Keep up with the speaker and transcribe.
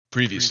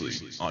Previously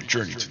on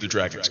Journey to the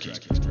Dragon's Keep.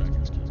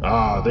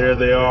 Ah, there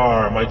they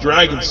are, my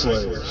dragon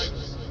slayers.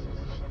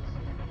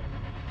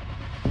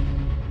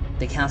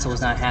 The council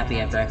was not happy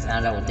after I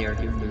found out what they were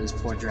doing to those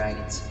poor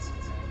dragons.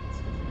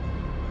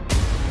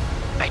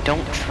 I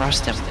don't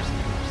trust him.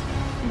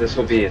 This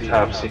will be a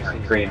top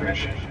secret green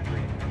mission.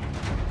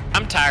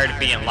 I'm tired of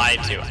being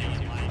lied to.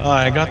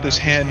 I got this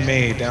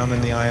handmade down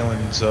in the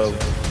islands of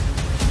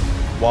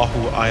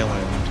Wahoo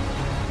Island.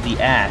 The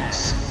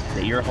axe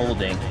that you're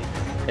holding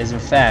is in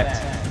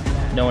fact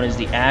known as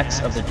the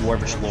Axe of the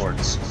Dwarvish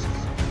Lords.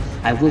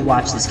 I will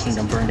watch this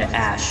kingdom burn to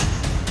ash.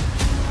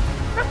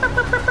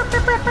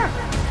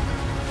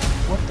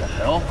 What the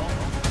hell?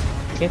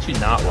 Can't you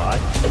not lie?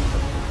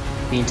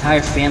 The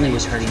entire family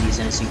was hurting these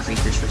innocent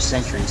creatures for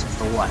centuries, and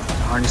for what? To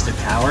harness their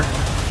power?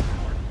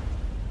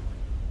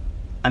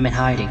 I'm in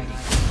hiding.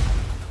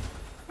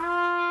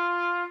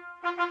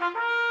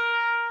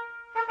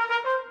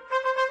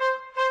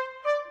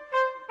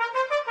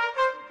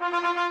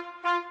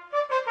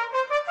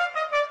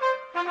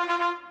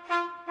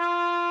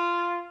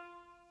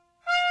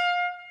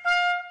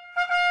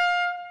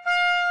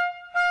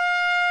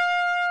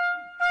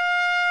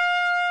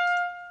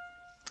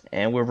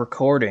 And we're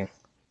recording.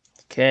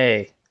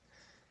 Okay.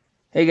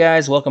 Hey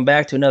guys, welcome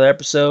back to another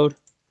episode.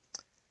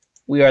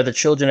 We are the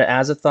Children of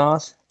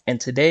Azathoth, and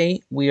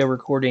today we are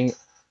recording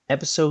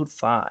episode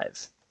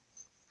 5.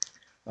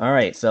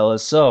 Alright,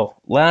 fellas, so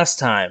last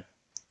time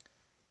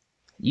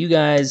you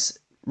guys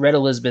read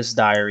Elizabeth's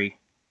diary.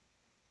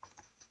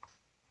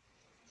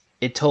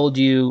 It told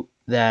you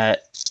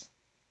that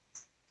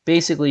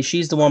basically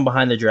she's the one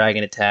behind the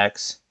dragon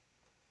attacks.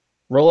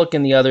 Rolick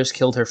and the others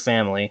killed her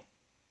family.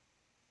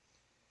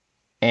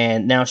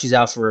 And now she's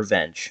out for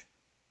revenge.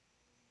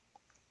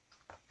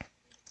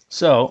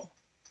 So,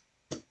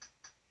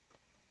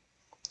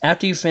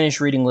 after you finish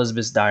reading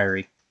Elizabeth's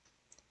diary,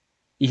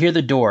 you hear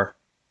the door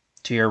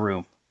to your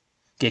room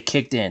get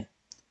kicked in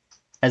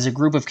as a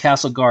group of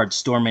castle guards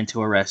storm in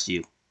to arrest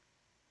you.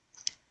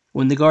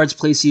 When the guards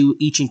place you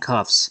each in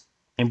cuffs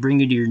and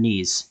bring you to your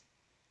knees,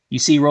 you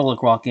see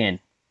Rolick walk in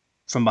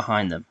from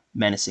behind them,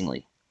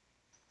 menacingly.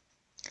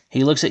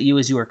 He looks at you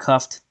as you are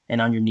cuffed and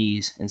on your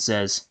knees and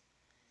says,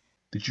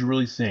 Did you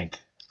really think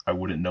I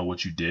wouldn't know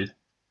what you did?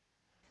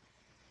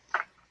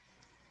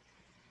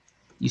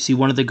 You see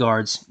one of the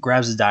guards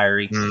grabs the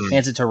diary,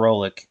 hands it to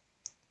Rolick.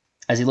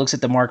 As he looks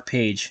at the marked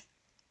page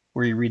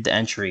where you read the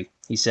entry,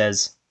 he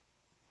says,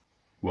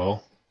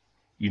 Well,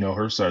 you know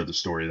her side of the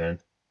story then,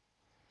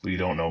 but you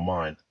don't know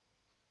mine.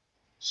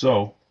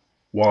 So,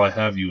 while I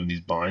have you in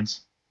these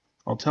binds,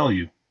 I'll tell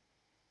you.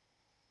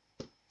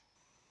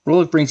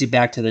 Rolick brings you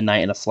back to the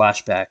night in a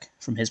flashback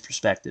from his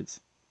perspective.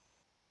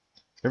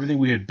 Everything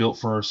we had built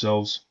for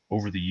ourselves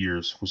over the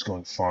years was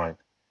going fine,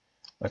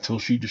 until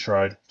she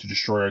tried to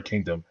destroy our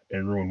kingdom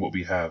and ruin what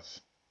we have.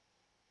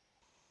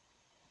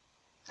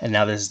 And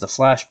now this is the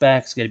flashback.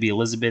 It's going to be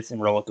Elizabeth and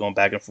Rolick going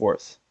back and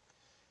forth.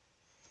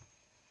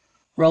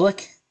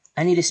 Rolick,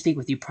 I need to speak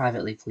with you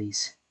privately,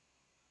 please.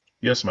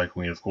 Yes, my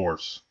queen, of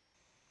course.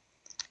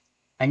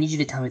 I need you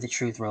to tell me the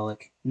truth,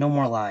 Rolick. No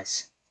more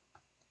lies.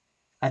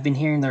 I've been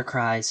hearing their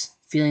cries,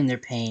 feeling their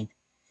pain,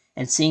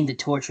 and seeing the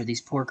torture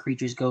these poor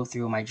creatures go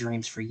through in my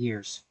dreams for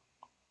years.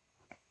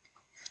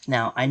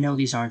 Now, I know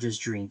these aren't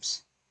just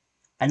dreams.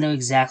 I know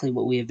exactly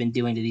what we have been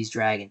doing to these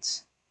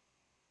dragons.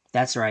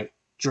 That's right,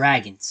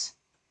 dragons.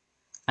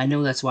 I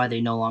know that's why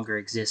they no longer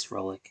exist,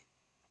 Rolick.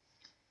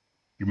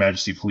 Your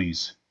Majesty,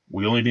 please.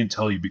 We only didn't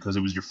tell you because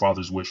it was your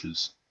father's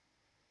wishes.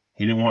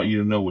 He didn't want you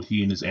to know what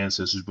he and his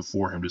ancestors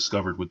before him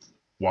discovered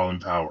while in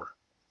power.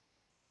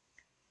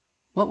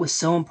 What was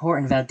so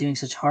important about doing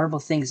such horrible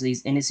things to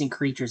these innocent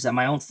creatures that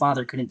my own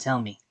father couldn't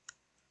tell me?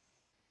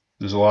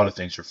 There's a lot of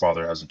things your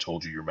father hasn't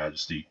told you, Your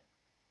Majesty.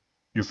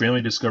 Your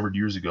family discovered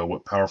years ago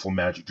what powerful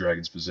magic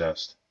dragons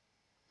possessed.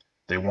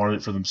 They wanted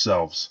it for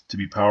themselves, to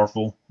be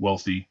powerful,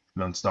 wealthy,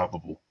 and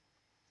unstoppable.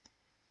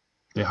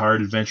 They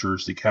hired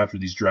adventurers to capture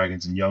these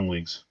dragons and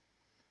younglings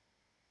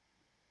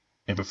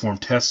and perform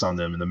tests on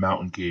them in the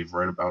mountain cave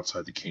right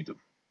outside the kingdom.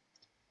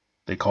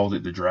 They called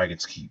it the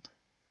Dragon's Keep.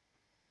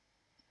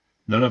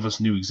 None of us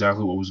knew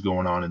exactly what was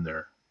going on in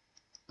there,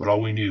 but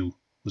all we knew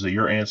was that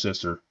your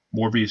ancestor,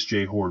 Morbius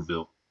J.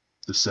 Hordeville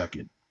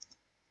II,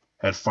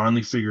 had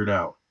finally figured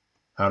out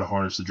how to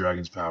harness the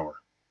dragon's power.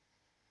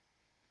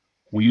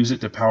 We use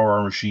it to power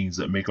our machines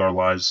that make our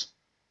lives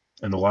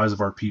and the lives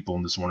of our people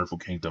in this wonderful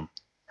kingdom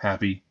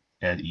happy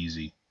and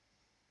easy.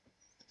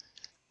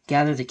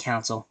 Gather the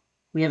council.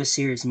 We have a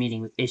serious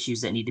meeting with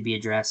issues that need to be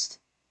addressed.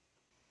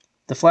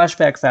 The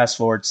flashback fast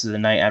forwards to the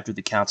night after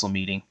the council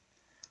meeting.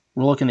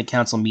 Rolick and the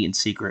council meet in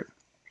secret.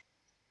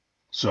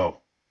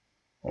 So,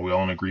 are we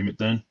all in agreement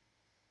then?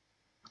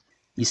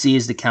 You see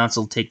as the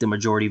council take the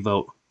majority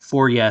vote,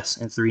 4 yes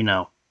and 3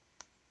 no.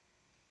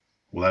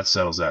 Well, that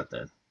settles that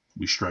then.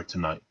 We strike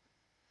tonight.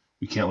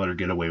 We can't let her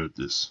get away with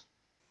this.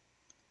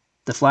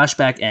 The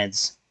flashback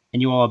ends,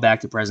 and you all are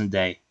back to present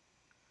day.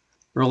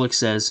 Rolick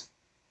says,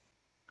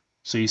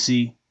 So you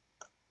see,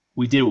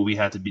 we did what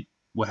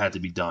had to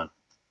be done.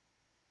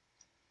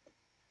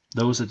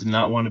 Those that did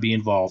not want to be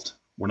involved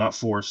were not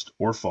forced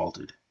or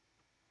faulted.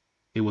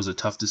 It was a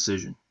tough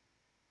decision.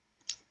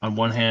 On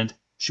one hand,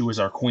 she was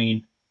our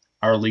queen,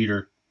 our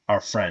leader,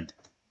 our friend.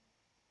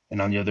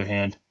 And on the other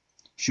hand,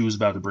 she was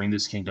about to bring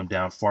this kingdom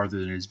down farther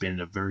than it has been in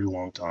a very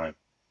long time.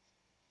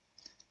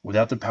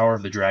 Without the power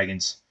of the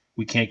dragons,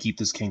 we can't keep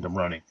this kingdom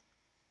running.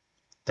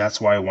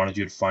 That's why I wanted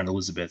you to find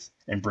Elizabeth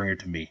and bring her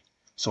to me,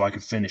 so I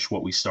could finish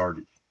what we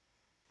started.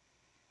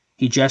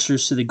 He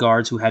gestures to the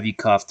guards who have you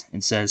cuffed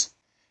and says,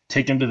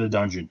 Take them to the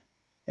dungeon,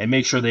 and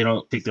make sure they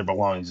don't take their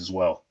belongings as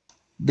well.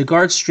 The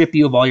guards strip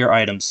you of all your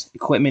items,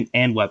 equipment,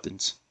 and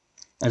weapons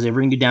as they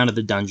bring you down to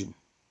the dungeon.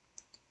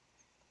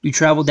 You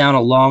travel down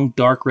a long,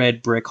 dark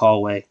red brick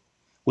hallway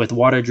with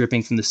water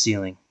dripping from the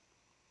ceiling.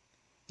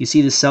 You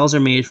see the cells are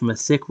made from a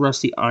thick,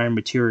 rusty iron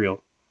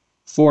material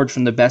forged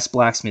from the best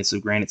blacksmiths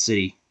of Granite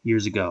City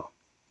years ago.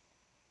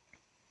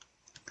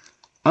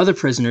 Other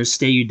prisoners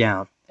stay you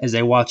down as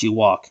they watch you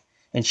walk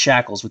in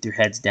shackles with your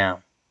heads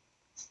down.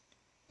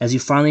 As you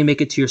finally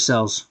make it to your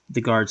cells, the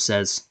guard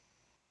says,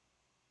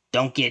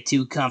 "Don't get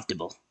too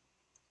comfortable.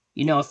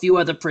 You know, a few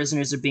other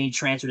prisoners are being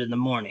transferred in the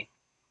morning,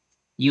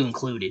 you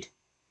included.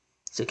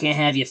 So can't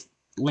have you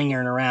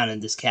lingering around in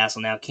this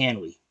castle now,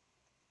 can we?"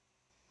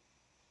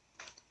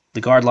 The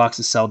guard locks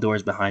the cell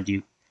doors behind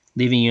you,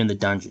 leaving you in the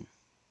dungeon.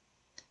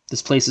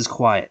 This place is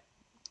quiet.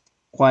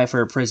 Quiet for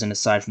a prison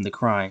aside from the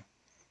crying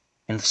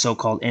and the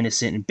so-called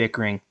innocent and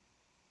bickering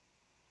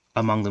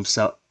among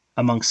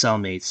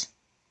cellmates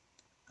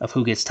of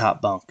who gets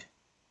top bunk.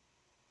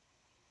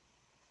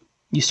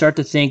 You start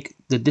to think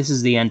that this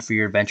is the end for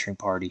your adventuring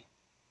party.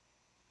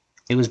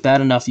 It was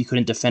bad enough you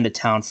couldn't defend a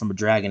town from a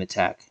dragon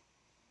attack,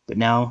 but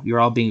now you're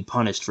all being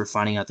punished for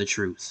finding out the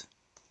truth.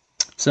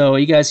 So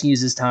you guys can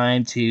use this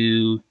time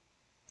to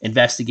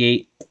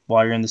investigate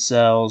while you're in the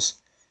cells.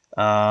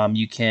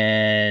 You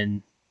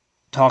can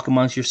talk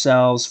amongst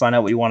yourselves, find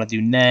out what you want to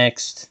do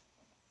next.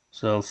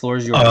 So the floor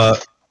is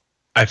yours.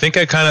 I think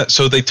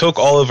so they took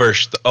all of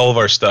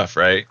our stuff,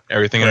 right?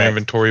 Everything in our Correct.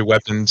 inventory,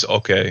 weapons.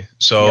 Okay,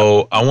 so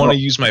Yep. I want to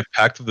use my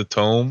Pact of the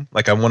Tome.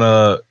 Like, I want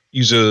to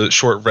use a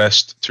short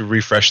rest to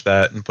refresh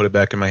that and put it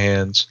back in my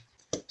hands.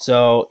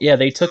 So yeah,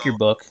 they took your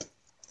book.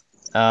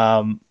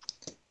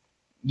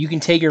 You can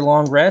take your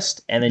long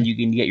rest, and then you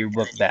can get your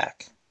book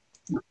back.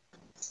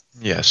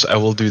 Yes, I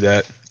will do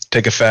that.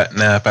 Take a fat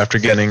nap after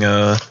getting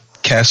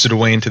casted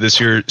away into this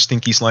here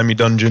stinky, slimy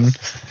dungeon.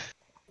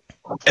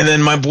 And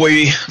then my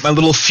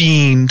little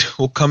fiend,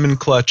 will come in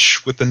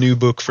clutch with a new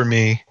book for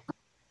me.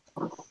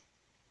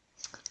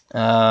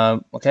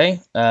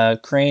 Okay.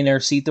 Crane or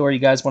Seathor, you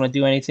guys want to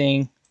do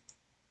anything?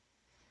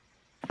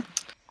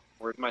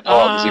 Where's my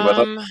dog? Is he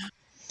with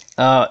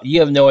us? You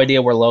have no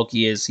idea where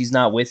Loki is. He's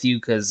not with you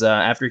because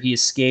after he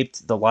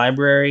escaped the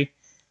library,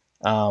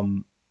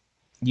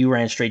 you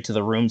ran straight to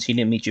the rooms. He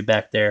didn't meet you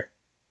back there.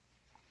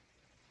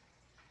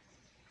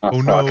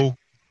 Oh fuck. no.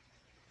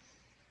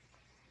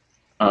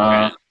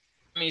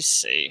 Let me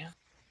see.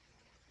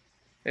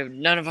 We have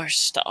none of our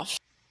stuff.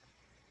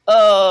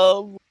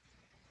 Oh.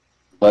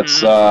 Let's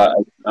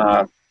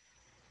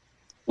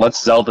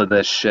Zelda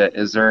this shit.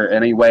 Is there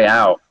any way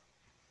out?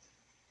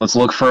 Let's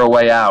look for a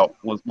way out.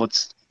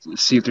 Let's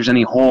see if there's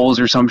any holes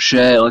or some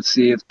shit. Let's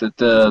see if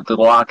the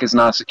lock is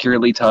not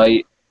securely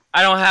tight.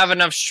 I don't have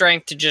enough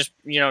strength to just,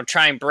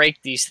 try and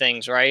break these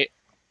things, right?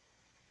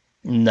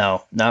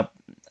 No, not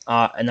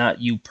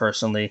you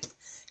personally.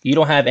 You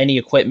don't have any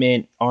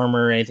equipment,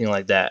 armor, or anything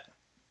like that.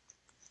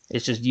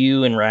 It's just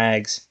you and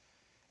Rags,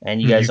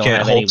 and you guys don't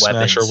have any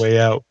weapons. Smash our way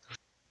out.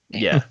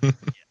 Yeah.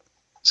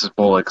 This is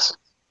Bullocks.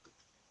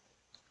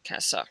 Kind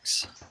of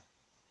sucks.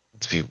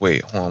 Let's see.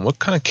 Wait, hold on. What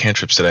kind of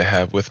cantrips did I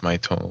have with my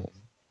tome?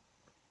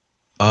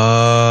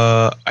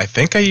 I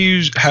think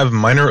I have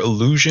Minor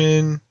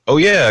Illusion. Oh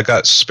yeah, I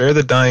got Spare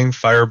the Dying,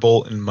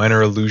 Firebolt, and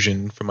Minor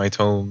Illusion for my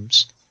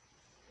tomes.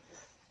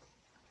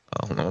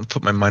 Hold on, I'll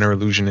put my Minor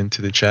Illusion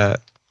into the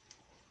chat.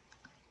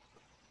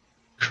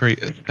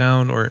 Create a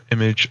sound or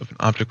image of an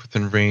object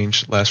within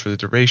range, lasts for the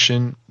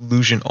duration.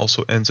 Illusion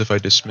also ends if I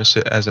dismiss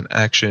it as an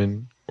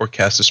action or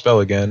cast a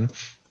spell again.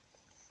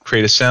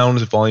 Create a sound,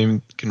 the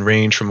volume can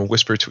range from a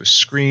whisper to a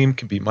scream,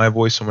 can be my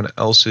voice, someone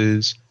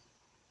else's.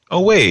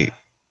 Oh wait.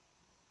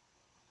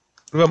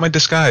 What about my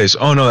disguise?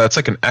 Oh no, that's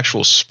like an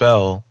actual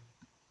spell.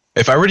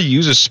 If I were to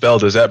use a spell,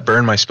 does that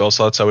burn my spell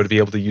slots I would be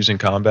able to use in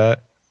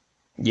combat?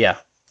 Yeah.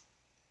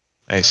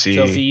 I see.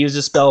 So if you use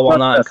a spell while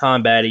not in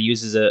combat, it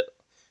uses it.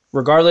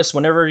 Regardless,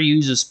 whenever you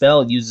use a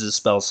spell, it uses a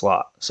spell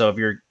slot. So if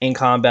you're in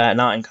combat,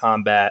 not in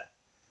combat,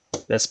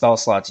 that spell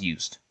slot's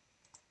used.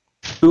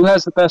 Who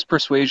has the best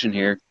persuasion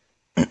here?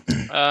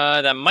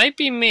 That might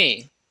be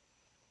me.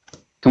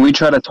 Can we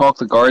try to talk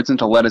the guards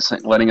into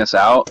letting us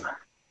out?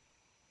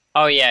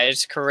 Oh yeah,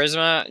 it's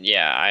charisma.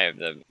 Yeah, I have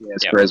the. Yeah,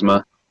 it's Yep.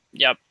 charisma.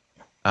 Yep.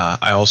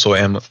 I also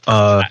am,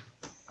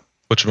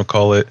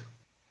 whatchamacallit,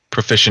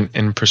 proficient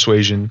in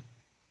persuasion.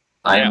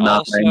 I am not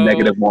also- a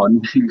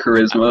 -1 in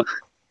charisma.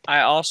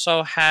 I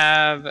also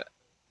have.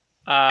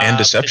 And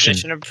deception.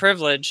 Position of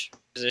privilege.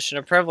 Position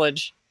of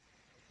privilege.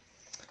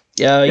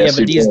 Yeah, Yes,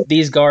 but you did.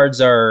 these guards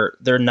they're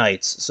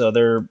knights, so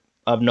they're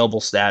of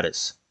noble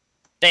status.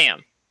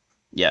 Damn.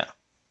 Yeah.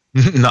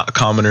 Not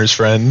commoner's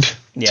friend.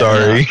 Yeah,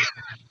 they're Sorry. not.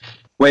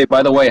 Wait,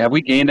 by the way, have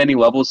we gained any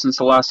levels since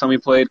the last time we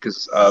played?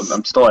 Because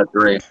I'm still at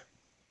 3.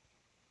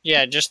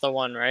 Yeah, just the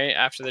one, right?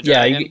 After the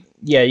Yeah, dragon?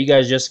 you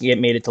guys just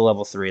made it to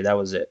level 3. That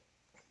was it.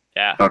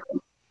 Yeah. Okay.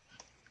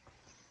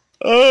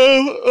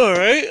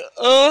 Alright.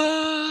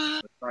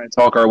 Try and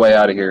talk our way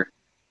out of here.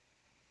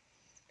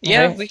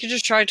 Yeah, Okay. we could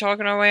just try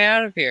talking our way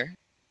out of here.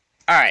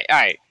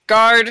 Alright.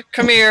 Guard,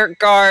 come here.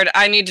 Guard,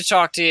 I need to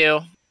talk to you.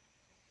 All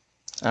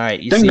right,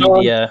 you Ding see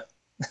dong.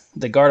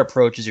 the guard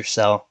approaches your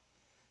cell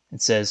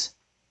and says,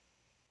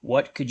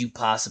 "What could you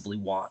possibly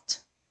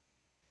want?"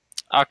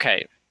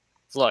 Okay.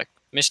 Look,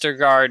 Mr.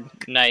 Guard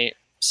Knight,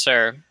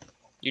 sir,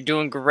 you're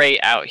doing great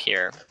out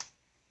here.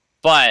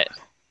 But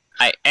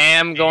I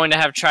am going to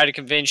have to try to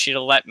convince you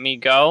to let me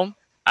go.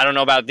 I don't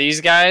know about these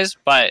guys,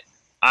 but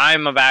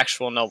I'm of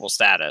actual noble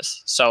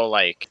status. So,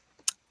 like,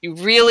 you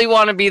really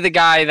want to be the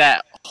guy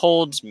that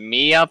holds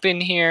me up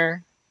in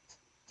here?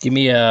 Give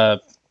me a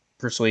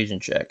persuasion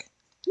check.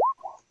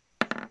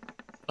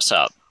 What's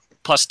up?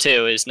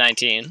 +2 is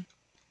 19.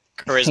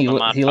 Charisma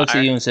modifier. He looks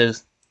at you and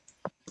says,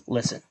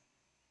 "Listen,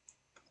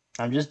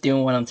 I'm just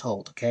doing what I'm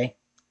told, okay?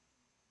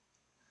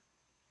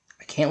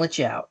 I can't let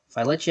you out. If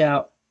I let you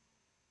out,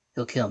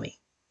 he'll kill me."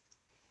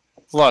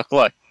 Look.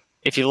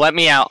 If you let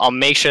me out, I'll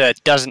make sure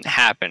that doesn't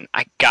happen.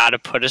 I gotta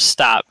put a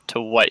stop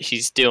to what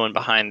he's doing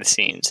behind the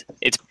scenes.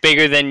 It's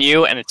bigger than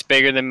you, and it's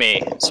bigger than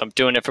me, so I'm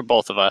doing it for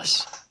both of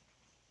us.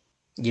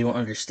 You don't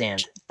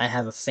understand. I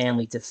have a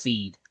family to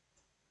feed.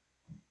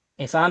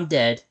 If I'm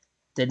dead,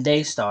 then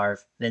they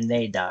starve, then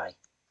they die.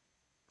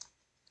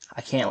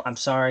 I can't. I'm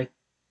sorry.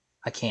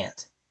 I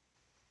can't.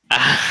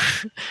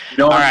 You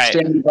don't All right.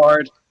 understand,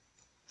 guard.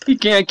 He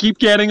can't keep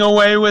getting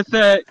away with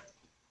it.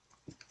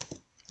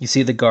 You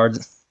see the guard.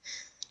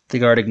 The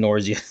guard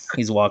ignores you.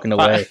 He's walking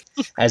away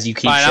as you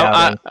keep Fine,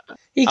 shouting.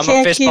 He I'm a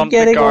can't fist keep bump the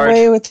getting guard.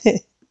 away with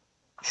it.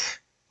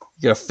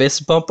 You gonna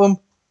fist bump him?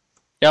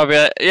 Yeah, I'll be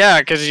like, yeah,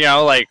 because, you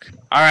know, like,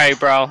 all right,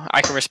 bro,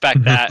 I can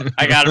respect that.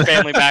 I got a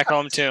family back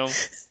home, too.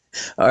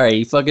 All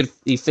right,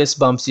 he fist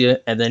bumps you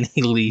and then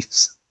he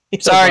leaves. He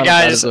Sorry, runs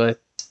out his guys. way.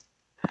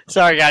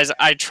 Sorry, guys.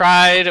 I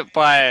tried,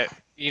 but,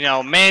 you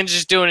know, man's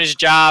just doing his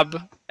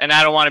job, and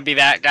I don't want to be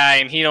that guy,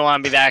 and he don't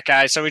want to be that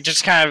guy, so we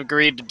just kind of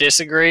agreed to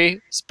disagree.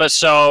 But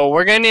so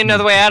we're going to need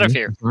another way out of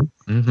here.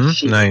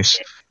 Nice.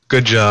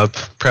 Good job.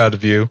 Proud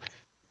of you.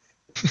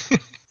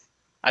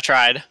 I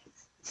tried.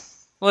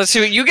 Let's see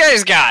what you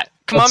guys got.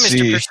 Come Let's on,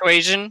 Mr. see.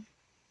 Persuasion.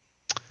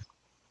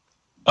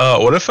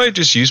 What if I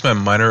just use my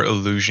minor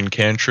illusion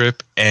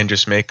cantrip and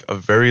just make a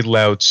very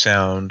loud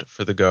sound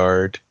for the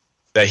guard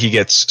that he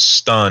gets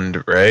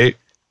stunned, right?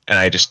 And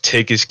I just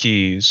take his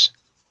keys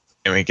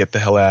and we get the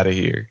hell out of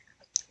here.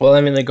 Well,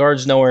 I mean, the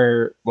guard's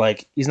nowhere.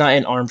 Like, he's not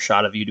in arm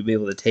shot of you to be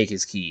able to take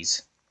his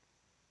keys.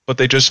 But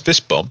they just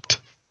fist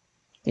bumped.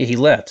 Yeah, he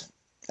left.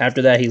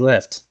 After that, he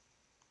left.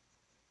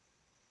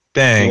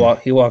 Dang.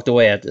 He walked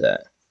away after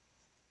that.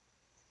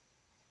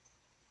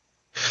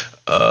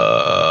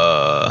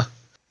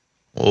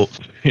 Well,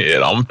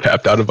 yeah, I'm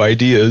tapped out of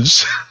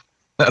ideas.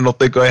 I don't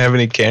think I have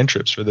any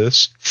cantrips for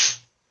this.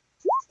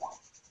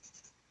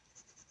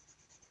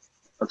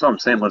 That's what I'm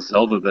saying. Let's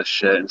Zelda this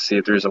shit and see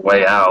if there's a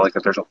way out. Like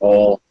if there's a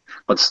hole.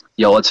 Let's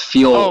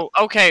feel. Oh,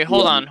 okay.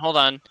 Hold on.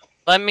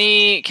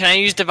 Can I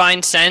use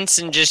Divine Sense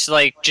and just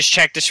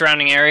check the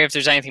surrounding area if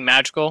there's anything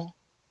magical?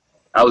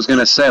 I was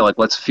gonna say, like,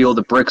 let's feel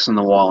the bricks in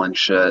the wall and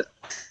shit.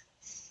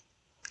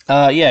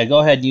 Yeah, go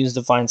ahead and use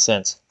Divine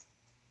Sense.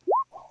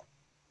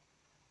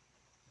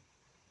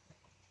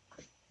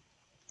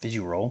 Did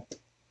you roll?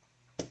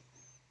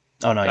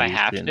 Oh, no, Do you I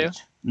have didn't.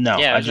 to? No,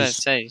 Yeah, I I was gonna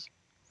just... say.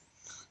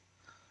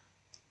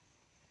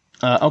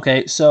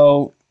 Okay,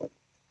 so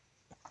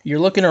you're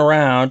looking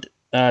around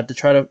to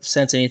try to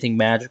sense anything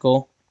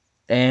magical,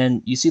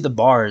 and you see the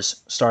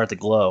bars start to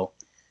glow.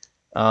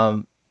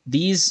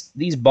 These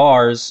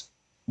bars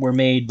were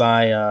made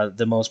by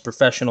the most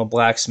professional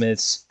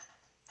blacksmiths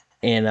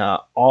in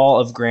all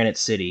of Granite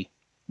City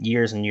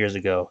years and years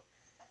ago,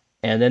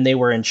 and then they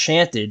were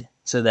enchanted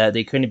so that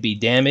they couldn't be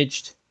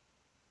damaged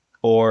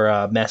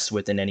or messed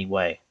with in any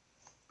way.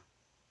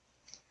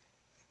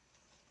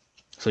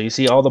 So you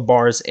see all the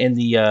bars in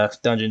the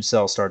dungeon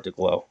cell start to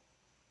glow.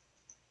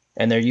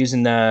 And they're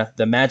using the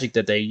magic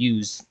that they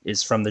use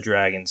is from the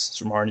dragons. It's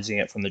from harnessing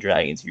it from the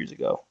dragons years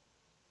ago.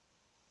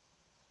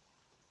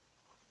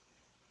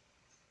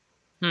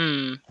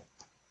 Hmm.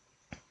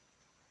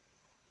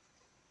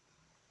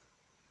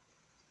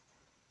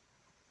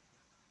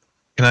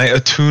 Can I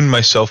attune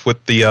myself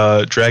with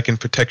the dragon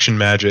protection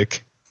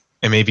magic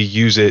and maybe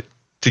use it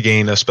to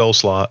gain a spell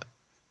slot?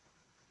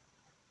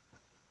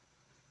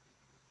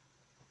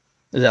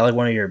 Is that like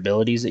one of your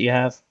abilities that you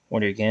have?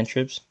 One of your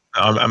cantrips?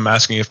 I'm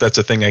asking if that's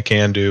a thing I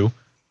can do.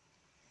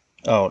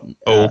 Oh,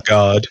 Oh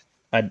God!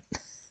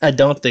 I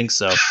don't think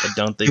so. I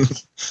don't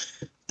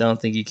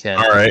think you can.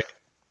 All right.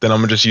 then I'm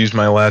gonna just use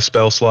my last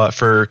spell slot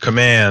for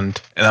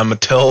command, and I'm gonna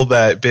tell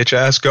that bitch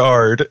ass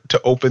guard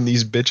to open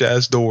these bitch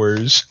ass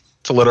doors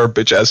to let our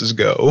bitch asses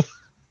go.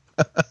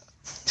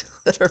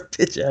 Let our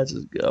bitch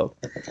asses go.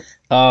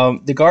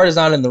 The guard is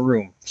not in the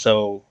room,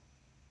 so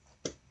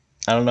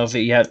I don't know if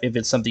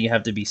it's something you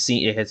have to be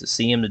seen. It has to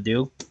see him to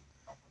do.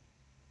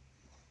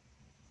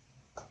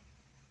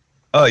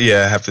 Oh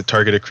yeah, I have to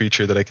target a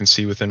creature that I can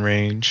see within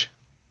range.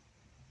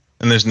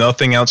 And there's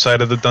nothing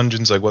outside of the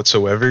dungeons like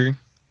whatsoever.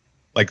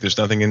 Like there's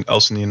nothing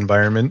else in the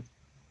environment.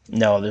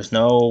 No, there's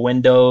no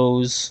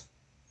windows.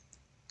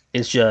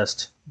 It's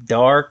just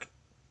dark.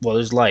 Well,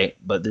 there's light,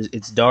 but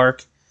it's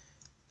dark.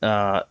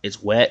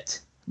 It's wet.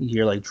 You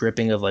hear like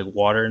dripping of like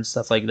water and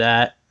stuff like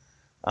that.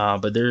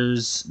 But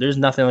there's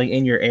nothing like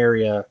in your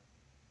area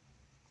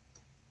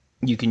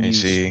you can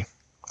use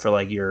for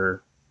like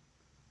your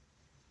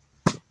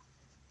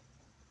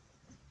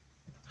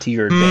to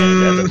your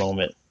advantage at the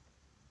moment.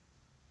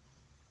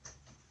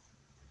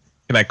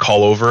 Can I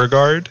call over a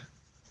guard?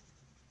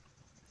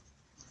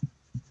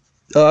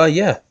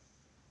 Yeah.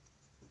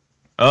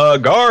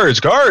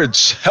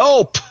 Guards,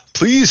 help!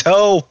 Please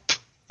help!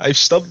 I've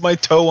stubbed my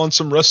toe on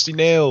some rusty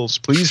nails.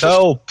 Please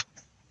help!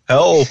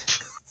 Help!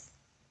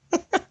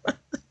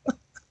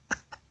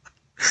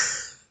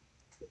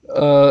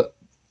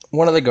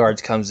 One of the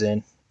guards comes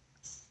in.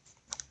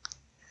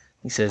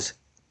 He says,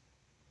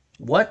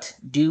 "What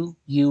do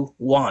you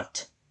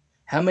want?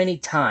 How many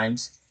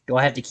times do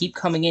I have to keep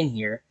coming in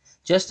here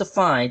just to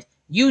find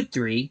you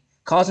three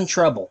causing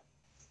trouble?"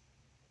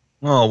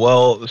 Oh,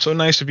 well, so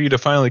nice of you to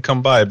finally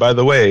come by. By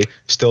the way,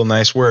 still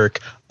nice work.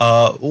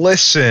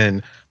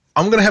 Listen,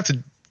 I'm going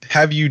to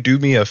have you do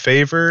me a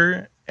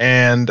favor,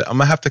 and I'm going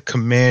to have to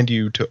command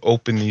you to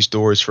open these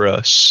doors for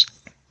us.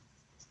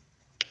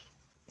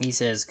 He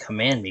says,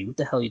 "Command me? What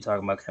the hell are you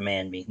talking about,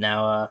 command me?"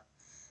 Now,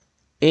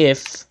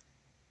 if...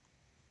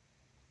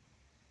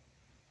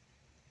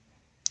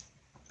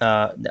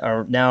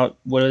 now,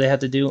 what do they have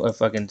to do? A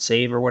fucking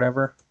save or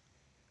whatever?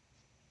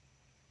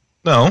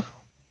 No.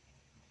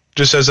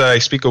 Just as I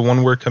speak a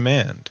one-word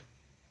command.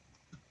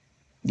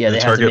 Yeah, the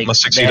target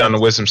must succeed on a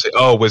wisdom save.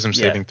 Oh, wisdom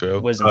saving throw.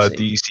 Wisdom save.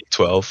 DC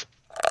 12.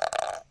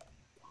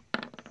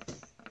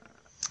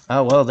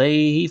 Oh well,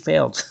 he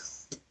failed.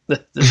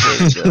 Let's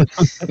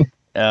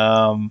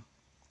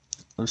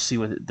see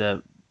what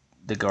the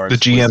guards. The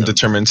GM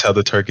determines how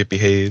the target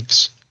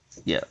behaves.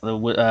 Yeah,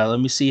 let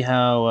me see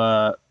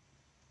how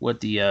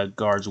what the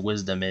guard's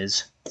wisdom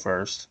is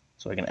first,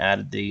 so I can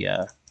add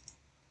the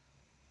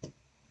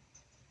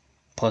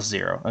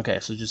 +0. Okay,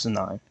 so just a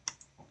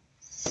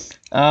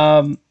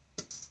 9.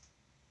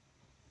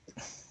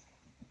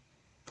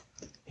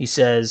 He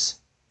says,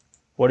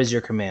 "What is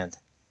your command?"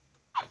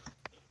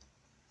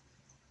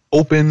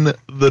 Open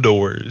the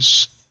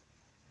doors.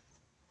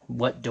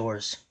 What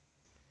doors?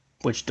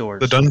 Which doors?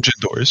 The dungeon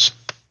doors.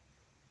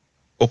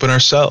 Open our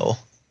cell.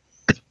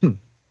 You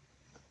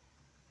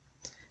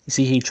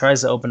see, he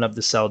tries to open up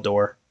the cell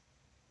door,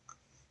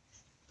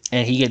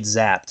 and he gets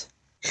zapped.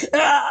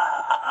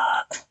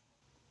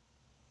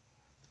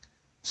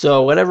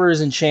 So whatever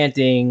is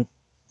enchanting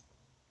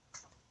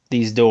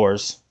these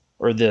doors,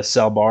 or the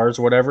cell bars,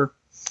 or whatever,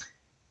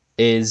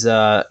 is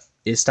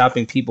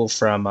stopping people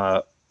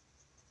from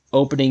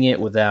opening it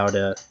without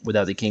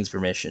the king's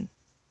permission.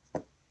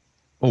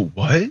 Oh,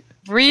 what?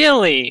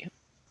 Really?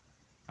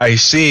 I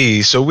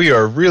see. So we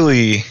are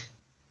really,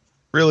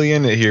 really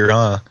in it here,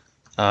 huh?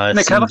 It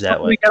Nick, how the seems that fuck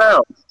do way. we get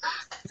out?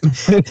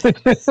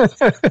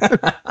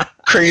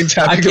 Crane's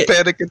having a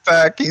panic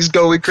attack. He's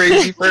going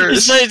crazy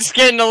first. It's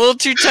getting a little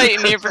too tight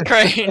in here for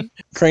Crane.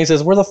 Crane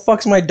says, "Where the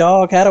fuck's my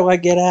dog? How do I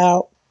get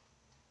out?"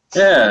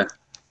 Yeah.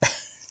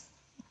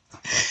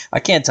 I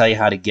can't tell you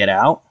how to get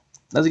out.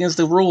 That's against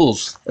the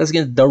rules. That's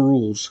against the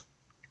rules.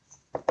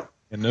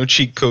 And no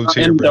cheat codes Not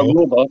here, in bro. the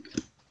rule book.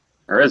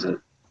 Or is it?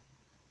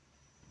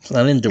 It's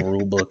not in the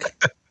rule book.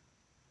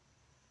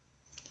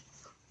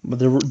 But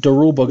the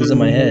rule book is in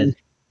my head.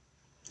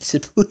 He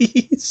said,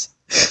 "Please."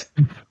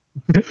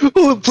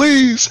 Oh,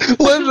 please,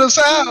 let us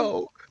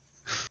out.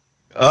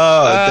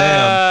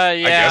 Damn.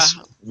 Yeah. I guess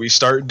we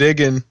start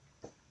digging.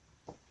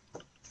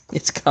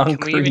 It's Can we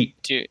even concrete.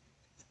 do?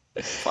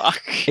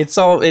 Fuck. It's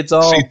all See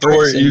Thor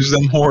bricks and- use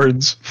them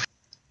horns.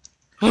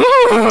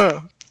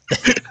 What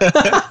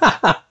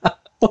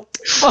the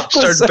fuck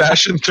was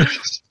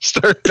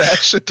Start that?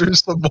 bashing through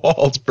some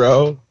walls,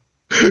 bro.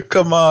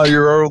 Come on,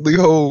 you're our only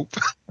hope.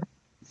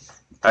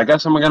 I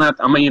guess I'm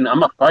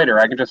a fighter.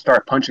 I can just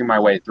start punching my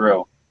way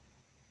through.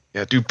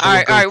 Yeah, dude. All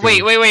right.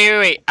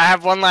 Wait. I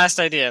have one last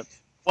idea.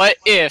 What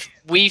if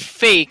we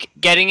fake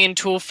getting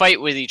into a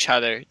fight with each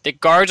other? The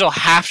guards will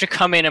have to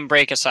come in and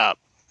break us up.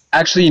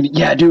 Actually,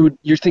 yeah, dude,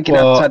 you're thinking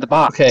outside the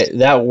box. Okay,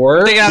 that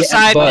works. Think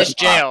outside but this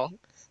jail.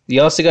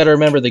 You also got to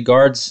remember the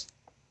guards.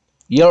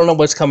 You don't know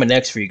what's coming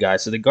next for you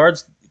guys, so the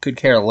guards could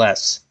care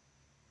less.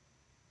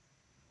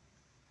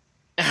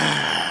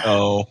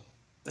 Oh,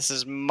 This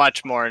is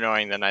much more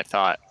annoying than I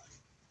thought.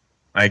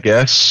 I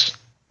guess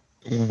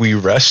we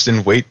rest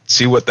and wait,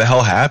 see what the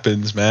hell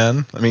happens,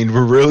 man. I mean,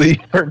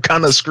 we're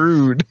kind of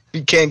screwed.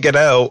 We can't get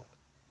out.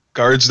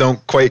 Guards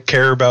don't quite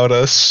care about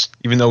us,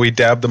 even though we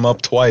dabbed them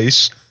up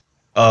twice.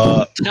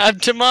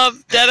 Dabbed him up,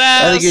 dead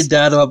I think you ass.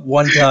 dabbed him up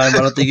one time. I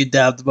don't think you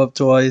dabbed him up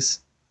twice.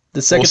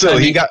 The second Well, still,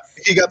 time he got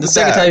the the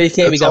second dab. time he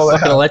came, he That's all got that fucking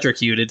happened.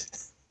 electrocuted.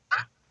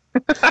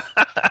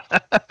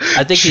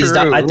 I think he's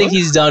done. I think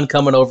he's done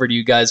coming over to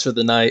you guys for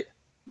the night.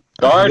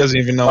 He Guard, doesn't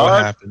even know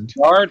what happened.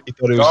 guard, He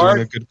thought he was doing a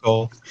guard. good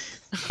call.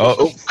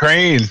 Oh,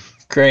 Crane.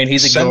 Crane,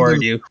 he's Send ignored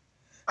him- you.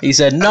 He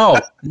said, "No,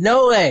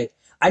 no way.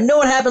 I know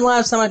what happened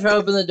last time I tried to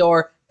open the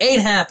door.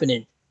 Ain't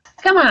happening."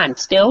 Come on,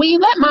 Stewie,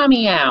 let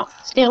mommy out.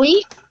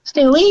 Stewie,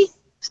 Stewie,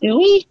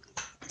 Stewie.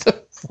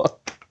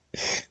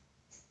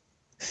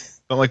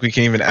 Not like we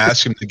can even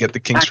ask him to get the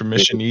king's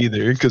permission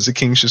either, because the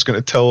king's just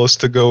gonna tell us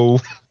to go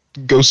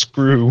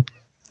screw.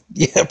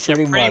 Yeah,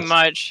 pretty much.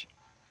 Much.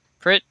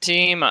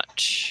 Pretty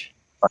much.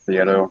 Fuck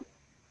the Edo.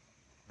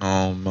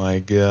 Oh my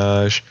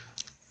gosh.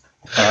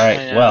 All right.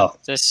 I know. Well,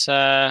 This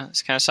kind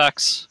of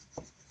sucks.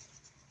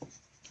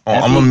 Oh,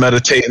 I'm gonna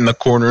meditate in the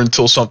corner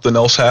until something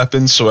else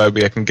happens, so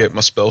maybe I can get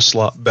my spell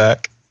slot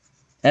back.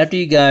 after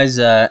you guys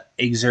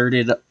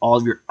exerted all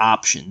of your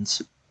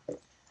options, you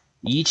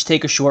each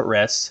take a short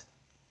rest.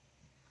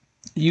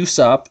 You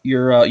stop.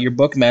 Your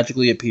book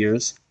magically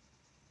appears,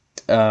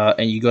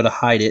 and you go to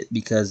hide it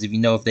because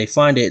if they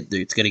find it,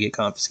 it's gonna get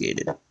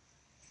confiscated.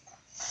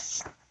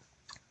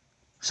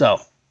 So,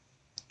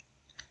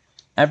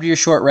 after your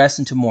short rest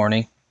into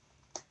morning,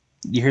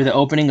 you hear the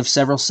opening of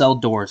several cell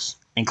doors,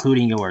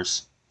 including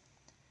yours.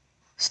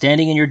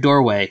 Standing in your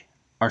doorway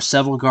are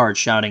several guards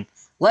shouting,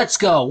 "Let's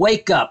go!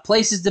 Wake up!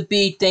 Places to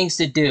be, things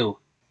to do!"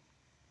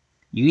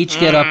 You each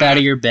get up out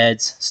of your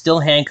beds, still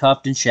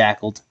handcuffed and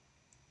shackled.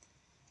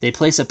 They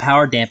place a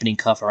power dampening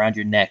cuff around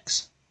your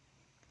necks,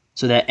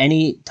 so that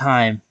any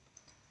time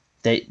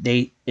that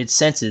it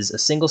senses a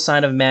single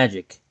sign of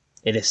magic,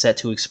 it is set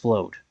to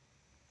explode.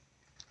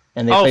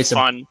 And they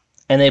Fun.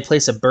 they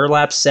place a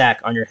burlap sack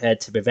on your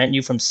head to prevent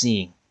you from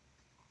seeing.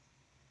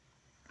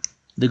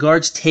 The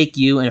guards take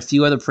you and a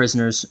few other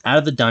prisoners out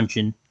of the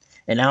dungeon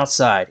and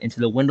outside into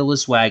the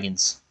windowless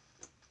wagons.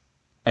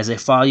 As they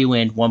follow you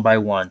in one by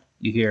one,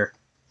 you hear,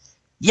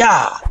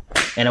 "Yah!"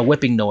 and a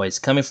whipping noise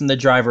coming from the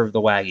driver of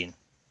the wagon.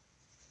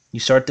 You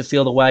start to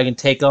feel the wagon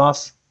take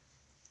off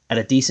at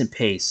a decent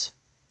pace.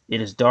 It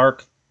is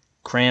dark,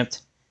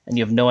 cramped, and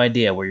you have no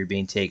idea where you're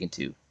being taken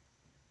to.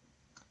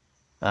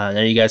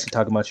 Now you guys can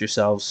talk amongst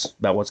yourselves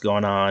about what's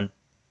going on,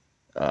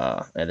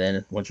 and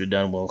then once you're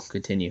done, we'll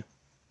continue.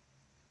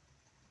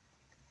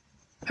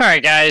 All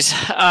right, guys.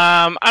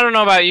 I don't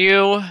know about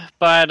you,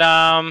 but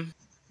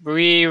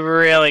we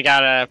really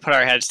gotta put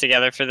our heads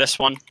together for this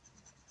one.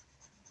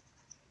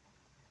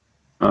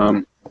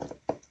 I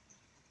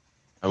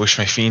wish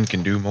my fiend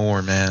can do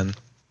more, man.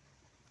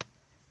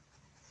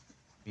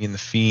 Me and the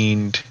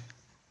fiend.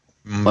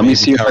 Let me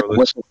see if I can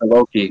whistle for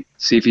Loki.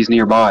 See if he's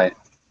nearby.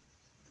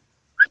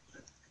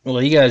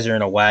 Well, you guys are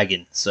in a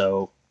wagon,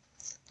 so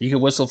you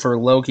can whistle for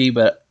Loki,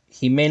 but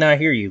he may not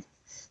hear you.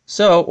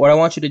 So, what I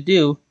want you to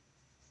do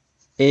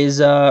is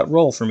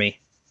roll for me.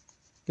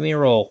 Give me a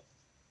roll.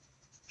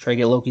 Try to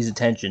get Loki's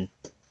attention.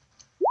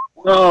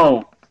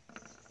 No.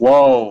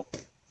 Whoa.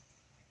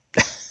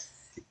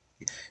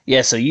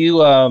 Yeah, so you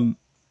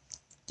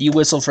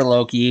whistle for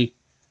Loki,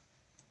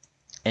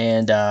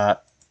 and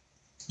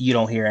you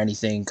don't hear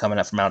anything coming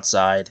up from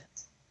outside.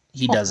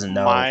 He doesn't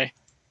know. My.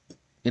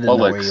 He doesn't know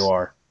where Alex. you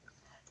are.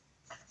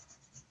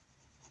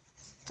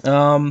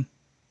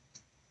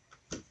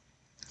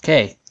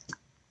 Okay.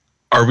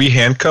 Are we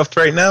handcuffed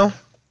right now?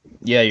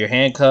 Yeah, you're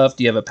handcuffed.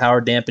 You have a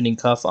power dampening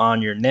cuff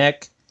on your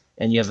neck,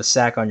 and you have a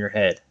sack on your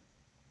head.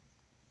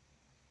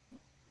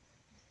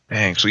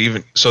 Dang.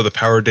 So the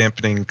power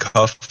dampening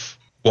cuff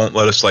won't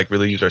let us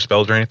really use our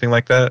spells or anything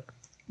like that.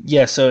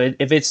 Yeah, so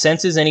if it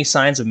senses any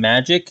signs of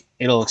magic,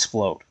 it'll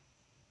explode.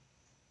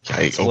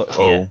 Yikes. Yeah.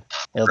 Oh.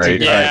 It'll Right.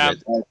 take your Yeah. head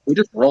with. We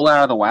just roll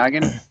out of the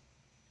wagon.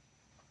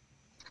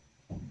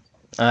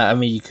 I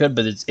mean, you could,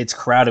 but it's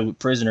crowded with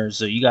prisoners,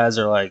 so you guys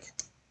are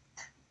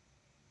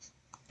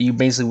you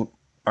basically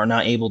are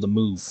not able to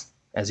move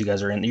as you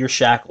guys are in. You're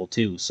shackled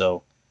too,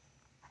 so.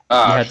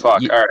 Ah,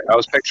 fuck. you- All right. I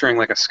was picturing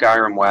like a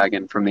Skyrim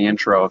wagon from the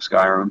intro of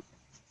Skyrim.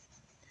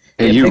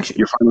 Hey, Yeah,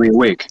 you're finally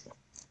awake.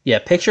 Yeah,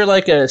 picture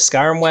like a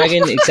Skyrim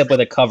wagon except with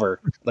a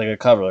cover, you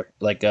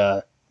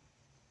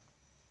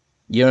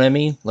know what I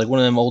mean? Like one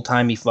of them old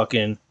timey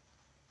fucking.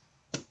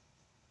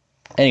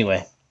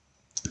 Anyway,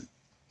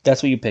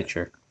 that's what you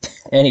picture.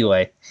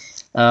 Anyway,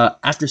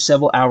 after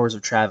several hours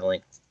of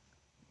traveling,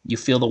 you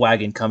feel the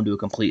wagon come to a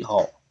complete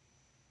halt.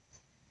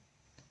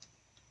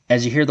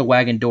 As you hear the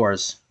wagon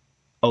doors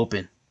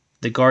open,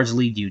 the guards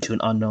lead you to an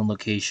unknown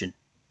location.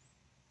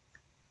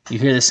 You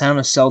hear the sound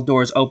of cell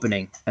doors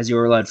opening as you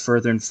are led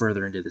further and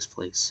further into this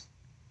place.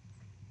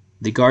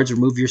 The guards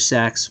remove your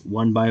sacks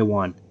one by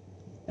one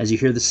as you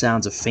hear the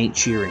sounds of faint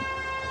cheering.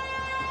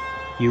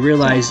 You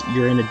realize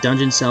you're in a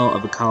dungeon cell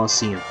of a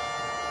coliseum,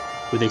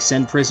 where they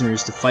send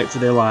prisoners to fight for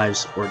their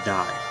lives or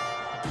die.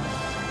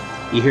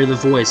 You hear the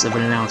voice of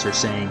an announcer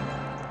saying,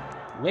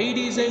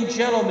 "Ladies and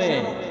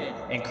gentlemen,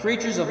 and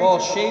creatures of all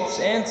shapes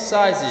and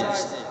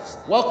sizes.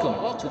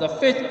 Welcome to the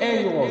 5th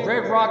annual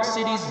Red Rock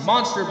City's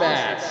Monster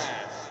Bash.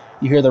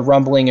 You hear the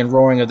rumbling and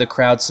roaring of the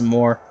crowd some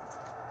more.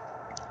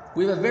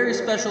 We have a very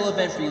special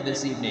event for you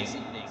this evening.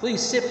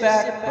 Please sit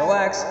back,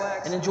 relax,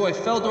 and enjoy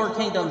Feldor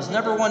Kingdom's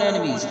 #1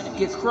 enemies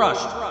get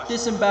crushed,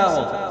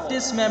 disemboweled,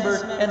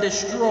 dismembered, and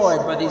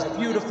destroyed by these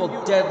beautiful,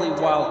 deadly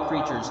wild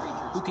creatures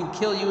who can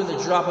kill you in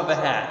the drop of a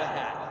hat.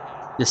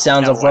 The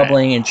sounds of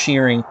rumbling and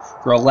cheering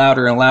grow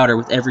louder and louder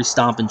with every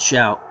stomp and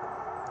shout.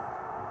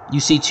 You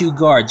see 2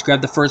 guards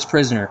grab the first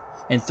prisoner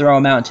and throw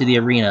him out into the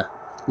arena,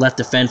 left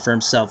to fend for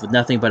himself with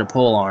nothing but a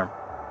polearm.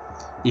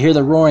 You hear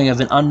the roaring of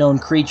an unknown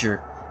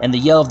creature and the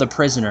yell of the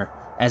prisoner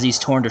as he's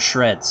torn to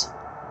shreds.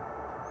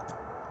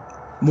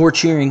 More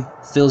cheering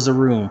fills the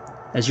room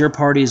as your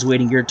party is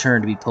waiting your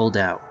turn to be pulled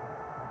out.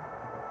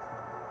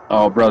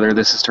 Oh, brother,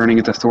 this is turning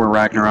into Thor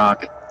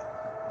Ragnarok.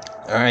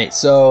 Alright,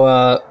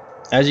 so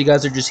as you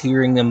guys are just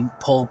hearing them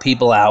pull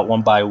people out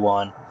one by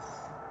one,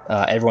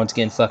 everyone's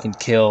getting fucking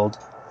killed.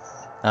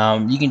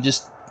 You can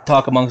just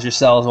talk amongst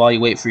yourselves while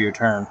you wait for your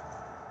turn.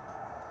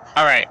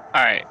 Alright.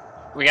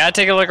 We gotta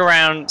take a look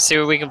around, see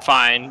what we can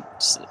find.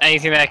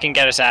 Anything that can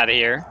get us out of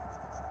here.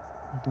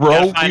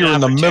 Bro, we are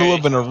in the middle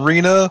of an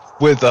arena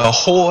with a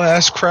whole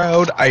ass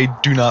crowd. I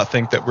do not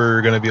think that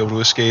we're gonna be able to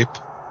escape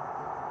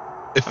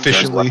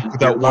efficiently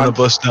without one of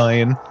us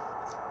dying.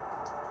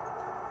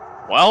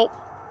 Well.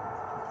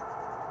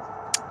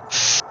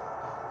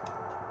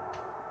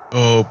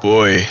 Oh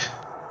boy.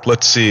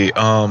 Let's see.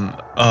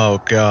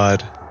 Oh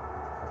god.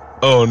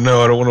 Oh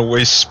no, I don't want to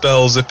waste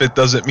spells if it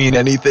doesn't mean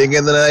anything,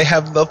 and then I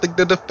have nothing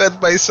to defend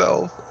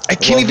myself. I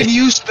can't even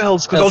use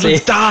spells because I'll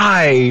just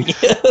die.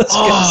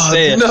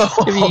 Yeah, no.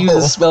 If you use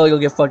a spell, you'll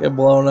get fucking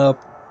blown up.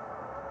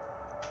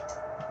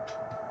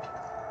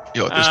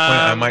 Yo, at this point,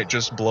 I might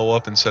just blow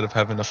up instead of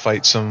having to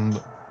fight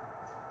some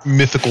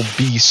mythical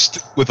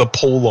beast with a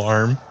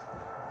polearm.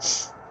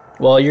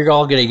 Well, you're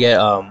all gonna get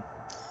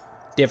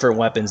different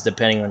weapons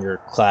depending on your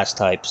class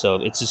type, so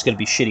it's just gonna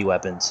be shitty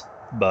weapons.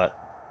 But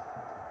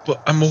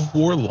I'm a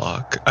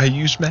warlock. I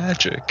use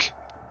magic.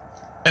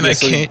 And I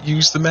can't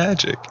use the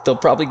magic. They'll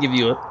probably give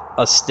you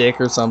a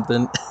stick or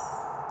something.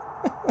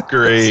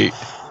 Great.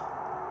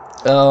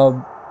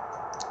 They'll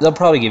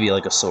probably give you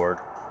like a sword.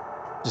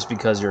 Just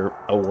because you're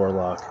a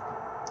warlock.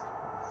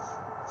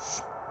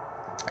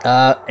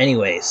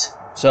 Anyways,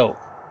 so.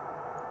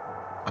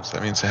 So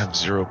that means I have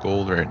 0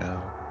 gold right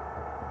now.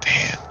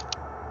 Damn.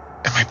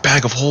 And my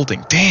bag of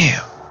holding.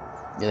 Damn.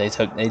 Yeah,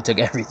 they took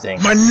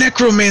everything. My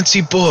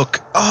necromancy book!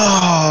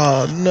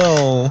 Oh,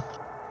 no.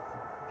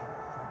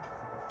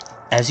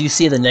 As you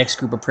see the next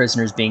group of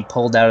prisoners being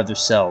pulled out of their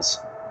cells.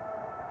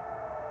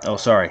 Oh,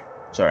 sorry.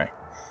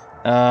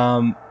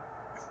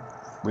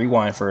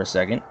 Rewind for a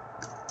second.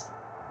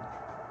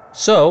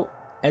 So,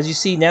 as you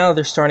see now,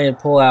 they're starting to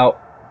pull out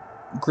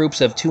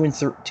groups of 2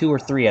 or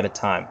 3 at a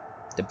time,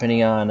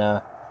 depending on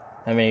how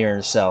many are in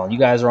a cell. You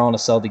guys are all in a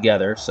cell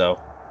together,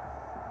 so.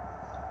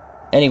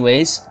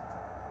 Anyways,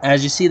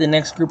 as you see the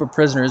next group of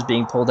prisoners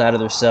being pulled out of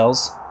their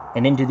cells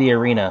and into the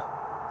arena,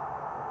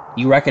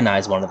 you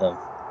recognize one of them.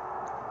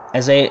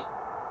 As they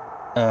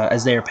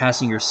are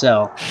passing your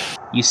cell,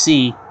 you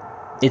see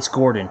it's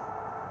Gordon.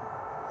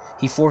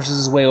 He forces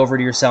his way over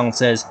to your cell and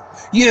says,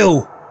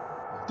 "You!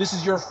 This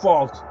is your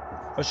fault.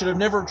 I should have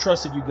never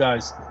trusted you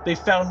guys. They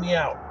found me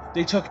out.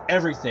 They took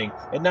everything,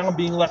 and now I'm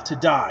being left to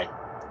die."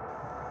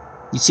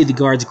 You see the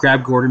guards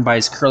grab Gordon by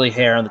his curly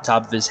hair on the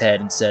top of his head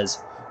and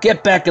says,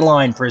 "Get back in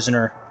line,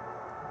 prisoner."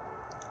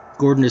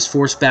 Gordon is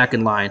forced back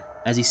in line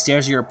as he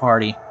stares at your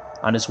party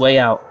on his way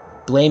out,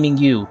 blaming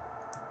you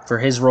for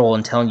his role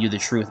in telling you the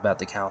truth about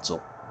the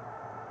council.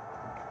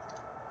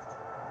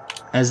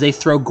 As they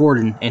throw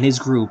Gordon and his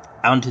group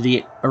out into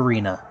the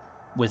arena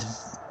with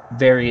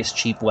various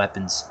cheap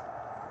weapons,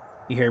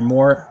 you hear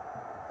more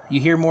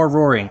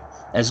roaring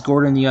as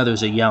Gordon and the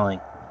others are yelling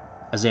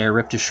as they are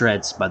ripped to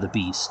shreds by the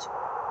beast.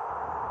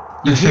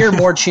 You hear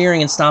more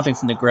cheering and stomping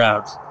from the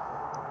crowd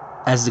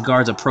as the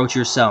guards approach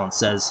your cell and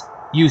says,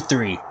 "You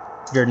 3,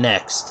 you're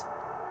next."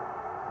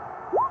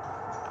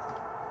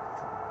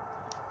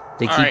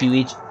 They get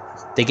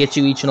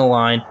you each in a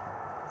line,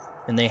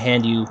 and they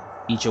hand you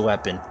each a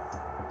weapon.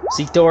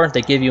 Siktor,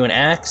 they give you an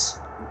axe.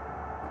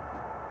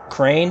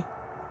 Crane,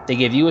 they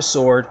give you a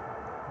sword.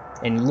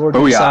 And Lord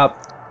Usopp,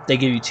 they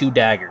give you 2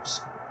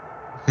 daggers.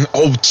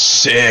 Oh,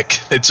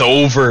 sick. It's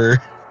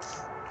over.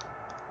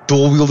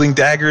 Dual-wielding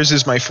daggers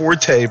is my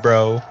forte,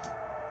 bro.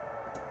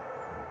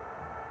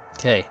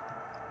 Okay.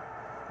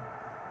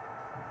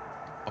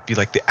 I'll be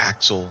like the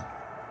Axel,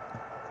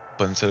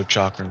 but instead of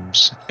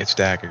chakrams, it's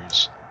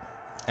daggers.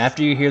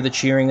 After you hear the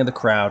cheering of the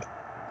crowd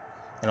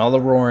and all the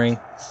roaring,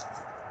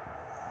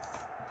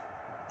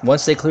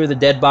 once they clear the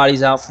dead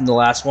bodies out from the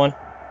last one,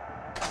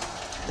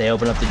 they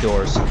open up the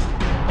doors,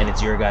 and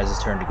it's your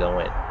guys' turn to go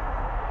in.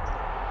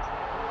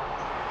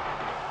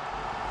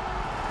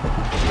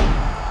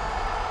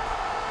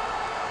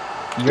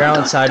 You're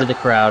outside of the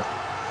crowd.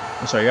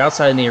 You're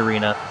outside in the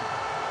arena.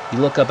 You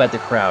look up at the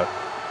crowd.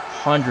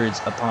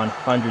 Hundreds upon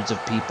hundreds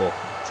of people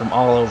from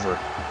all over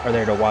are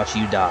there to watch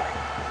you die.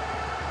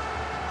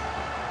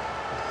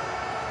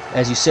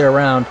 As you sit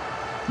around,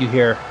 you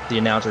hear the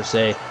announcer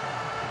say,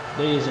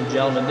 "Ladies and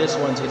gentlemen, this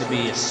one's going to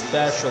be a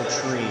special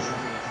treat.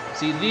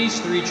 See,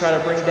 these three try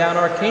to bring down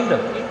our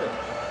kingdom.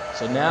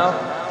 So now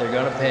they're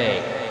going to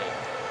pay.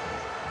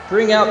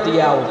 Bring out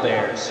the owl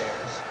bears."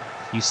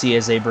 You see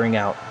as they bring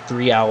out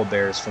 3 owl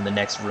bears from the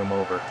next room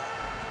over.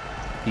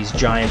 These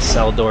giant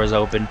cell doors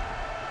open.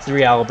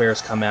 3 owl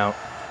bears come out.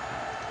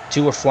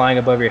 2 are flying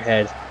above your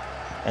head,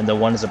 and the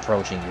one is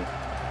approaching you.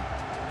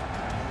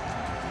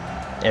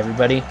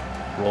 Everybody,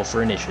 roll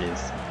for initiative.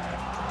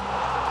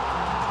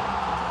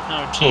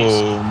 Oh,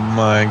 jeez. Oh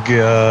my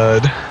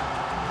god.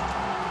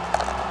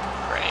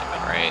 Great,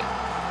 alright.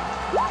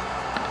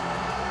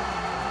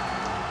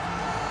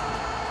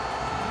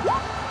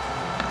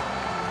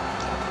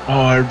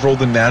 Oh, I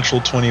rolled a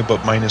natural 20, but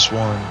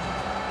 -1.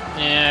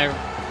 Yeah,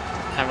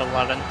 I have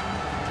 11.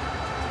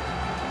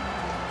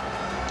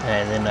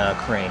 And then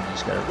Crane, you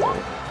just gotta roll.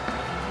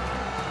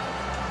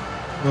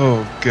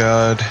 Oh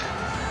god.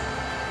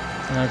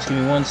 Now just give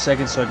me 1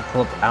 second so I can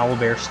pull up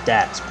owlbear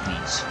stats,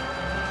 please.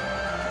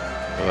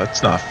 Well,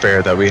 that's not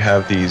fair that we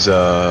have these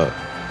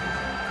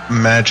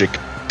magic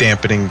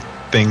dampening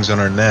things on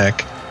our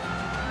neck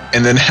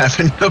and then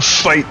having to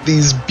fight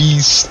these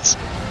beasts.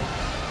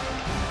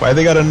 Why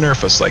they gotta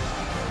nerf us like?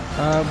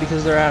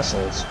 Because they're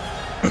assholes.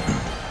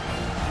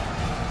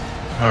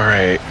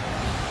 Alright.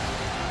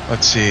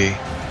 Let's see.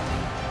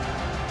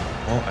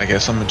 Well, I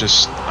guess I'm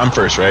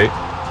first, right?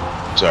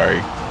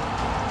 Sorry.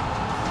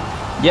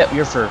 Yep,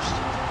 you're first.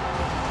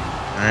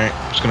 Alright,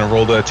 I'm just gonna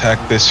roll to attack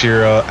this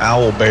here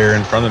owl bear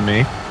in front of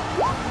me.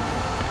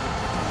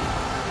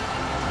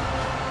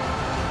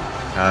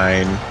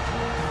 9.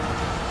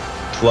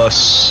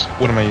 Plus,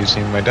 what am I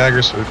using? My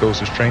dagger, so it goes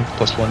to strength,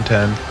 plus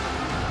 110.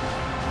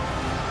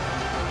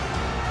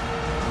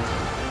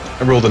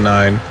 I rolled a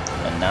 9.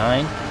 A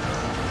 9.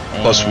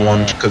 Plus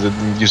 1 because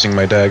I'm using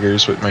my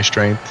daggers with my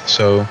strength,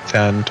 so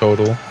 10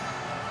 total.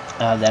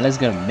 That is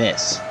gonna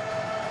miss.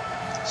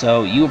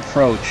 So you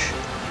approach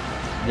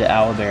the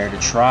owlbear to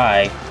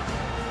try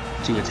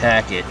to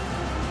attack it.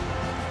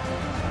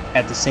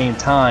 At the same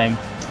time,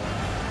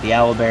 the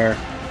owlbear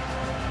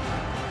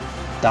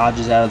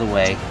dodges out of the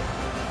way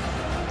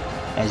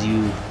as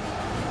you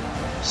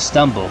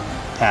stumble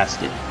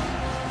past it.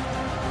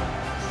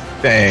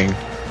 Dang.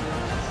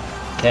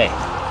 Okay,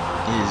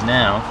 it is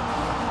now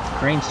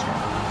Crane's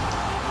turn.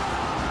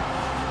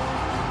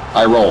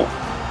 I roll.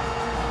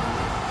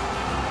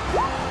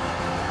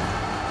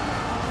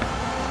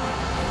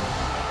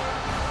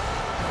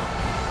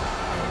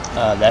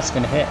 That's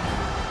gonna hit.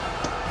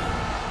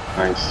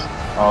 Nice.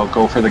 I'll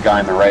go for the guy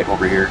on the right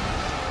over here.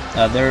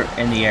 They're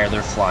in the air,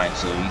 they're flying,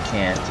 so you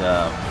can't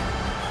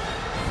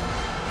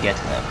get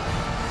to them.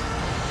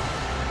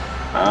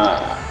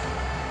 Ah.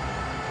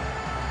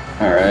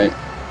 Alright.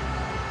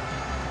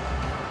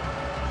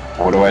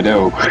 What do I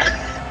do?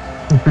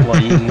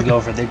 Well, you can go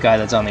for the guy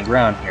that's on the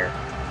ground here.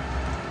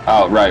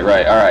 Oh, right.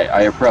 Alright,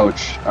 I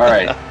approach.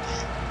 Alright.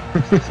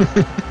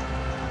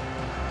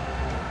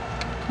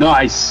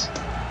 Nice!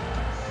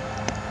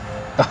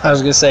 I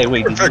was gonna say,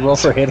 wait, did you roll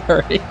for hit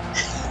already?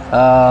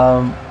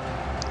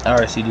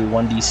 Alright, so you do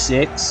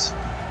 1d6.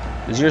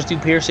 Does yours do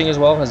piercing as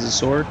well as a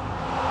sword?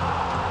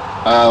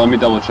 Let me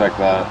double check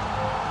that.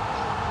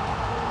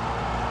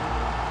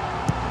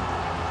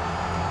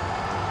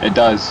 It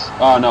does.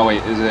 Oh, no,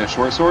 wait, is it a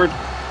short sword?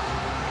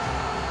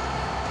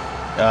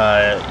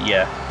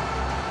 Yeah.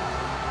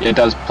 It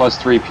does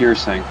 +3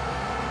 piercing.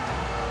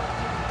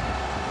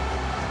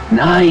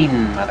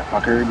 9,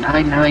 motherfucker.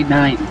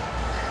 9.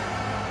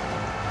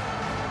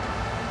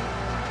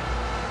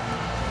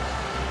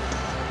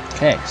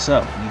 Okay,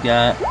 so you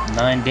got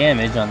 9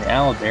 damage on the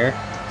owlbear.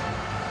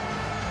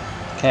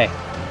 Okay.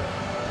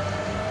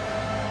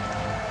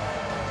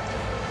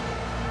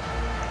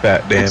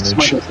 Fat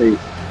damage.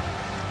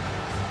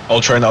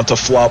 I'll try not to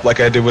flop like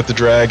I did with the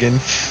dragon.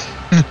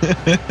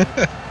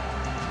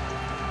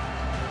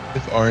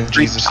 If RNG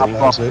Jesus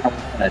allows it.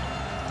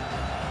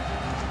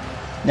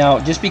 Now,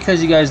 just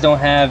because you guys don't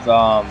have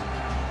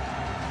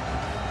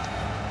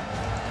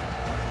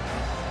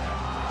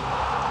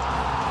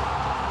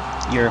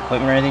your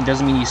equipment or anything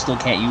doesn't mean you still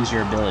can't use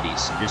your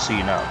abilities, just so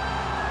you know.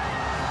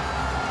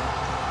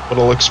 But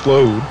it'll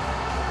explode.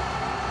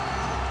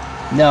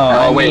 No,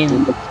 I wait.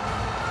 mean...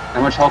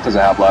 How much health does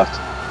it have left?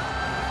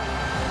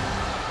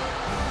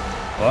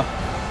 What?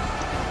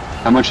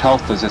 How much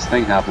health does this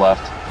thing have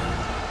left?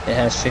 It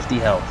has 50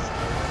 health.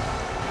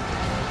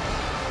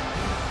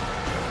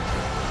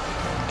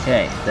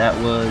 Okay, that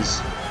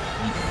was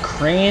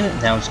Crane.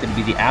 Now it's going to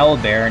be the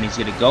owlbear, and he's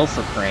going to go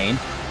for Crane.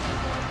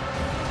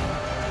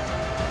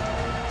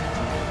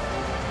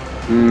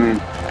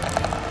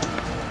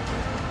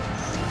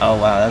 Oh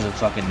wow, that's a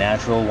fucking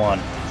natural 1.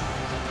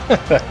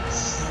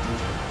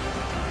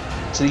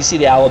 So you see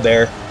the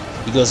owlbear,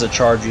 he goes to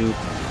charge you,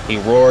 he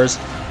roars,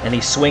 and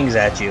he swings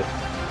at you,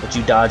 but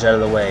you dodge out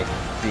of the way,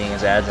 being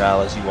as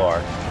agile as you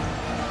are.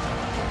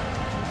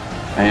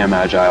 I am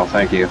agile,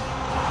 thank you.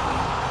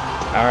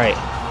 Alright.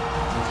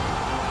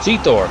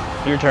 Seathor,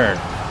 your turn.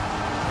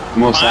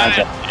 Most Fine.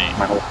 agile.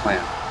 My whole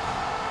plan.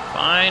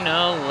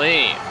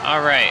 Finally.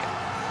 Alright.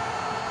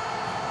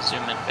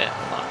 Zoom in a bit.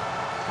 Hold on.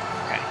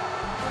 Okay.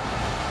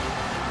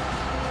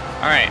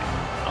 Alright.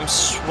 I'm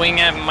swinging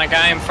at my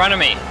guy in front of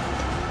me.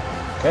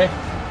 Okay.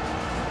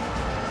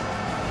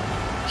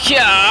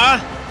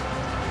 Yeah!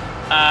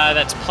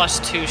 That's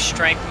 +2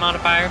 strength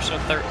modifier, so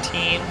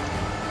 13.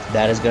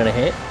 That is going to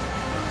hit.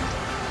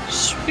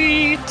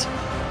 Sweet.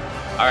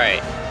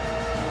 Alright.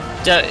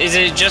 Is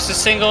it just a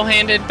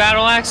single-handed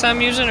battle axe I'm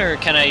using, or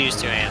can I use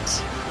two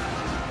hands?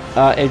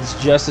 It's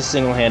just a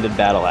single-handed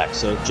battle axe,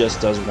 so it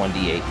just does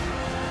 1d8.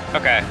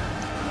 Okay.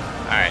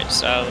 Alright,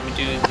 so let me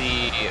do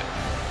the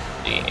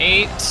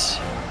d8.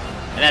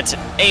 And that's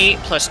 8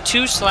 plus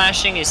 2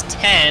 slashing is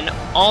 10.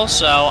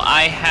 Also,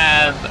 I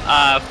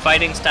have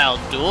fighting style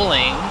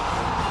dueling.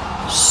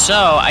 So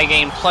I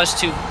gain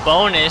 +2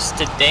 bonus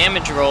to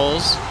damage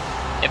rolls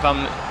if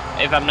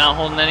I'm not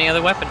holding any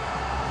other weapon.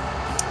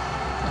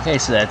 Okay,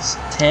 so that's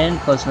 10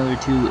 plus another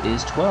 2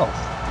 is 12.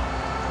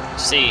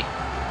 See.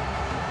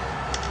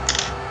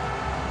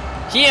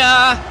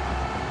 Yeah.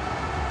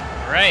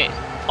 Right.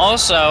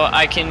 Also,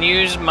 I can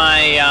use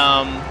my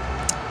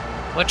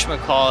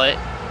whatchamacallit,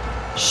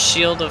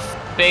 Shield of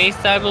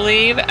Faith, I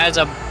believe, as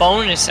a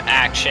bonus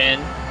action,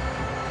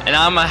 and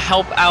I'm gonna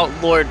help out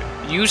Lord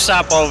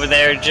Usopp over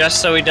there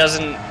just so he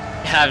doesn't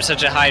have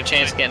such a high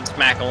chance of getting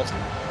smackled.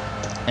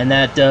 And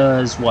that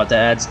does what? That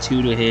adds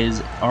 2 to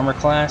his armor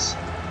class?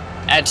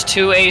 Adds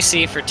 2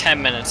 AC for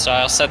 10 minutes, so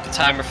I'll set the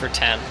timer for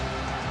 10.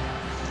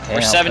 Okay,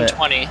 Or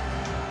 720.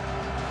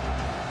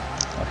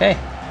 Okay.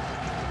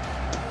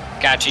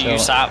 Gotcha, So,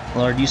 Usopp.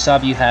 Lord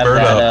Usopp, you have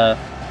Bird that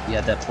you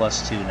have that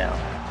 +2 now.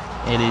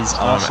 It is So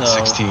also I'm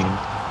at 16.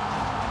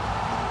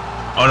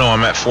 Oh no,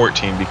 I'm at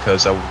 14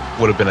 because I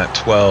would have been at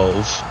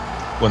 12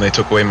 when they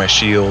took away my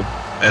shield,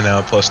 and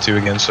now +2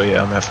 again. So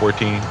yeah, I'm at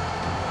 14.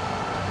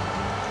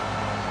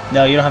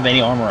 No, you don't have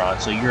any armor on,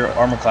 so your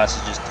armor class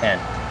is just 10.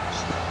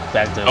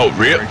 Back to Oh,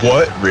 your original.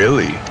 what?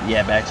 Really?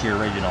 Yeah, back to your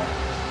original.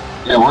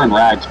 Yeah, we're in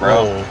rags, bro.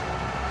 Oh,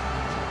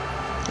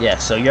 Yeah,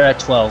 so you're at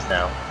 12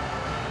 now.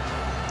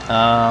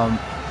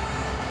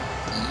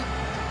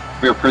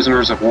 We are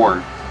prisoners of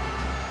war.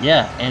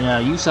 Yeah, and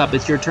Usopp,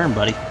 it's your turn,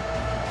 buddy.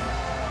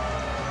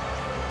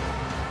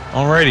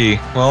 alrighty.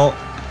 Well,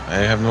 I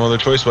have no other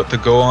choice but to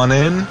go on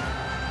in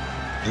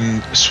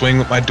and swing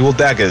with my dual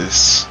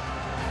daggers.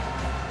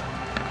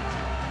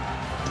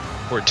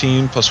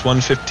 14 plus 1,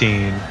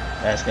 15.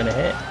 That's gonna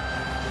hit.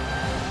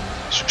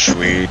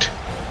 Sweet.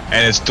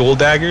 And it's dual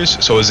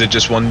daggers, so is it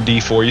just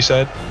 1d4 you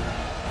said?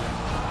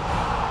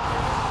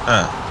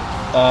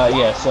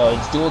 Yeah, so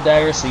it's dual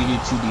dagger, so you do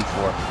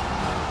 2d4.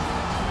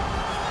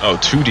 Oh,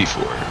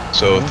 2d4.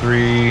 So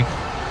 3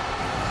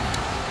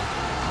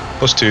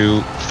 plus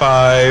 2,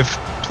 5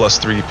 plus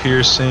 3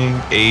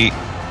 piercing, 8.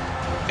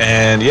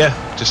 And yeah,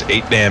 just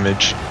 8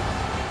 damage.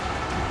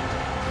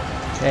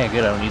 Okay,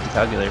 good. I don't need the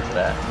calculator for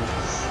that.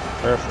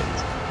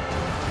 Perfect.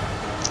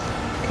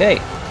 Okay,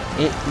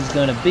 it is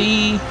gonna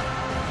be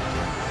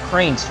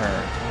Crane's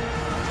turn.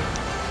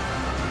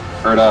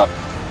 Hurry up.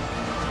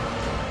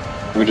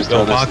 Let me just Go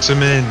throw this. box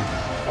him in.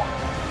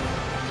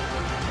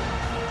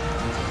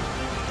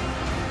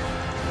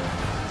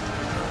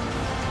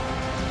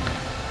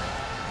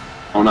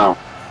 Oh no.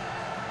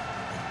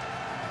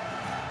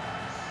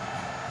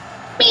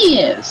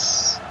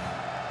 Yes.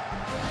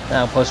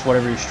 Now plus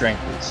whatever your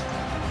strength is.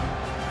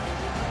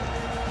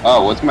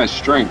 Oh, what's my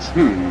strength?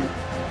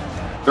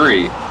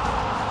 3.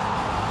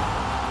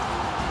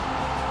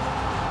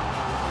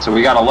 So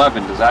we got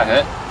 11. Does that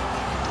hit?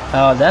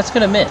 That's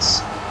gonna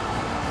miss.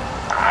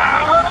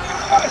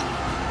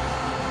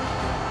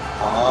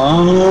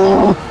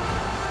 Oh.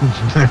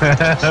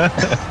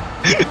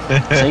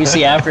 So you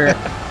see after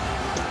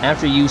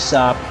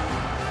Usopp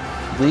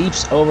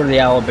leaps over the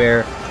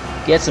owlbear,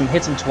 hits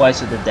him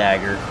twice with the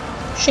dagger,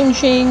 shing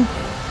shing,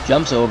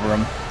 jumps over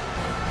him.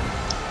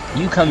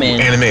 You come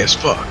in. Anime as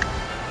fuck.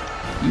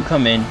 You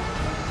come in.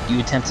 You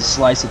attempt to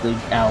slice at the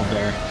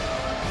owlbear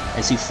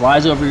as he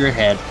flies over your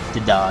head to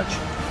dodge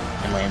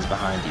and lands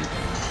behind you,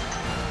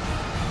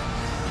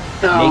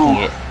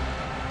 making it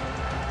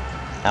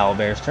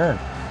owlbear's turn.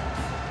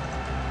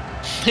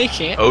 He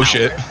can't. Oh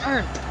shit.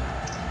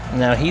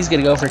 Now he's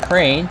gonna go for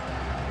Crane.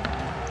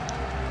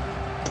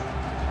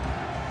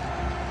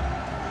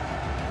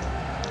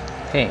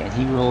 Okay, and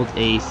he rolled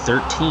a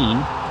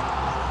 13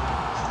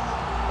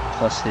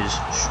 plus his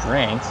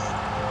strength,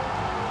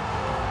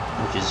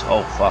 which is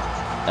fuck.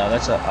 No,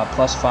 that's a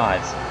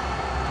 +5.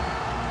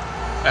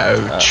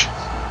 Ouch.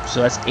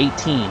 So that's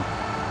 18,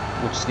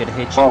 which is gonna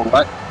hit you. Oh,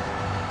 what?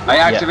 I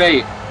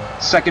activate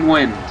second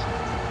wind.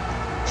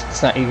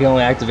 It's not. You can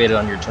only activate it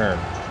on your turn.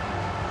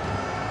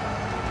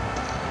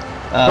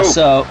 Oh.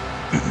 So.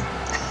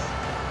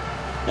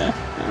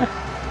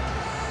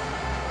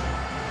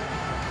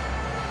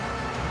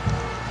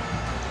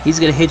 He's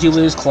gonna hit you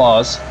with his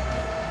claws,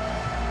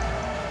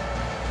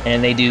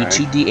 and they do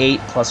 2d8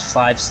 plus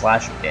 5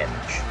 slashing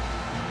damage.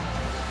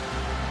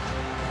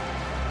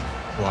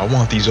 Well, I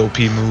want these OP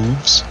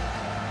moves.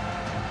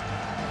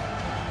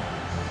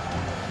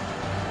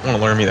 I want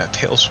to learn me that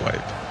tail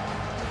swipe.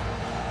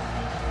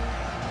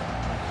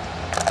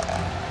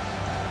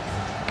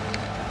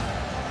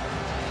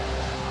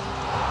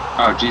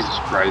 Oh, Jesus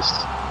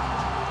Christ.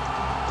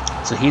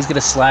 So he's gonna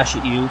slash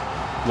at you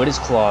with his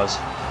claws,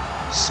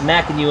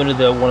 smacking you into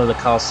one of the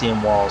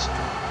Coliseum walls,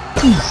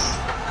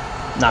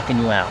 knocking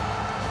you out,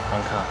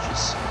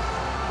 unconscious.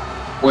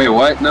 Wait,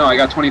 what? No, I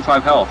got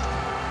 25 health.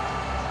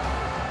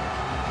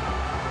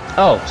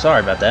 Oh,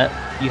 sorry about that.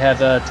 You have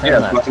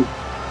 10 left.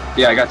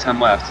 Yeah, I got 10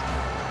 left.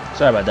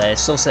 Sorry about that.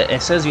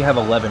 It says you have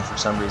 11 for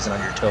some reason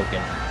on your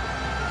token.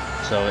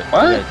 So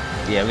What?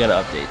 We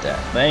gotta update that.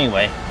 But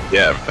anyway.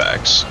 Yeah,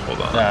 facts.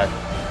 Hold on.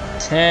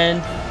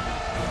 10.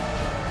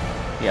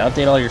 Yeah,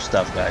 update all your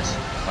stuff, guys,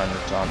 on the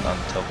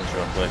tokens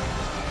real quick.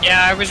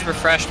 Yeah, I was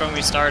refreshed when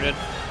we started.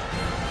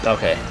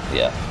 Okay,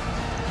 yeah.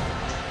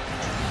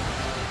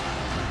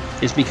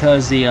 It's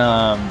because the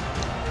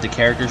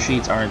character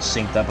sheets aren't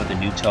synced up with the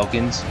new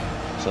tokens,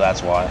 so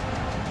that's why.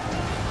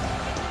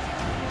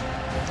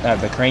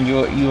 But Crane,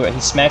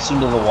 he smacks you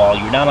into the wall.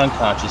 You're not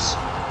unconscious.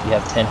 You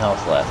have 10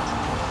 health left.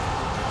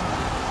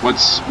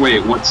 What's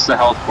the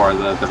health bar?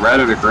 The red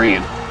or the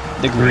green?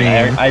 The green.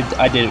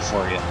 I did it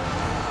for you.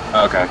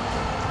 Okay.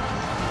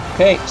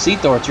 Okay,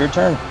 Seathor, it's your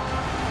turn.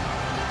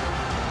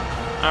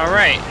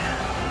 Alright.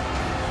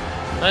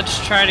 Let's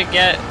try to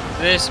get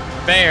this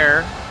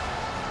bear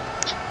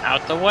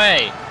out the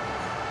way.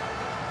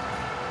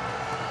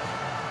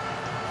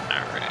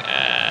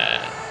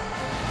 Alright.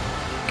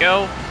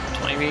 Go.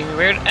 20 being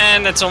weird.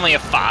 And that's only a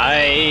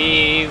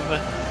 5.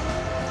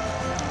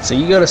 So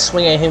you go to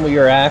swing at him with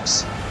your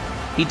axe.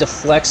 He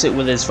deflects it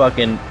with his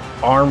fucking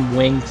arm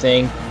wing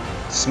thing.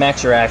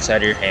 Smacks your axe out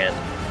of your hand.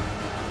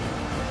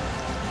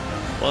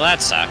 Well,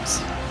 that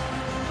sucks.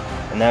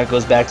 And now it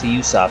goes back to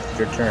you, Sop. It's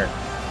your turn.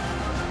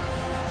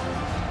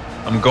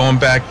 I'm going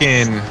back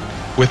in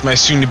with my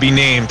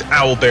soon-to-be-named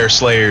Owlbear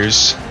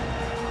Slayers.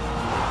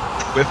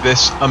 With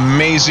this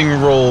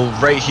amazing roll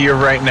right here,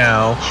 right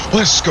now.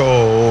 Let's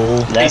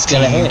go! That's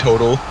gonna hit.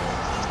 Total.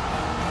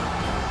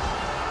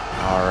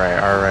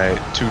 Alright.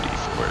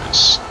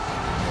 2d4s.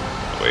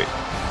 Wait.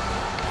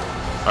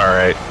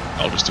 Alright,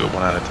 I'll just do it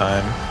one at a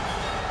time.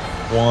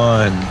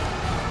 1,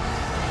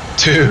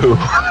 2,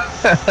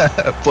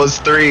 plus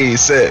 3,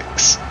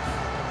 6.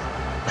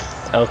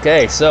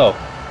 Okay, so.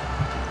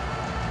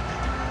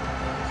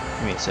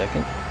 Give me a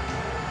second.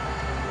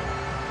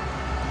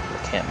 I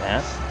can't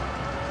math.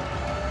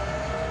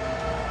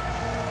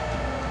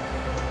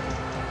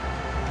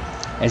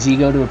 As you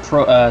go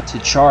to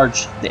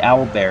charge the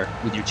owlbear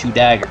with your 2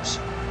 daggers,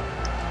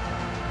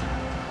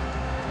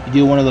 you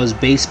do one of those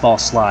baseball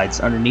slides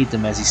underneath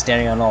him as he's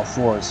standing on all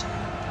fours,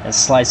 and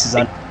slice his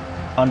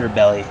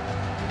underbelly,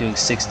 doing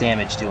 6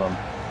 damage to him.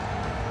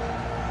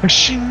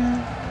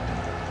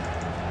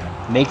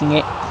 Making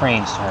it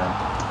Crane's turn.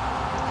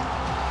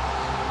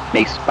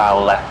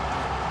 Baseball.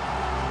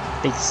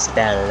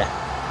 Baseball.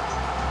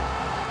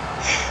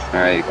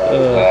 Alright, what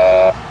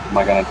am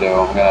I gonna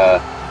do?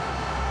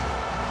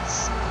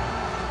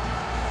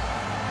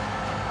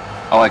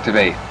 I'll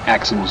activate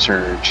Axial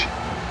Surge.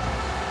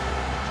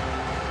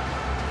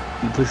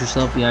 You push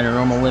yourself beyond your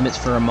normal limits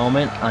for a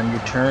moment. On your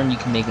turn, you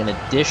can make an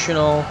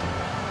additional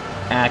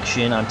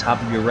action on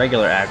top of your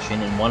regular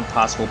action and 1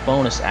 possible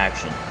bonus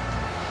action.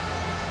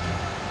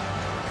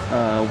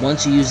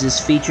 Once you use this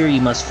feature, you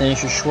must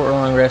finish a short or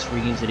long rest before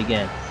you use it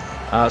again.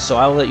 So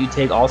I will let you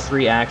take all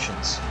 3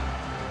 actions,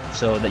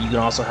 so that you can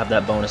also have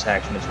that bonus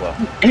action as well.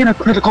 And a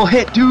critical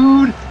hit,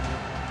 dude!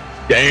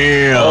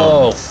 Damn!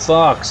 Oh,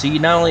 fuck. So you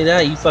not only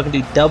that, you fucking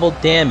do double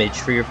damage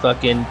for your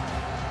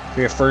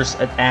first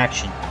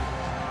action.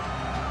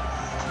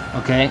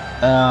 Okay,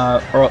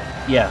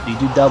 you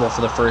do double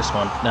for the first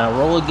one. Now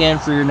roll again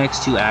for your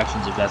next 2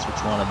 actions if that's what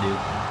you want to do.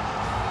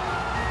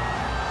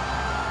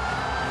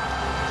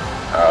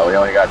 We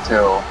only got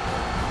 2.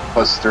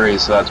 Plus 3,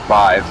 so that's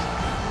 5.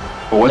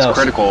 But what's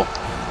critical?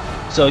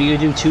 So you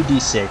do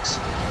 2d6.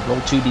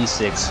 Roll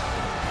 2d6.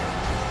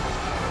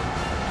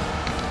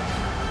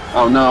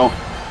 Oh no.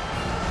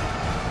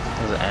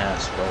 That was an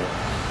ass roll.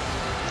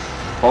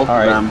 Both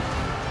of them.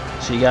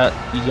 So you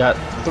got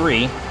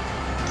 3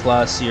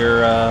 plus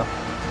your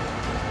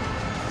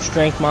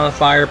strength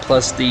modifier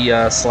plus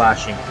the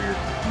slashing for your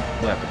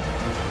weapon.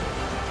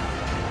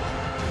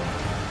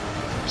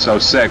 So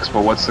 6,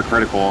 but what's the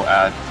critical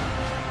add?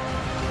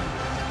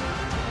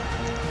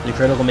 The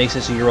critical makes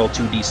it so you roll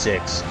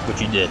 2d6,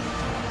 which you did.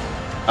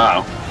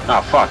 Oh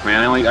fuck,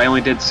 man! I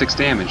only did 6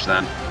 damage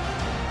then.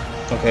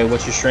 Okay,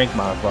 what's your strength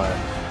modifier?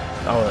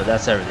 Oh,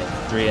 that's everything.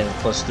 3 and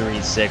plus 3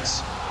 is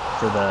 6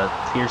 for the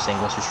piercing.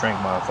 What's your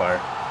strength modifier?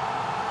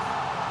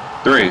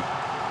 3.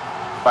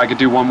 If I could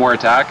do 1 more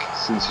attack,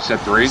 since you said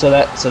 3. So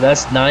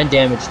that's 9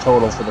 damage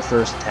total for the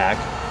first attack.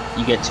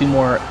 You get 2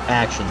 more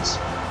actions.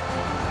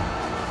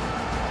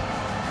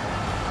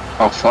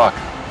 Oh fuck!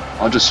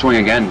 I'll just swing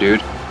again,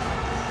 dude.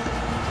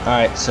 All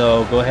right,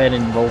 so go ahead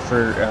and roll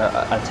for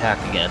attack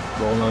again.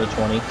 Roll another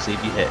 20. See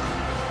if you hit.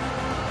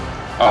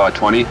 Oh, a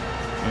 20.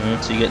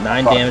 So you get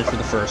 9 damage for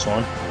the first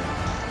one.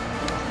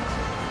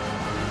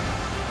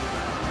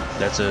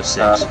 That's a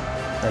 6.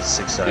 That's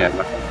 6 sided.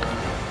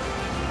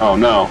 Yeah. Oh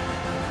no.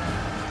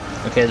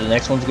 Okay, the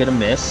next one's gonna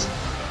miss.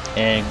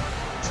 And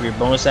for your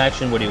bonus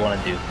action, what do you want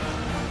to do?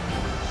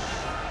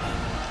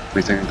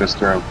 We think this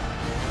through.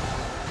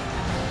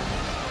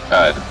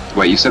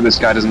 Wait, you said this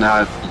guy doesn't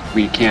have.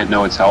 We can't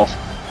know its health.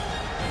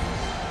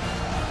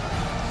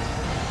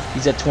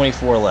 He's at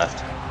 24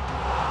 left.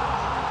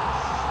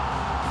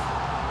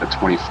 At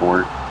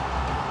 24.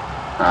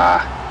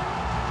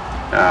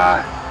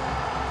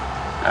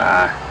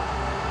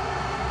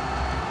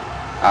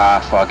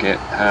 Fuck it.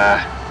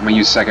 I'm gonna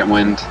use second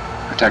wind,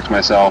 protect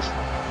myself.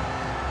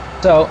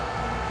 So,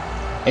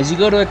 as you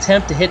go to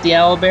attempt to hit the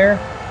owlbear,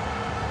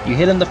 you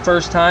hit him the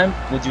first time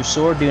with your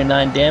sword, doing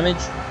 9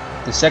 damage.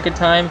 The second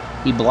time,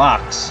 he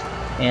blocks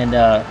and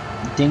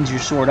dings your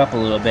sword up a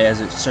little bit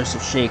as it starts to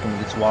shake and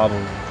gets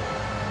wobbly.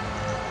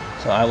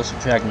 So I will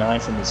subtract 9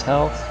 from his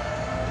health.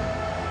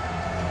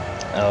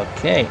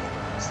 Okay,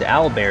 it's the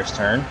owlbear's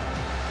turn.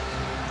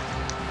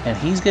 And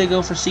he's gonna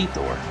go for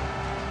Seathor.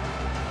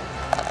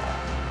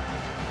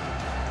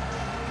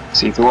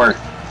 Seathor,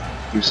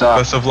 you suck.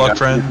 Best of luck,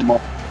 friend. You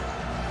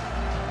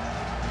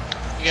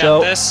got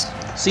So- this?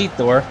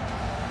 Seathor,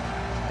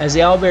 as the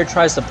owlbear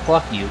tries to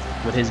pluck you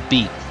with his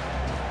beak,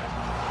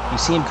 you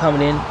see him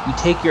coming in, you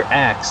take your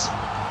axe,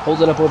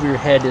 hold it up over your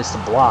head as to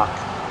block,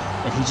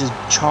 and he's just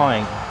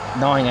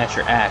gnawing at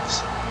your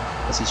axe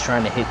as he's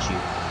trying to hit you.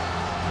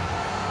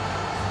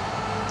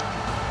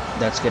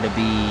 That's gonna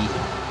be...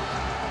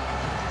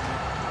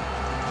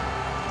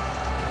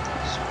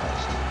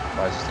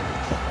 Why is this thing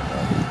fucking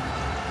up?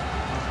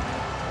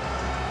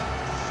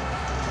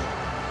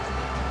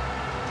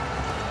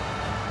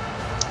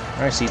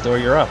 Alright, Seathor,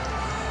 you're up.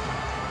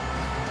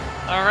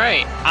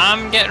 Alright,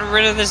 I'm getting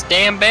rid of this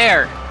damn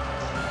bear.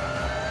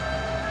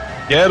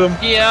 Get him.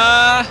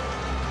 Yeah.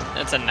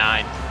 That's a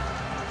 9.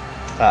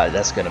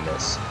 That's gonna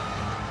miss.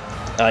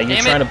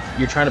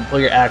 You're trying to pull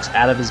your axe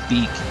out of his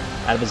beak,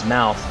 out of his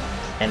mouth,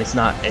 and it's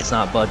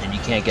not budging. You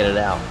can't get it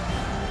out.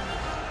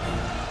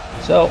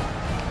 So,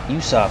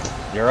 you suck.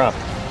 You're up.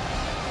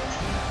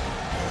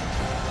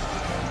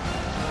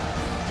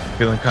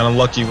 Feeling kind of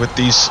lucky with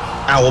these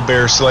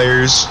owlbear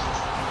slayers.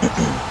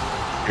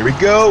 Here we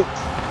go.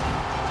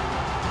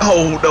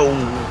 Oh no.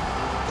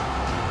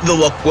 The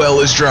luck well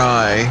is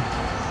dry.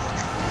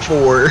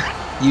 4.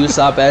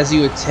 Usopp, as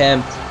you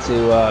attempt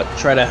to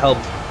try to help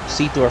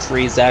Seathor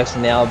free his axe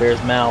from the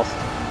owlbear's mouth,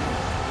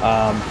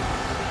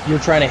 you're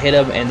trying to hit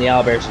him, and the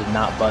owlbear's is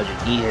not budging.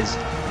 He is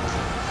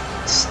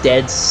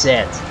dead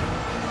set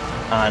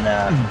on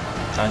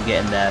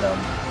getting that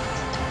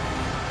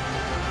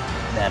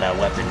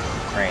weapon from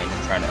Crane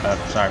and trying to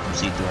from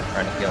Seathor and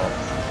trying to kill him.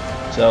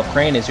 So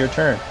Crane, it's your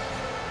turn.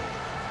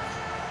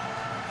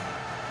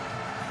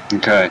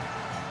 Okay.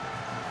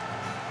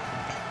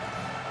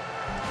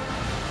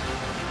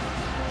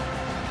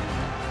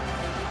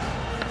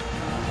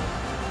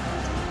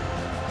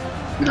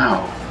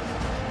 No.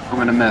 I'm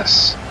gonna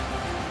miss.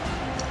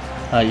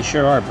 You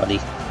sure are, buddy.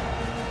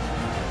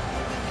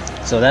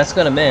 So that's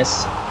gonna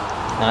miss.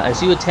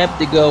 As you attempt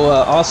to go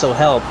also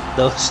help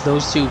those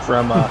two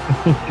from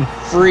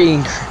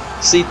freeing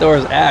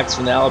Seathor's axe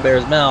from the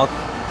owlbear's mouth,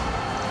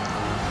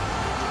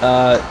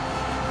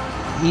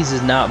 he's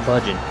is not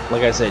budging.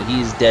 Like I said,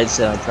 he's dead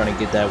set on trying to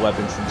get that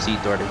weapon from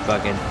Seathor to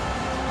fucking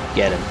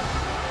get him.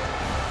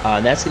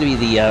 And that's gonna be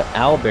the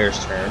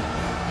owlbear's turn.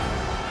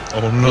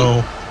 Oh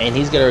no. And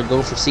he's gonna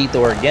go for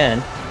Seathor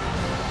again.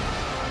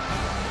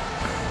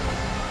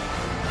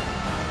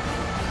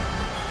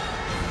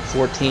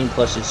 (14)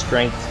 plus his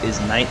strength is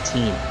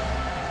 19.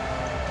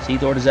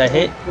 Seathor, does that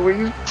hit?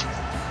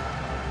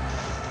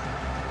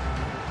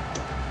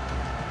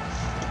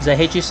 Does that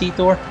hit you,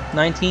 Seathor?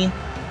 19?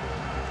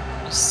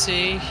 Let's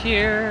see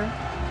here.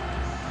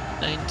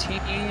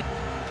 19.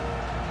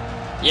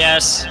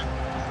 Yes.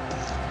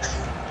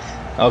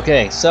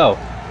 Okay, so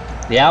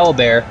the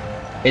owlbear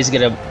is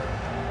gonna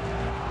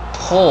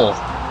pull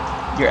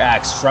your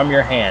axe from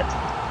your hand,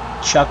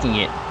 chucking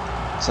it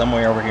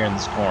somewhere over here in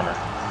this corner.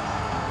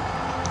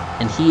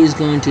 And he is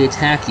going to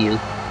attack you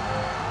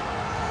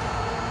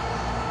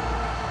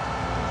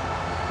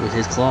with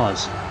his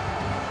claws.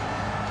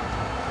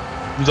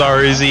 I'm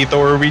sorry,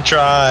 Seathor, we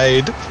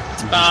tried.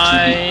 It's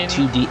fine.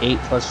 2d8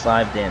 plus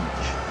 5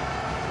 damage.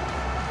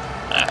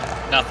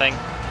 Nothing.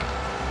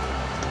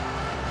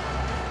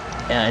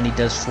 Yeah, and he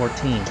does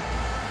 14.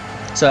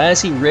 So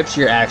as he rips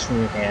your axe from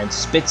your hand,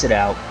 spits it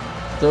out,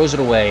 throws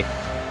it away,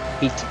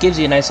 he gives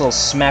you a nice little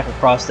smack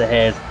across the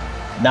head,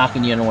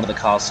 knocking you into one of the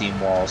Coliseum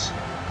walls,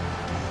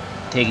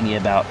 taking you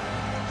about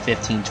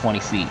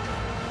 15-20 feet.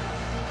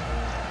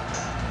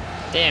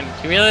 Damn,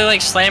 you really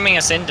like slamming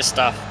us into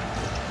stuff.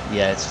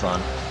 Yeah, it's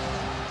fun.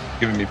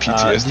 Giving me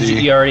PTSD.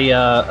 Did you already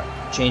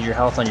change your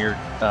health on your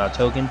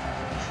token?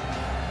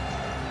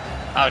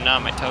 Oh,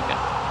 not my token.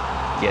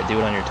 Yeah, do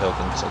it on your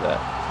token so that...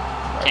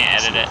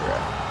 Can't edit it.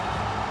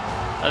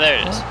 Oh, there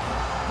it is.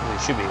 You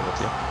should be able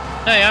to.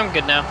 No, yeah, I'm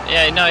good now.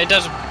 Yeah, no, it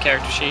does a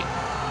character sheet.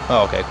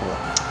 Oh, okay, cool.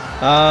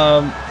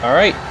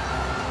 Alright.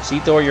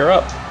 Seathor, you're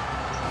up.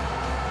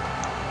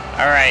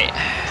 Alright.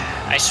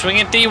 I swing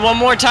at thee one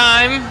more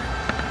time.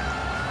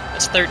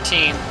 That's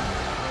 13.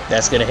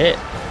 That's gonna hit.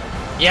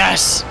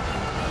 Yes.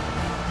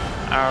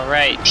 All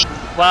right.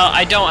 Well,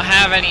 I don't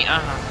have any.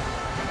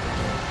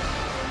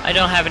 I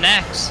don't have an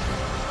axe.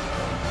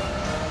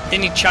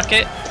 Didn't he chuck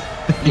it?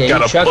 Yeah,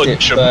 gotta you chucked it,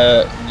 punch him.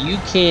 but you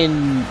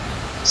can.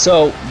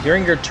 So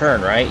during your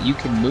turn, right? You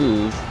can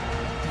move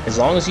as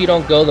long as you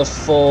don't go the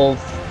full.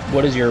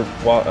 What is your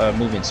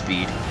movement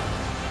speed?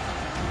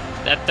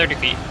 At 30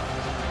 feet.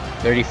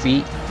 30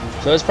 feet.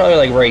 So it's probably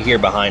like right here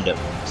behind him.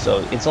 So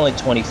it's only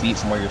 20 feet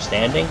from where you're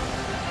standing.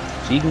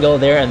 So you can go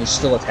there and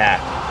still attack.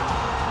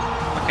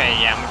 Okay,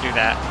 yeah, I'm gonna do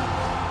that.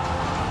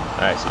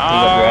 Alright, so pick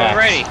up your axe.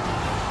 Alrighty.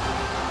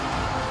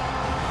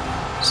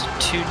 So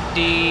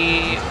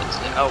 2d.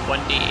 Oh,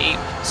 1d8.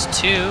 It's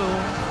 2.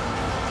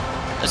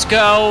 Let's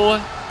go.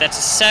 That's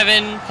a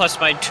 7 plus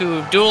my 2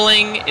 of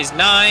dueling is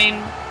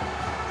 9.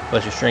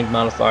 Plus your strength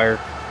modifier.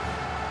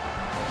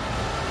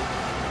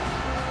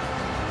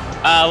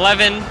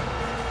 11.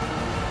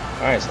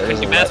 Alright, so Can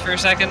there's you math for a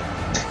second?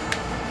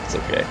 It's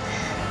okay.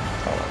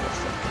 Hold on a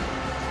second.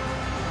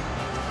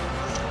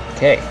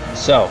 Okay,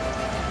 so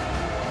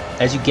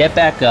as you get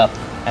back up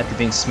after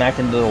being smacked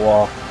into the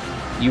wall,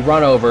 you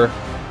run over,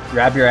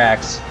 grab your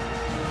axe,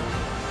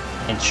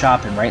 and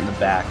chop him right in the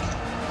back.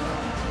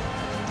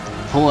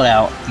 Pull it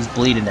out. He's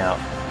bleeding out.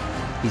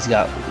 He's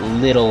got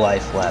little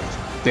life left.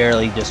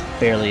 Just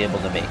barely able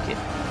to make it.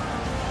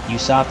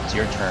 Usopp, it's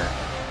your turn.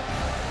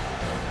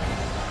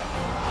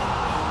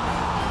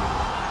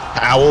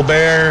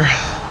 Owlbear,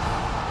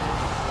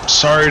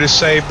 sorry to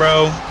say,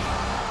 bro,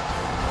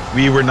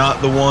 we were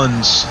not the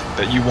ones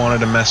that you wanted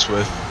to mess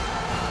with.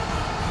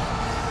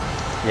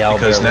 The owlbear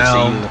Because looks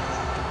now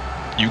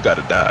at you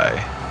gotta die.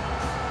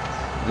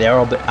 you. The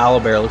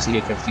owlbear looks at you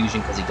in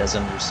confusion because he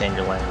doesn't understand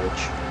your language.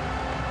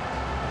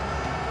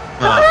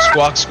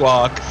 Squawk,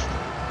 squawk,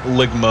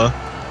 Ligma,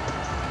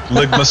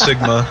 Ligma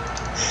Sigma.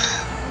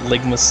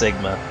 Ligma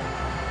Sigma.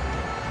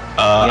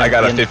 I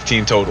got a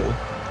 15 total.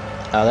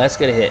 That's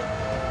gonna hit.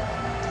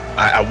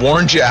 I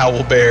warned you,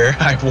 Owlbear.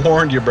 I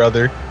warned you,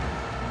 brother.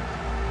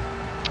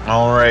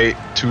 Alright,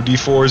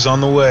 2d4s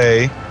on the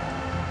way.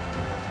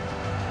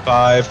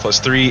 5 plus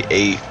 3,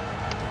 8.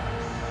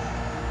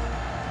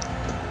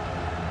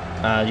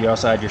 You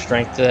also add your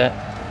strength to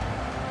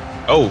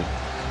that. Oh,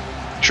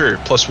 sure,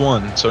 plus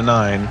 1, so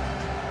 9.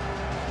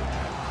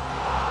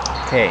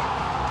 Okay,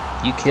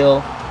 you kill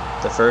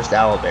the first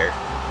owlbear.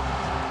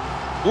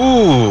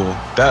 Ooh,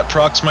 that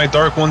procs my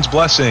Dark One's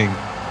Blessing.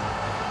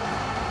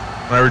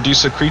 When I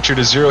reduce a creature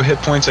to 0 hit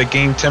points, I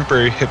gain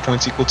temporary hit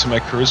points equal to my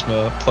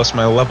charisma plus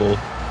my level.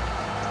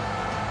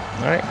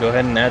 Alright, go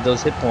ahead and add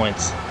those hit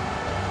points.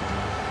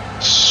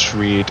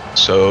 Sweet.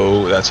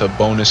 So that's a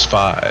bonus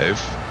 5.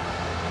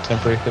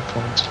 Temporary hit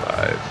points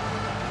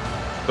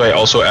 5. Do I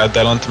also add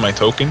that onto my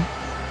token?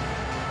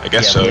 I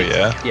guess so, please,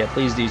 yeah. Yeah,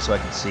 please do so I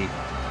can see.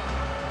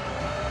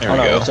 There Oh we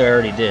no, go. looks like I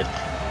already did.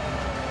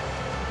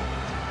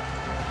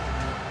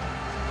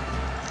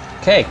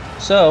 Okay,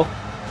 so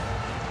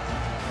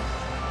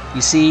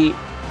you see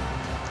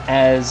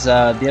as the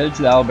other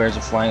two owlbears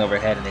are flying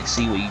overhead and they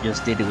see what you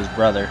just did to his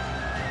brother.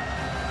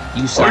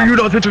 Are you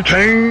not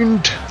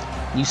entertained?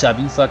 Usopp,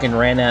 you fucking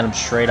ran at him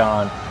straight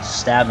on,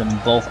 stabbed him in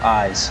both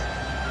eyes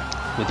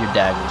with your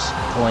daggers,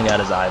 pulling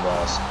out his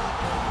eyeballs.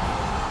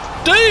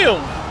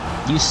 Damn!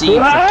 You see,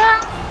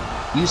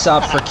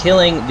 Usopp, for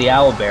killing the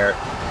owlbear,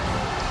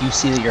 you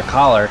see that your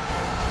collar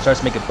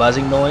starts making a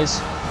buzzing noise.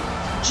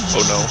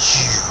 Oh no.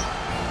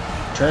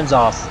 Turns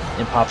off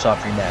and pops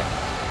off your neck.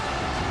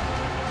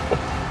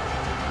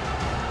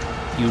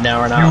 You now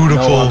are no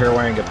Beautiful. longer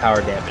wearing a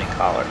power dampening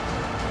collar.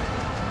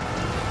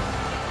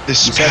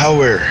 This You said-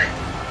 power.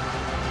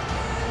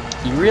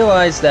 You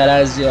realize that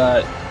as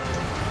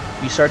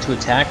you start to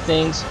attack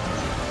things,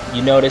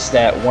 you notice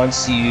that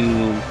once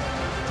you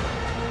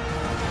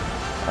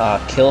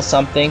kill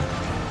something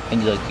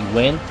and you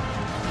win,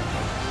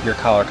 your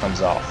collar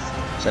comes off.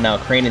 So now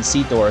Crane and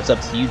Seathor, it's up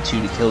to you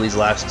two to kill these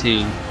last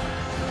two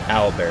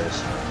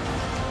owlbears.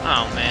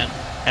 Oh man.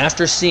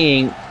 After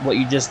seeing what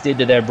you just did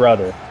to their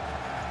brother,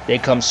 they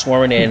come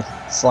swarming in,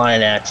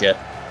 flying at you,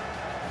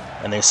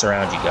 and they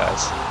surround you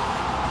guys.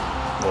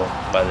 Well,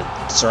 by the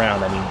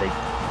surround, I mean they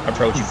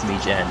approach you from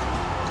each end,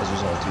 because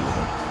there's only two of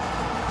them.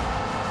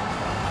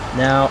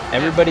 Now,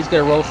 everybody's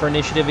going to roll for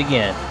initiative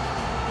again.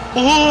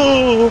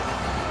 Oh!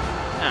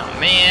 Oh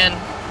man.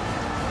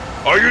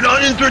 Are you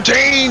not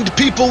entertained,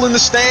 people in the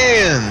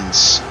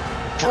stands?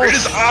 For it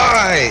is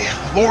I,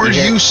 Lord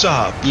Yeah.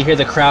 Usopp. You hear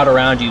the crowd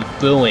around you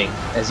booing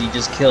as you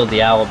just killed the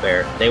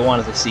owlbear. They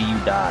wanted to see you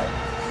die.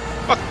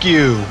 Fuck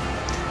you.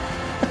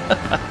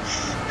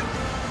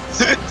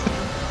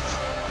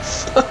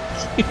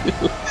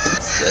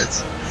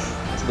 That's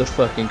to the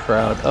fucking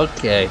crowd.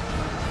 Okay.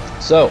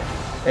 So,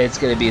 it's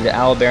going to be the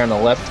owlbear on the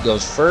left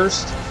goes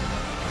first.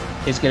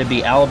 It's going to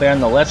be owlbear on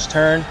the left's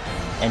turn,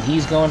 and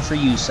he's going for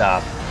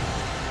Usopp.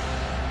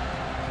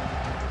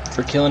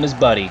 For killing his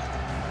buddy.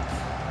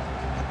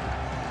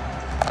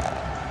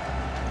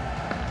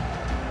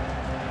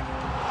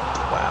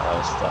 Wow, that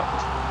was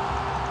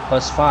fucked.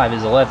 plus 5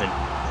 is 11.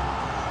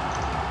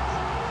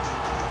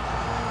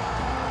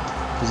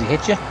 Does he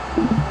hit you?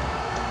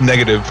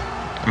 Negative.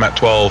 I'm at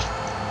 12.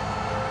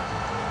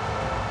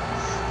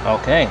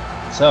 Okay,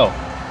 so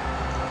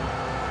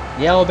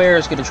the owlbear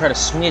is going to try to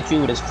swing at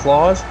you with his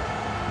claws.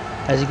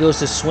 As he goes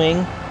to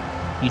swing,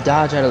 you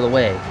dodge out of the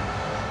way,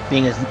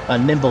 being as a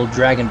nimble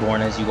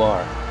dragonborn as you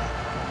are.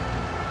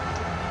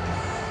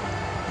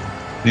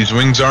 These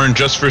wings aren't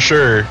just for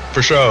show.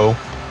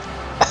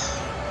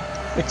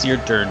 It's your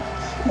turn,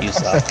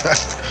 Yusuf.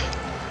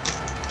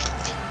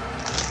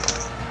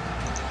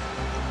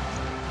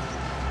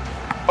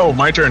 Oh,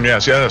 my turn.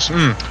 Yes.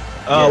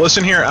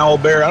 Listen here,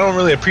 Owlbear. I don't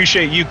really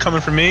appreciate you coming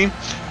for me.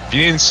 If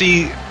you didn't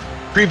see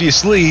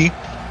previously,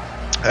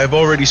 I've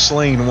already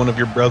slain one of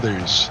your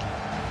brothers.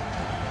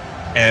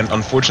 And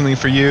unfortunately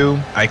for you,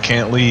 I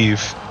can't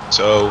leave.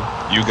 So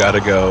you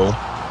gotta go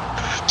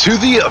to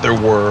the other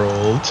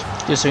world.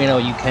 Just so you know,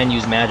 you can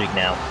use magic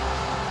now.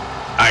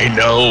 I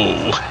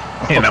know.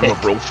 And I'm gonna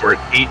roll for it.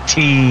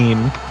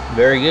 18.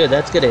 Very good.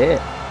 That's gonna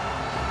hit.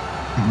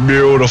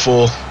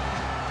 Beautiful.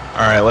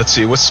 Alright, let's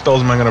see. What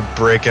spells am I gonna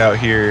break out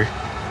here?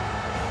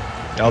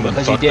 Y'all done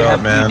fucked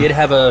up, man. You did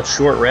have a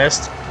short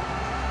rest.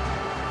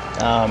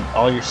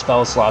 All your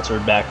spell slots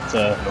are back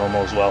to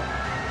normal as well.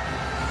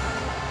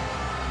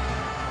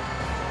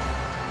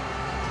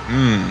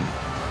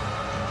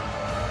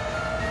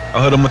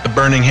 I'll hit him with the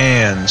burning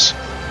hands.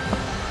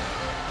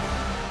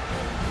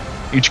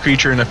 Each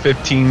creature in a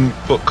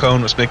 15-foot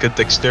cone must make a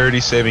dexterity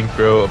saving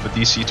throw of a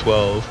DC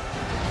 12.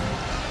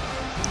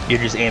 You're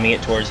just aiming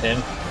it towards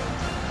him?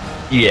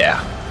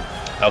 Yeah.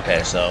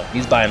 Okay, so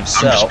he's by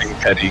himself. I'm just being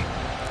petty.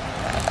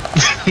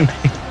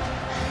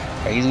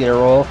 Okay, he's gonna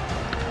roll.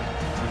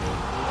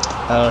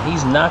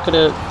 He's not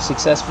gonna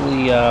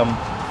successfully.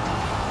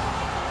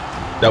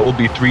 That will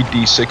be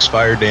 3d6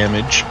 fire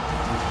damage.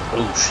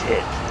 Oh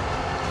shit!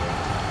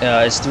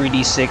 It's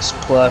 3d6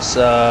 plus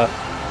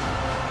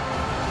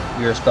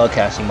your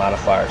spellcasting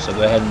modifier. So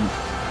go ahead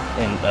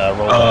and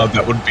roll.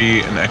 That would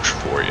be an extra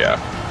 4, yeah.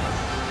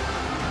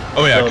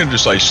 Oh yeah, so, I can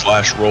just like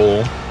slash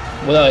roll.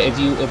 Well, if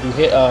you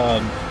hit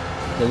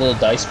the little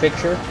dice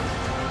picture,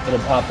 it'll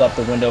pop up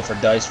the window for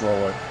dice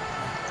roller,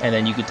 and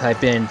then you can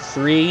type in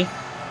 3,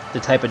 the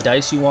type of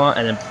dice you want,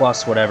 and then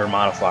plus whatever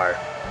modifier.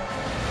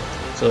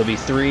 So it'll be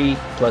 3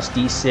 plus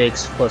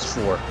d6 plus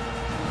 4.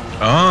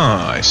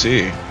 Ah, I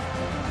see.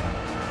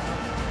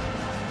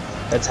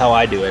 That's how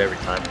I do it every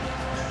time.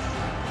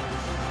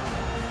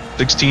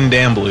 16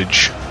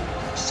 damage.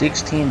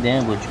 16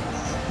 damage.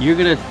 You're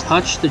gonna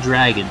touch the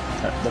dragon.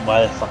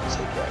 Why the fuck is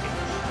it dragon?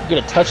 You're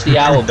gonna touch the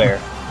owlbear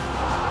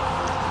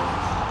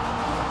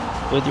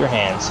with your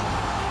hands,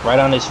 right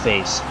on his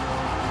face,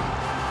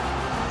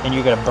 and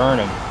you're gonna burn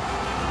him.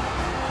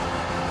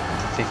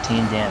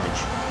 15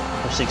 damage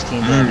or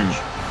 16 damage.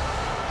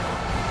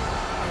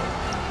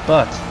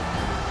 But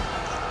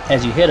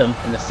as you hit him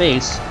in the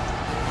face,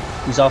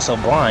 he's also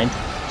blind,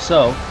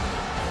 so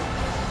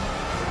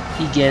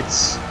he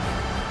gets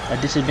a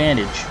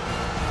disadvantage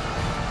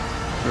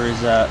for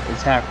his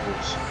attack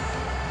rolls.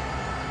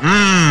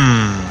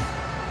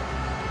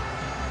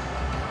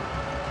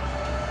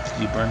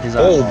 You burned his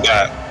eyeball. Hold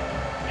that.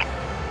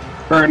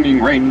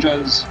 Burning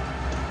ranges.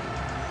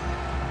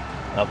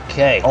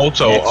 Okay.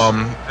 Also,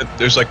 next.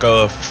 there's like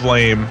a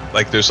flame,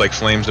 like there's like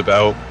flames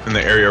about in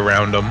the area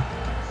around him.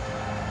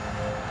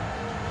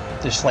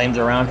 There's flames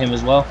around him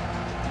as well?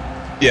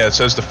 Yeah, it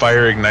says the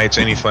fire ignites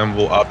any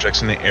flammable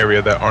objects in the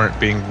area that aren't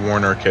being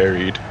worn or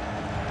carried.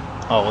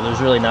 Oh, well,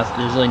 there's really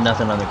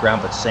nothing on the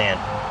ground but sand.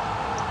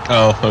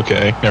 Oh,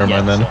 okay. Never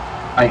mind then. So.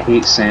 I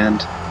hate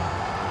sand.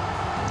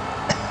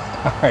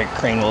 Alright,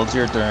 Cranewell, it's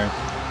your turn.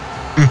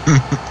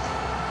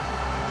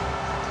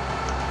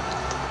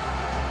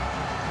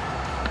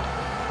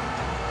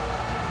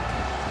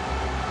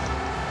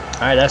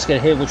 Alright, that's gonna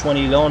hit. Which one are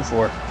you going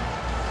for?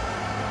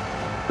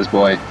 This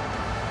boy.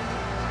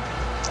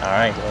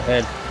 Alright, go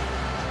ahead.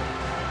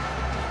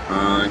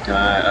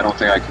 I don't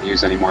think I can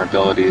use any more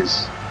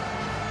abilities.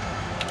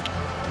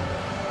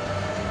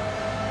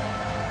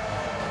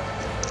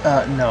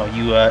 No,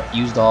 you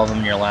used all of them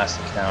in your last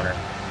encounter.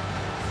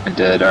 I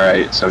did,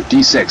 alright, so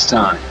D6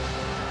 time.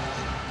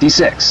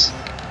 D6.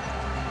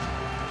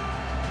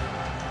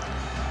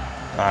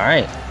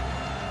 Alright.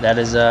 That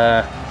is,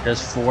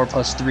 does 4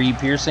 plus 3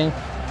 piercing.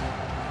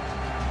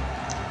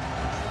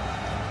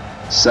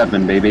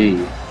 7,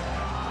 baby.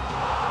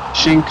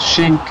 Shink,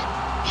 shink,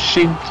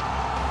 shink.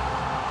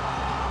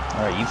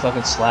 Alright, you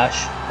fucking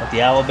slash at the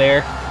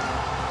owlbear,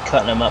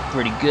 cutting him up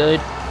pretty good.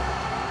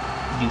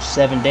 You do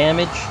 7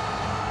 damage.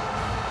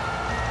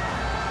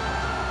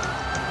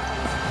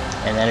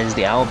 And that is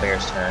the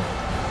owlbear's turn.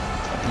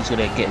 He's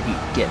gonna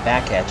get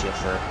back at you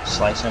for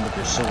slicing him with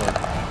your sword.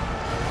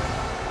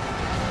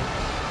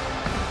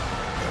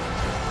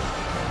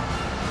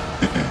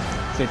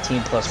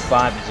 (15 plus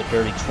 5 is a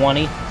dirty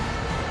 20.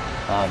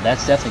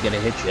 That's definitely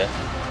gonna hit you.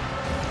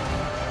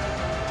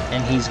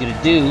 And he's gonna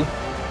do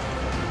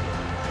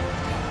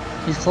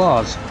his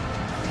claws.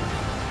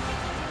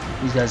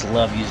 These guys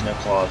love using their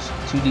claws.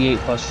 2d8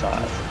 plus 5.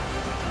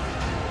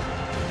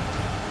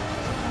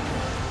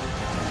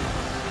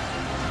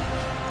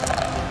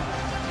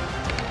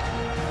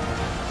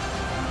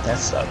 That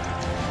sucked.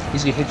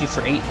 He's gonna hit you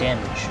for 8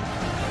 damage.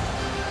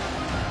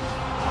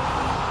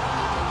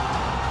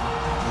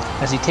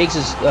 As he takes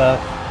his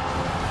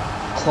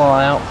claw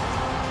out,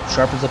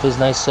 sharpens up his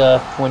nice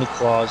pointy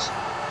claws,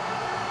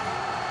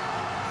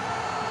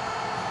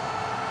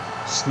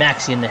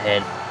 smacks you in the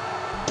head,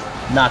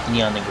 knocking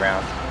you on the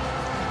ground.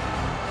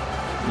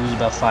 You lose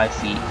about 5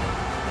 feet.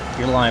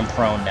 You're lying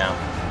prone now.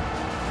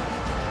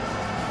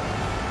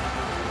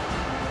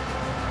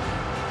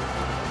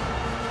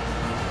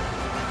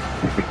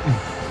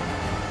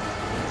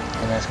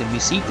 And that's gonna be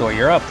Seathor,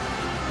 you're up.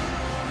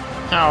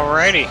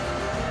 Alrighty.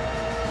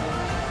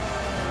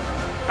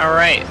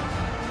 Alright.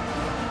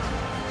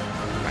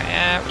 Where am I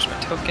at? Where's my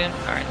token?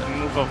 Alright, let me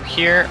move over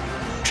here.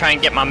 Try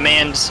and get my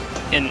mans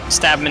and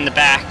stab him in the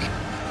back.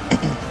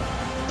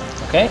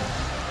 Okay.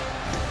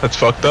 That's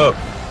fucked up.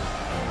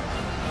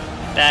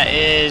 That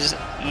is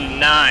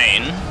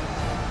 9.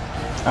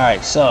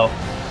 Alright, so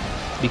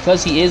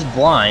because he is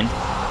blind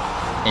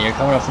and you're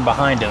coming up from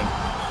behind him,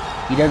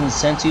 he doesn't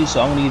sense you,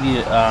 so I'm gonna give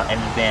you an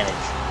advantage.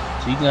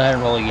 So you can go ahead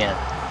and roll again.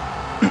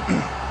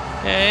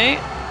 Okay.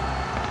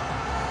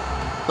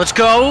 Let's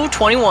go.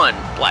 21.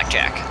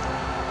 Blackjack.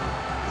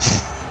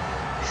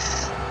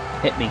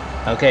 Hit me.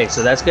 Okay,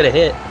 so that's gonna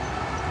hit.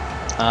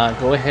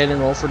 Go ahead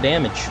and roll for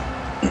damage.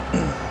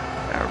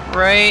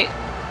 Alright.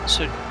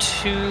 So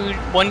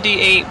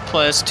 1d8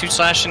 plus 2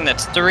 slashing,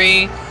 that's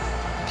 3.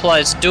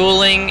 Plus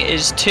dueling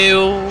is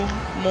 2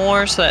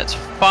 more, so that's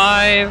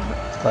 5.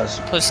 Plus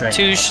strength,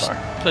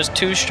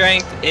 2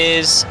 strength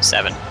is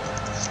 7.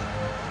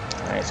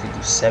 Alright, it's gonna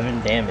do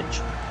 7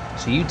 damage.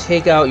 So you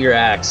take out your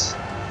axe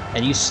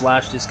and you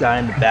slash this guy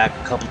in the back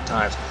a couple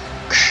times.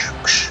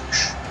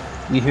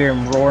 You hear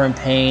him roar in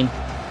pain.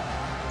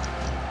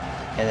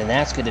 And then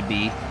that's gonna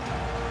be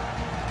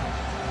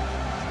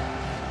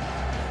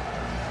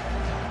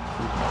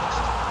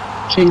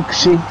Shink,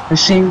 shink, a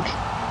shink.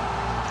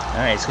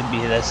 Alright, it's gonna be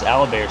that's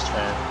Owlbear's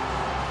turn.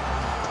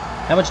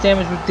 How much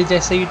damage did I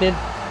say you did?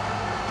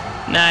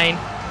 9. 9.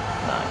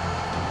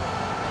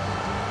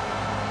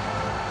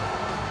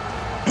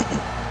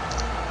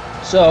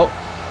 So,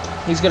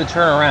 he's gonna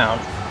turn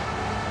around,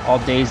 all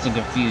dazed and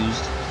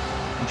confused,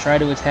 and try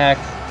to attack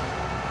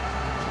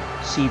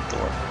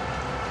Seathor.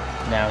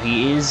 Now,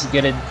 he is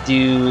gonna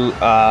do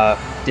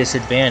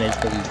disadvantage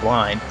because he's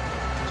blind,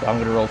 so I'm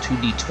gonna roll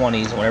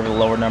 2d20s, and whatever the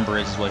lower number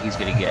is what he's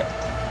gonna get.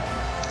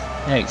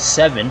 Alright,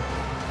 7.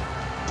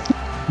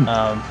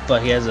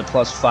 But he has a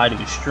plus 5 to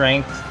his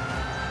strength.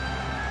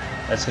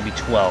 That's gonna be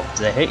 12. Does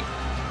that hit?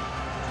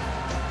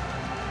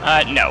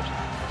 No.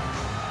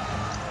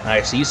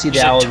 Alright, so you see the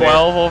You said owlbear.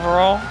 12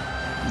 overall?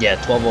 Yeah,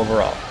 12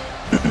 overall.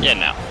 Yeah,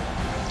 no.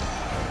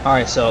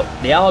 Alright, so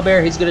the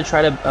owlbear, he's gonna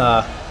try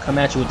to come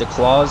at you with the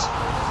claws,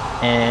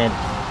 and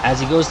as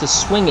he goes to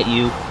swing at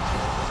you,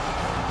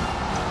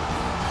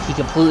 he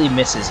completely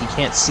misses. He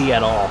can't see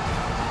at all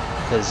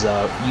because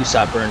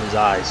Usopp burned his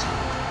eyes,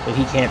 so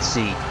he can't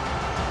see.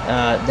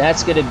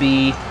 That's gonna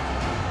be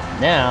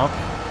now.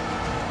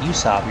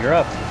 Usopp, you're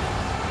up.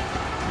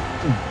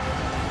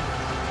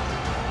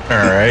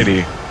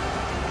 Alrighty.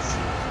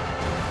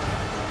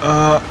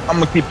 I'm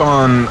gonna keep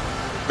on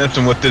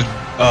messing with this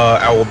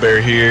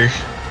owlbear here.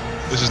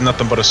 This is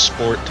nothing but a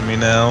sport to me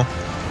now.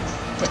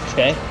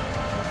 Okay.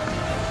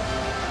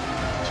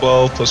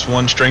 12 plus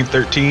 1, strength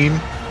 13.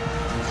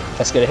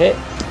 That's gonna hit.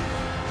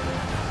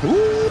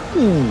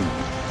 Ooh.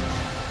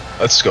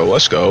 Let's go,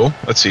 let's go.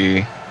 Let's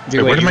see.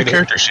 Wait, where did my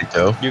character sheet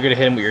go? You're gonna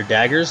hit him with your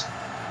daggers?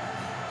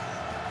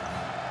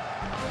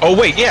 Oh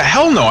wait, yeah,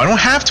 hell no, I don't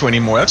have to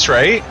anymore, that's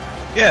right.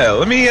 Yeah,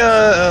 let me,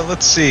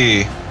 let's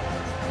see.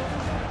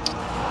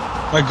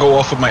 I'm gonna go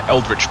off with my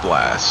Eldritch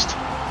Blast.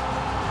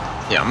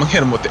 Yeah, I'm gonna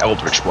hit him with the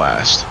Eldritch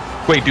Blast.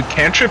 Wait, do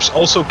cantrips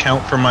also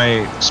count for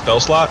my spell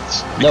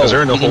slots? Because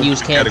they're in the you can whole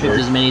use cantrips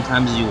category. as many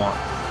times as you want.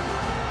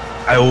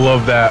 I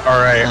love that.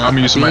 Alright, I'm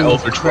using my beam of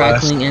Eldritch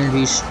Blast. crackling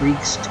energy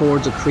streaks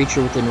towards a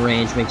creature within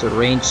range, makes a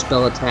ranged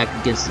spell attack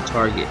against the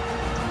target.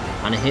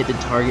 On a hit, the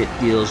target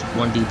deals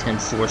 1d10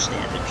 force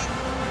damage.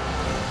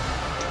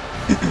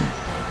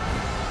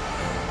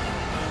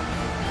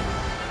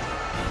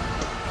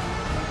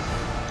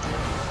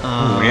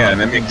 Oh yeah, and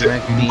that makes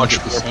direct it beam much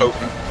at the more same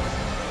potent. time.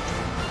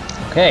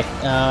 Okay,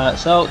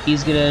 so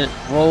he's gonna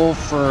roll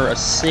for a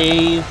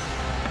save,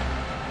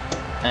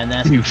 and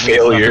that's You gonna fuck him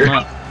failure.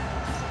 up.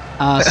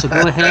 So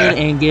go ahead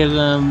and give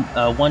him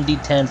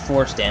 1d10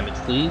 force damage,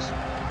 please.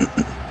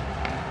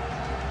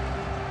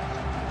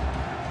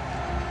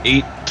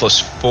 8 plus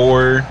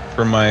 4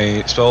 for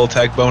my spell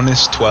attack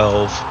bonus,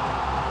 12.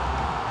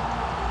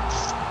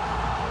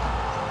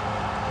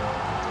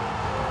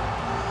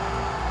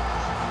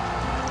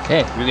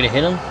 Okay, you're gonna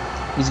hit him.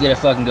 He's gonna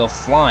fucking go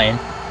flying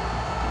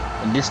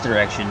in this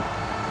direction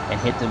and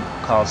hit the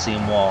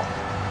Coliseum wall,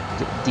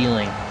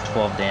 dealing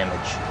 12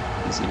 damage.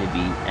 He's gonna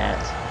be at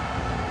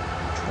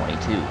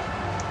 22.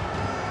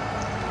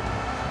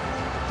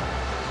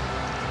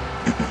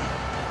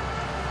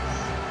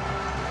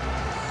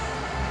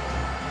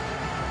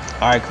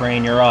 Alright,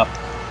 Crane, you're up.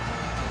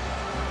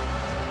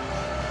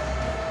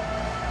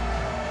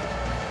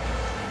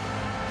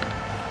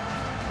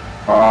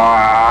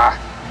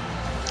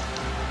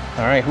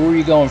 Alright, who are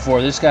you going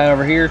for? This guy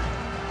over here?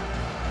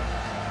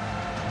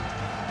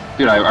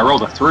 Dude, I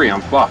rolled a 3.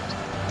 I'm fucked.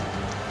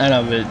 I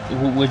know, but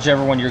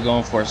whichever one you're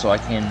going for, so I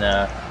can.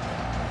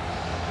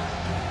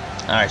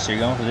 Alright, so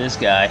you're going for this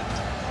guy.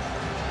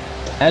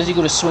 As you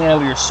go to swing out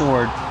with your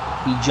sword,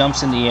 he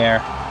jumps in the air,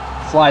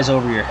 flies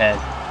over your head,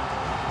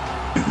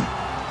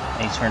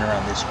 and you turn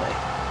around this way.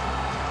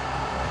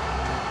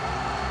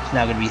 It's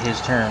now going to be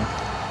his turn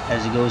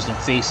as he goes to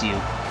face you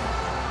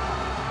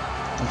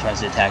and tries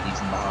to attack you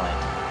from behind.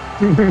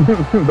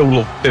 The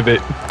little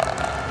pivot.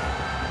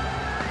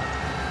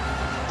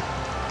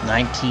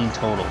 19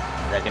 total.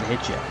 Is that going to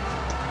hit you?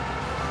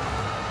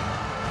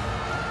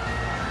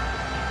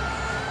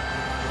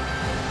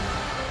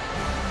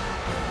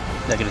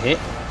 Is that going to hit?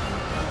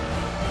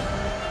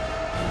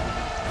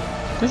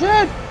 Good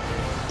shot!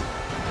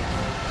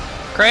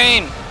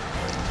 Crane!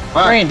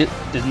 What? Crane,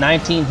 did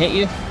 19 hit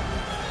you?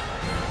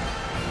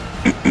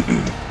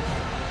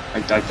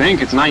 I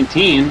think it's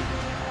 19.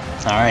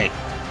 Alright.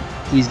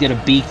 He's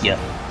gonna beak you.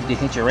 He's gonna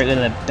hit you right in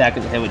the back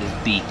of the head with his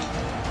beak.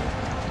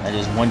 That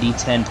is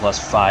 1d10 plus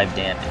 5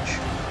 damage.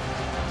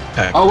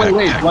 Oh,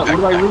 wait. What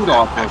do I read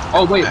off of?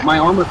 Oh, wait, my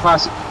armor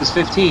class is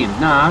 15.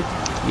 Nah.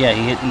 Yeah,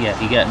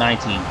 he got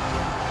 19.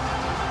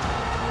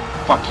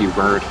 Fuck you,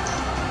 bird.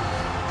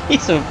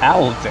 He's an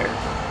owl bear.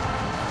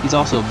 He's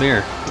also a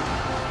bear.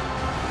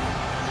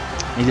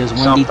 He does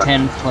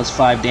 1d10 plus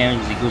 5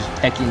 damage as he goes to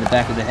peck you in the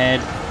back of the head.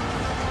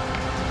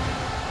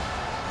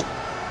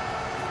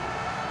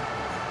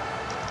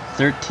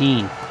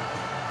 13.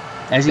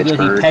 As he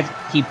goes,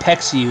 he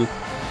pecks you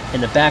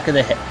in the back of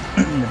the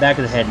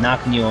head,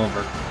 knocking you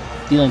over,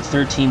 dealing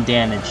 13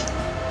 damage,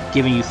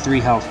 giving you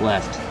 3 health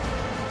left.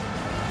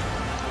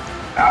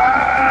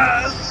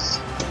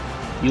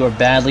 You are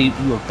badly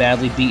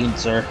beaten,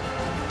 sir.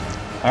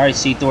 All right,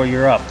 Seathor,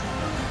 you're up.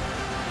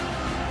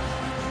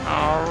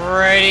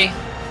 Alrighty.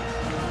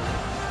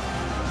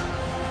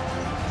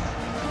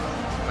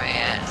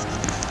 Man.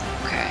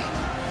 Okay.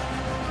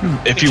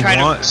 If you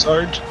want,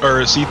 Sarge,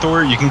 or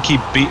Seathor, you can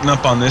keep beating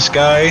up on this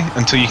guy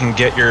until you can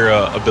get your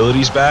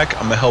abilities back.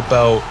 I'm gonna help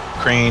out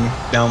Crane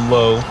down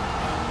low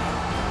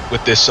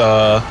with this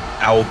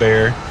owl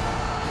bear.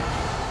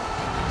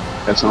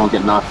 Guess I don't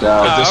get knocked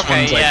out. This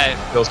okay, one's yeah.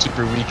 feels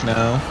super weak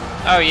now.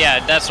 Oh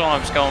yeah, that's what I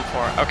was going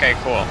for. Okay,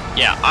 cool.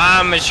 Yeah,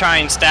 I'm gonna try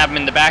and stab him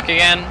in the back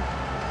again.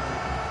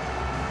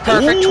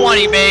 Perfect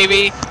 20,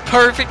 baby.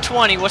 Perfect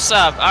 20. What's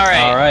up? All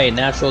right. All right,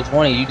 natural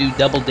 20. You do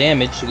double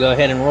damage, so go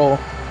ahead and roll.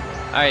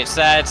 All right,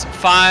 so that's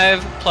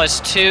 5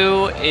 plus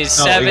 2 is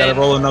 7. No, you gotta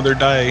roll another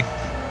die.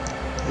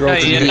 Roll I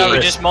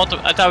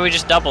thought we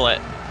just double it.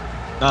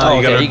 No,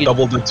 you gotta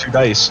double the 2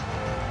 dice.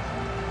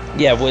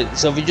 Yeah,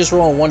 so if you just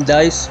roll 1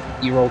 dice,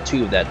 you roll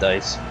 2 of that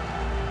dice.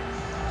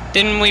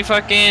 Didn't we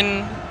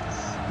fucking?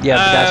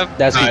 Yeah, but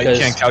that's because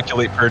you can't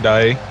calculate per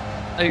die.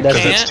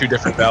 Because it's 2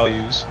 different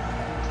values.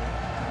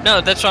 No,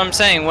 that's what I'm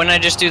saying. Wouldn't I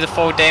just do the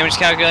full damage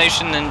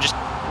calculation and then just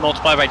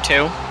multiply by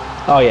 2?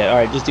 Oh yeah, all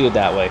right, just do it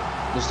that way.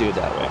 Just do it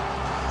that way.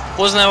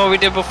 Wasn't that what we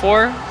did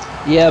before?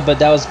 Yeah, but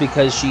that was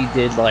because she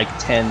did like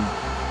 10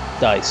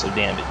 dice of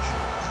damage.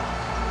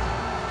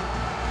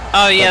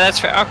 Oh yeah, that's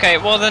fair. Okay,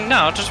 well then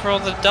no, just roll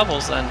the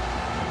doubles then.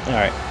 All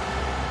right.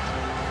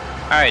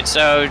 All right,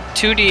 so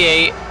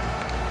 2d8.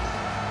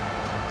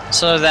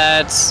 So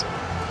that's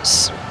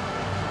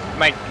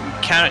my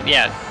count.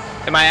 Yeah,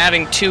 am I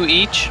adding 2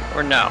 each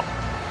or no?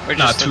 Or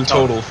Not 2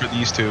 total for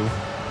these 2.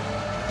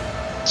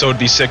 So it'd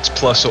be 6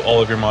 plus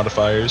all of your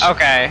modifiers.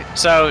 Okay,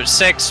 so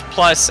 6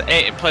 plus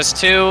 8 plus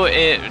 2.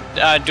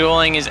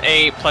 Dueling is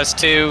 8 plus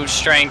 2.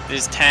 Strength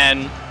is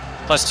 10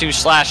 plus 2.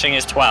 Slashing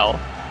is 12.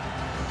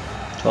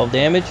 12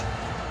 damage.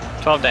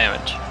 12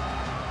 damage.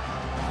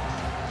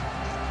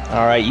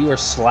 All right, you are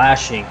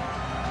slashing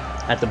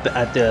at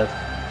the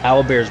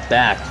owlbear's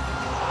back.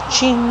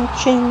 Ching,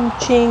 ching,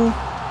 ching,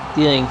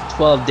 dealing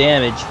 12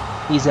 damage.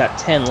 He's got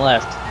 10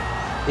 left.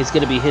 It's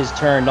going to be his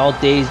turn. All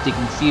dazed and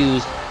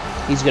confused,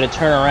 he's going to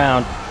turn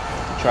around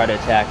and try to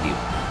attack you.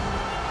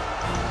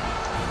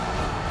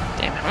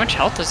 Damn, how much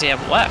health does he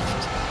have left?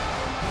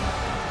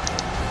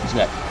 He's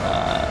got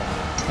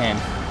 10,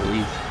 I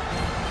believe.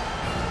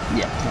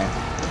 Yeah,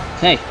 10.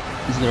 Okay,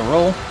 he's going to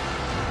roll.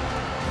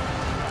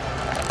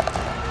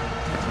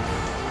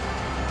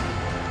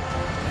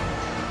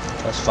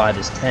 Plus 5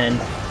 is 10.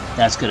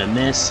 That's going to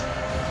miss.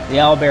 The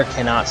owlbear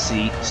cannot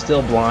see,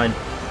 still blind.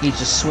 He's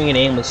just swinging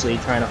aimlessly,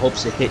 trying to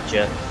hopes to hit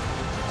you.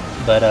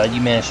 But you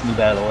managed to move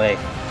out of the way.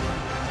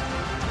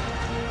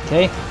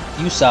 Okay,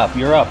 Usopp,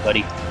 you're up,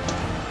 buddy.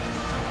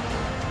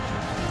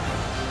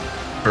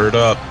 Bird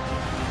up.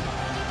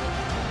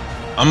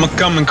 I'm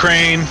coming,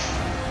 Crane.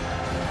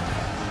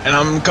 And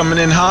I'm coming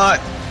in hot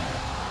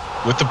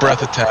with the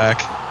breath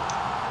attack.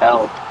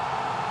 Help.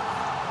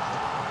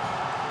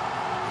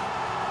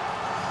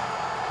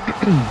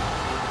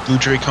 Blue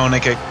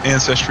Draconic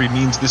ancestry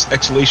means this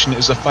exhalation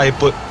is a 5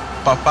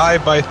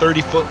 by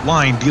 30 foot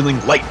line dealing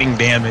lightning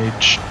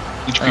damage.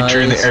 Each creature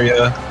in the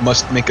area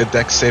must make a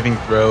dex saving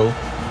throw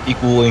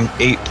equaling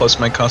 8 plus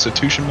my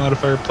constitution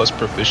modifier plus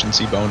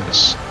proficiency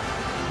bonus.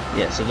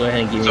 Yeah, so go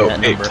ahead and give me So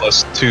that 8 number.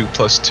 plus 2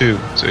 plus 2.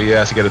 So he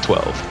has to get a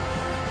 12.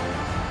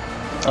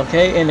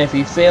 Okay, and if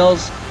he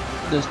fails,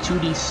 does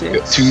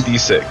 2d6.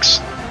 2d6.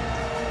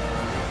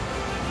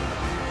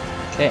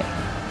 Okay.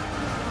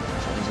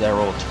 So he's got to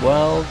roll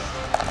 12.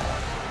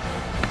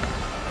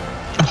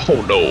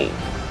 Oh no.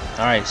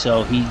 Alright,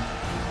 so he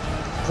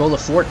rolled a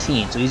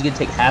 14, so he's going to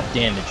take half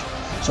damage.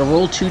 So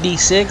roll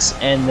 2d6,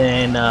 and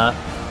then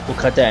we'll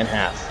cut that in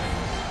half.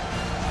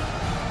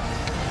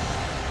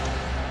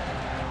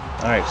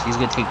 Alright, so he's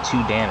going to take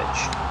 2 damage.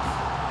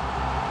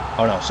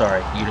 Oh no,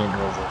 sorry, you didn't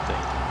roll the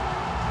thing.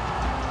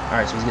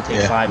 Alright, so he's going to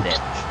take 5 damage.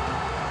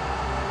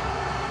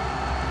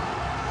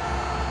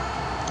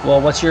 Well,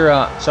 what's your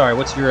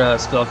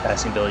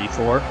spellcasting ability?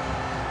 4?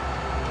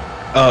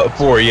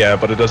 4, yeah,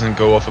 but it doesn't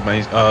go off of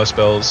my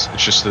spells.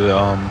 It's just the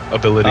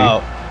ability.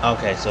 Oh,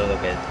 okay, so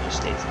it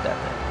just states that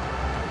then.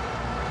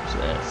 So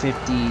then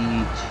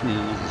 52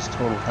 is his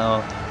total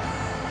health.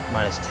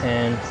 Minus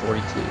 10,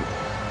 42.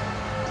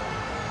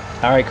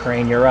 Alright,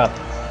 Crane, you're up.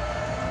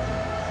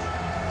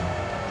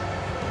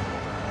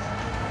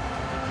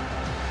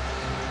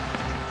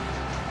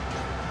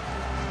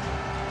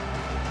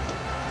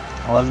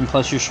 $11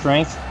 plus your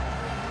strength.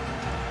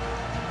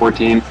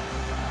 14.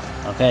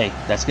 Okay,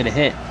 that's gonna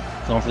hit.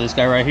 Going for this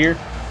guy right here.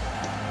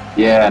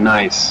 Yeah,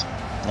 nice.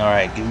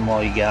 Alright, give him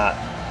all you got.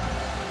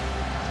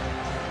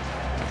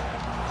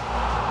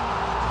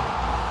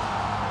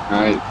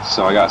 Alright,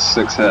 so I got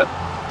 6 hit.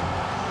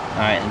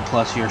 Alright, and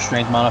plus your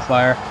strength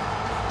modifier.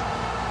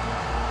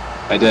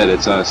 I did,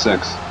 it's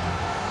 6.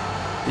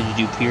 Did you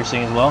do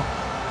piercing as well?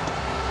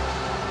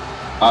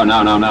 Oh,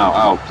 no.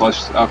 Oh,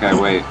 plus, okay,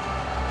 wait.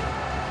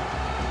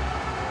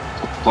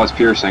 Plus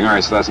piercing,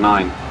 alright, so that's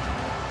 9.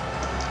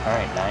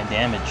 Alright, 9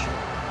 damage.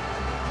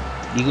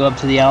 You go up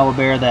to the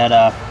owlbear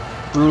that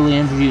brutally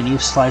injured you, and you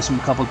slice him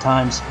a couple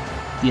times,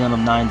 dealing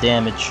him 9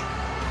 damage.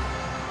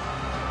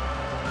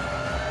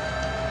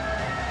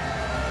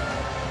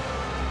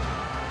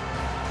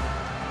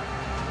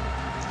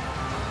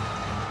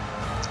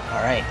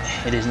 Alright,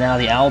 it is now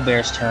the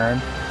owlbear's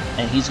turn,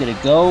 and he's going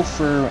to go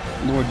for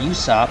Lord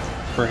Usopp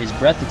for his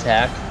breath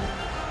attack.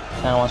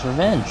 Kind of wants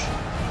revenge.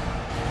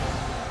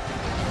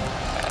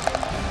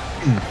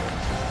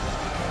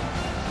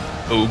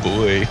 Oh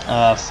boy.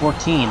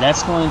 14.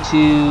 That's going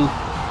to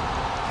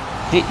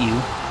hit you.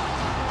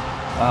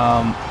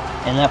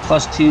 And that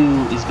plus 2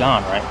 is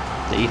gone, right?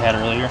 That you had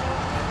earlier?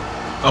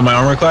 On my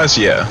armor class,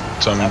 yeah.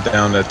 So I'm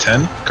down to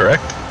 10,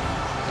 correct?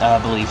 I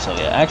believe so,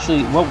 yeah.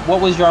 Actually, what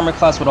was your armor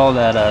class with all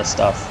that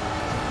stuff?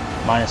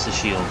 Minus the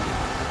shield.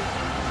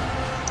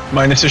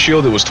 Minus the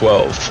shield, it was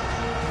 12.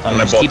 And I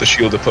just bought the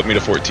shield to put me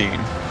to 14.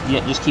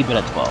 Yeah, just keep it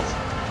at 12.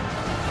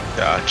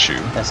 Got you.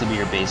 That's going to be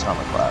your base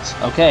armor class.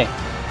 Okay.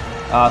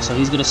 So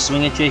he's going to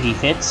swing at you. He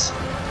hits.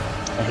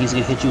 And he's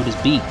going to hit you with his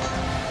beak.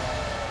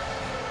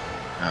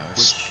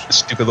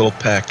 Stupid little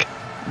peck.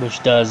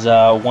 Which does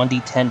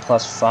 1d10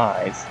 plus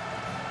 5.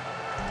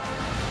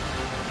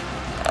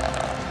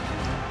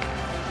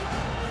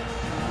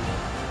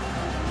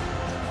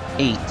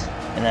 Eight,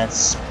 and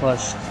that's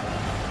plus. Is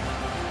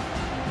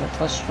that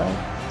plus strength?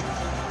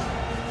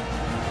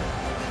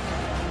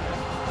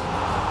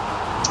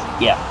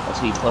 Yeah, that's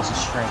gonna be plus a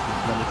strength of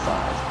another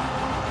 5.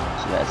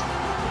 So that's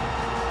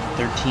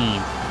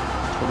 13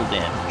 total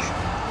damage.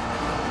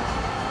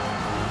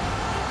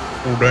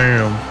 Oh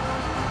damn.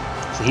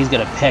 So he's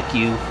gonna peck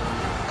you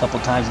a couple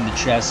times in the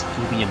chest,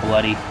 keeping you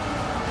bloody.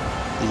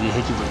 He's gonna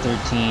hit you for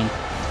 13.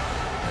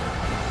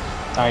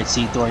 Alright,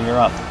 Thor, you're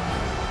up.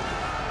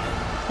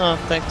 Oh,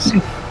 thanks.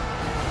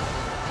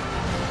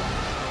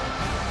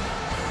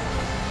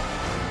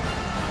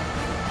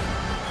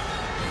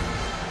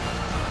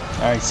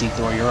 Alright,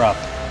 Thor, you're up.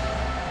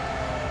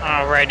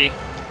 Alrighty.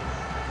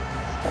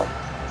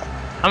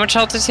 How much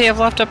health does he have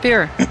left up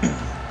here?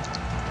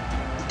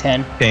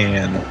 10.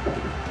 10.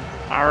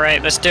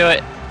 Alright, let's do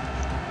it.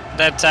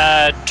 That's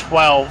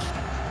 12.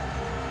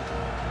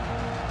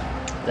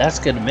 That's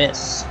gonna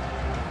miss.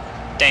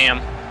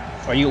 Damn.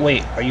 Are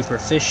you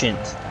proficient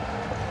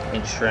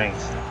in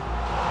strength?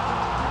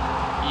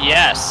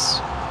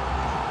 Yes.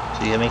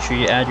 So you gotta make sure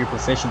you add your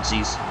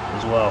proficiencies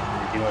as well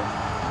when you're doing.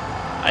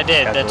 I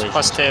did. That's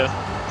plus 2.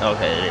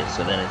 Okay, it is.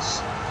 So then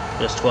it's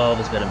just 12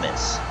 is gonna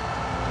miss.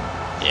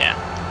 Yeah.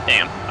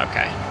 Damn.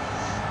 Okay.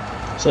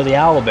 So the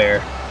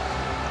owlbear,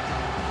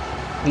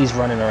 he's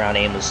running around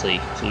aimlessly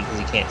because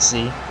he can't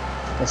see,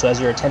 and so as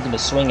you're attempting to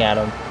swing at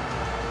him,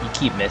 you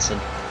keep missing.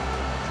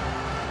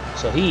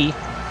 So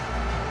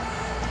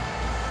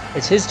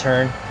it's his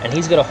turn, and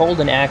he's gonna hold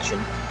an action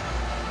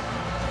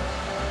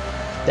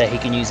that he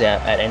can use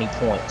at any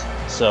point.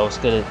 So it's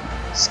gonna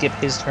skip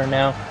his turn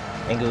now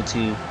and go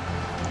to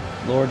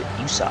Lord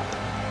Usopp.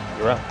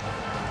 You're up.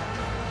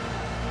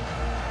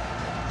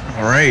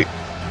 Alright.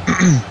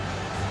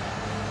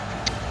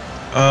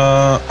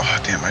 Oh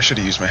damn, I should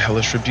have used my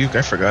Hellish Rebuke.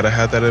 I forgot I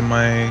had that in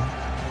my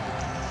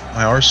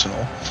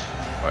arsenal.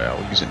 Oh yeah,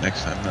 we'll use it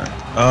next time then.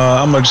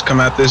 I'm gonna just come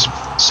at this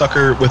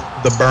sucker with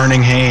the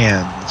Burning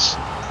Hands.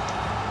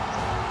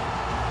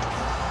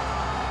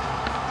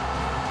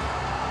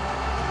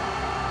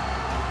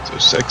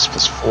 6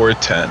 plus 4,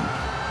 10.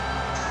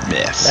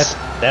 Miss.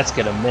 That's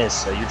gonna miss.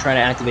 So you're trying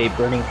to activate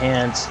Burning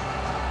Hands,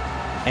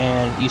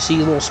 and you see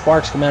little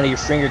sparks come out of your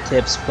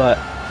fingertips, but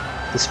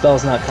the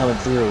spell's not coming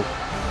through.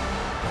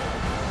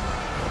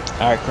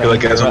 All right, I feel like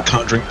Crane, as you're I'm up.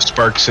 conjuring the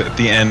sparks at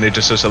the end, it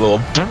just does a little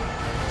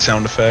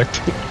sound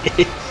effect.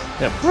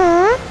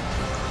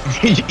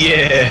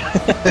 Yeah.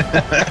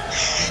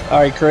 All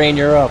right, Crane,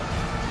 you're up.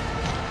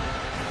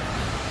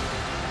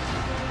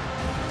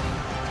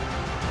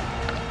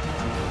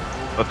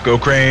 Let's go,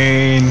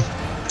 Crane.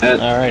 All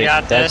right, You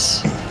got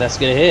this. That's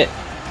gonna hit.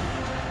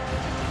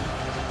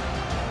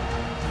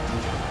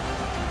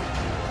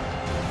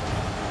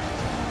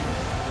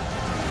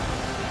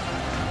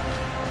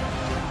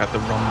 Got the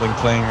rumbling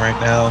playing right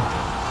now.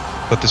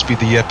 Let this be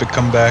the epic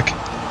comeback.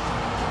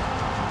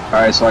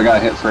 Alright, so I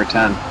got hit for a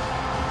 10.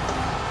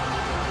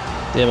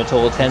 Did him a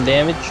total of 10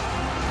 damage.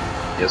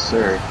 Yes,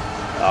 sir.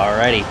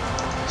 Alrighty.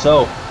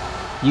 So,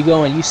 you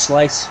go and you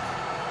slice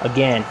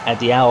again at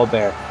the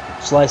owlbear,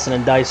 slicing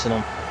and dicing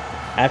him.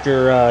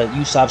 After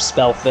Usopp's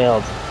spell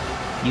failed,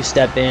 you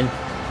step in,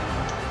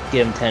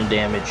 give him 10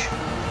 damage.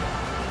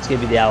 It's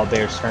gonna be the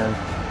owlbear's turn,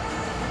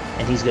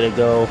 and he's gonna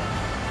go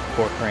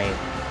for Crane.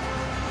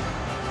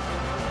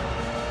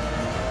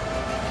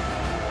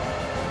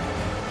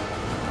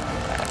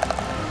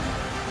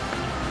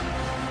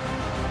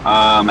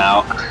 I'm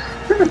out.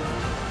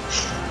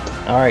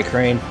 Alright,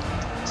 Crane.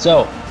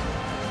 So,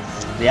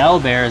 the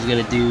owlbear is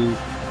gonna do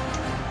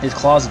his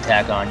claws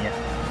attack on you.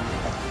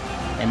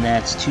 And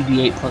that's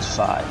 2d8 plus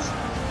 5.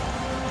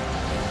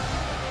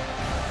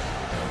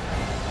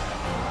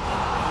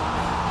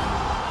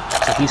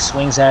 So he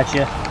swings at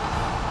you.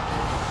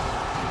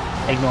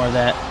 Ignore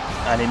that.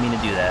 I didn't mean to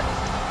do that.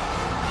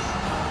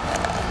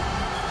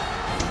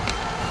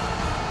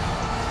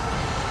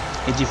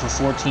 Hits you for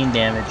 14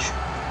 damage,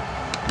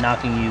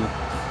 knocking you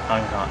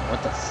unconscious.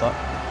 What the fuck?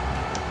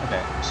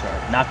 Okay, sorry.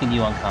 Knocking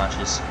you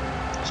unconscious,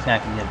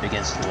 smacking you up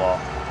against the wall.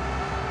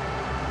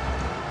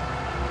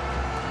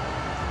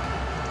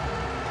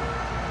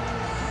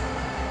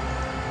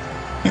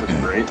 That's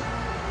great.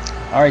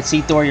 Alright,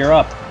 Thor, you're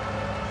up.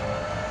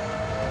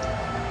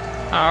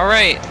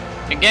 Alright.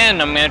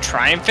 Again, I'm gonna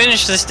try and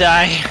finish this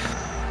die.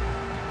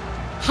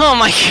 Oh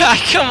my god,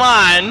 come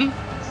on!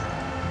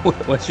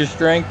 What's your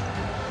strength?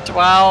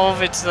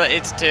 12, it's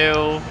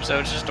 2, so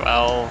it's just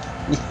 12.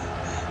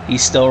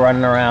 He's still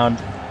running around.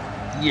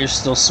 You're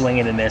still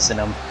swinging and missing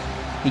him.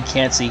 He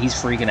can't see, he's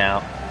freaking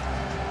out.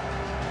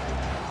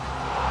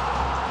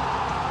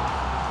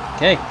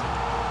 Okay.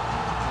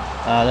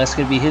 That's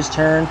gonna be his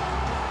turn.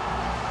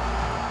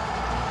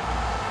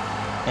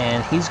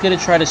 And he's gonna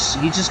try to,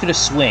 he's just gonna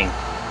swing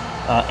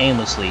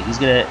aimlessly. He's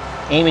gonna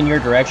aim in your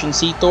direction,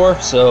 Thor,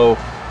 so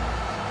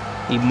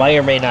he might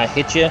or may not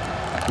hit you.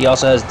 He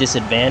also has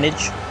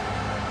disadvantage.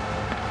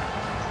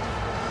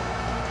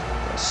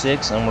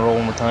 6. I'm gonna roll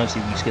one more time, see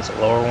if he just gets a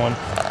lower one.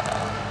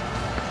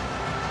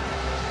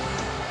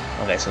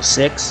 Okay, so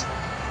 6.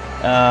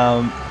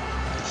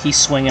 He's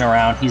swinging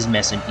around. He's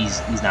missing.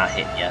 He's not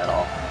hitting you at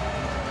all.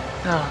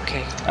 Oh,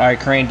 okay. All right,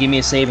 Crane, give me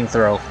a saving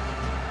throw.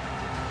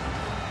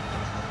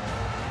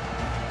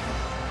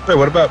 Wait,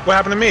 what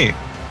happened to me?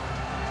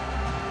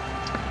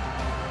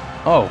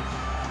 Oh,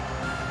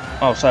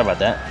 sorry about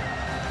that.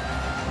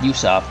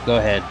 Usopp, go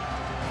ahead.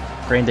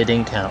 Crane, that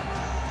didn't count.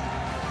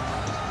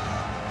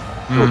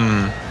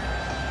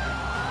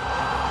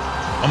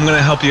 I'm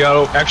gonna help you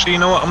out. Actually, you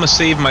know what? I'm gonna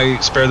save my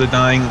spare the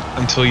dying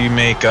until you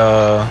make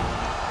a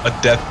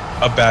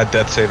bad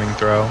death saving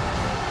throw,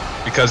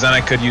 because then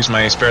I could use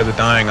my spare the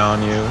dying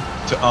on you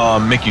to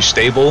make you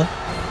stable.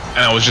 And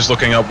I was just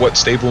looking up what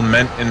stable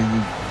meant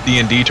in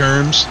D&D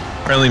terms.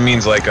 Apparently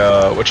means like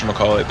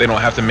whatchamacallit, they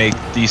don't have to make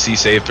DC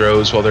save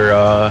throws while they're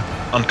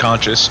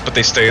unconscious, but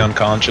they stay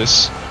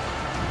unconscious.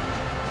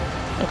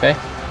 Okay.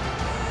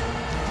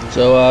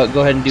 So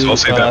go ahead and do. So I'll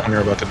save that when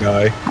you're about to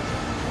die.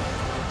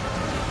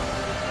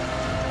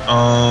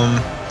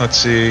 Let's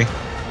see.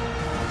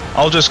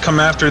 I'll just come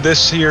after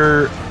this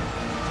here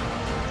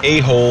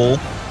a-hole,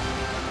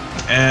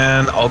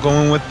 and I'll go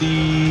in with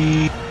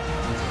the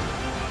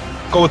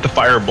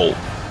firebolt.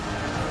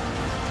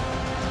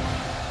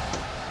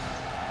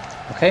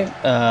 Okay.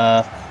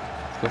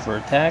 Go for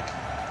attack.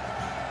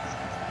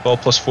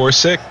 12 plus 4,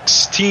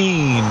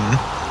 16.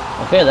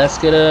 Okay, that's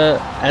gonna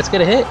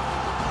hit.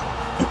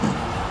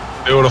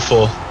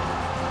 Beautiful.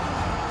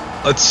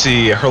 Let's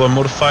see. Hurler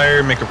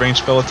modifier, make a ranged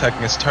spell attack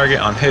against target.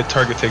 On hit,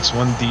 target takes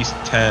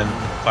 1d10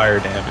 fire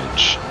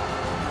damage.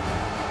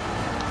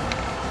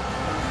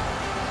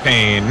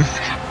 Pain.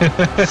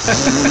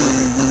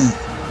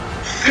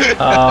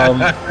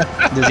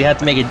 Does he have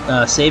to make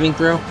a saving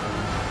throw?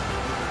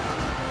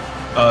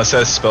 It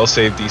says spell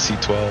save DC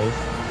 12.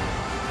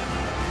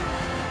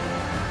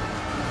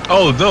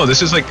 Oh no,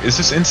 this is is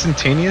this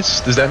instantaneous?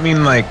 Does that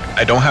mean like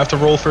I don't have to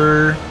roll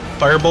for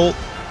firebolt?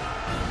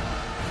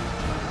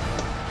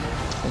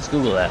 Let's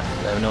Google that. I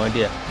have no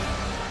idea.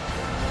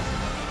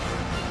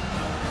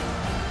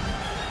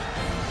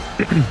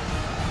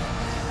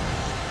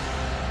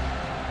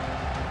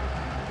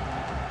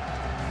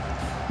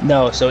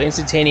 No, so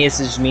instantaneous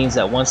just means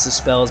that once the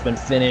spell has been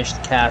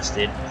finished,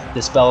 casted,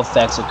 the spell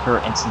effects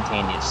occur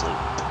instantaneously.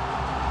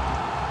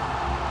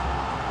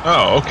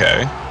 Oh,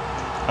 okay.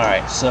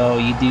 Alright, so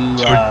you do.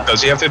 So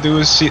does he have to do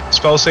his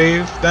spell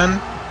save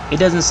then? It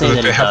doesn't say Or that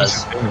if he it happens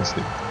does.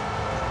 instantaneously?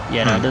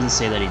 Yeah, no, it doesn't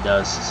say that he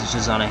does. It's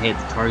just on a hit,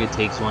 the target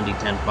takes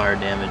 1d10 fire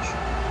damage.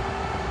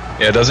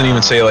 Yeah, it doesn't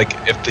even say like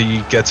if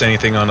he gets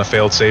anything on a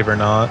failed save or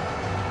not.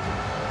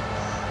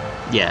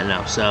 Yeah,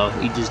 no, so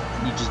you just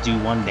do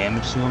 1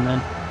 damage to him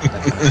then?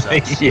 That kind of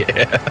sucks.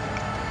 Yeah.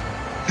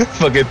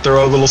 Fucking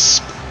throw a little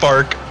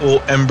spark, a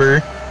little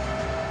ember.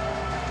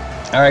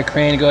 Alright,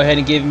 Crane, go ahead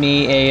and give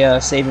me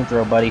a saving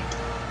throw, buddy.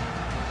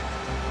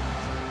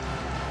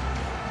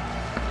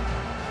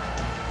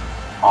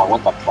 Oh,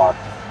 what the fuck?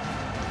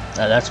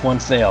 That's 1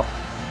 fail.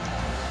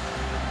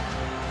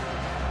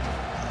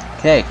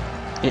 Okay,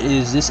 it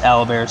is this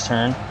owlbear's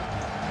turn,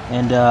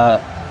 and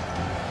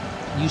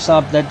you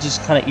saw that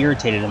just kind of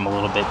irritated him a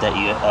little bit that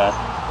you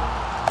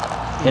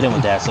hit him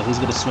with that, so he's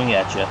gonna swing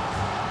at you.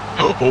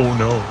 Oh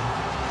no.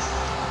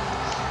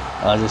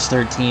 There's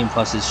 13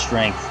 plus his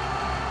strength,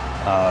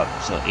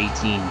 so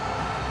 18.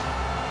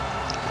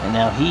 And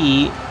now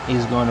he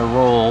is going to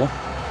roll.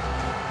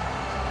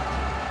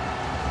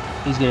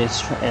 He's going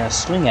to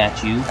swing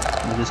at you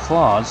with his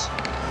claws.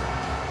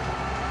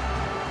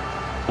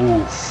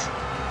 Oof.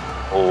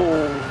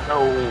 Oh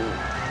no.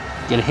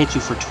 Gonna hit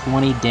you for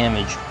 20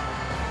 damage,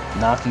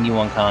 knocking you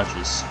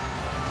unconscious.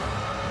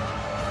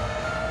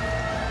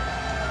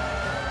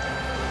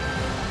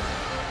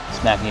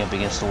 Smacking you up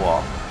against the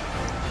wall.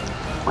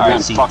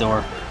 Alright,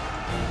 Seathor.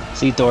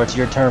 Seathor, it's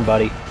your turn,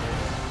 buddy.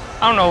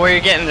 I don't know where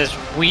you're getting this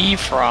 "we"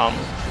 from.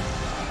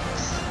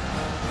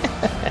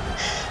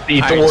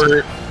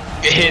 Thor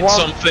hit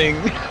something.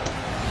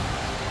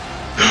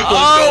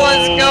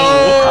 Let's go!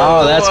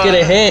 Oh, that's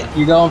gonna hit.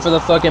 You're going for the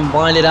fucking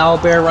blinded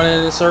owlbear running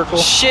in a circle?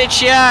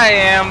 Shit, yeah, I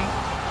am.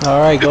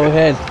 Alright, go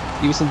ahead.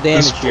 Give me some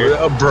damage here.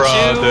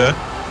 Brother.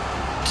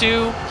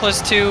 2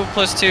 plus 2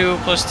 plus 2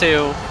 plus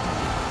 2.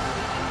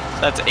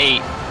 That's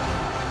 8.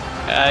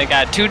 I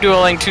got 2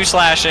 dueling, 2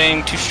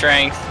 slashing, 2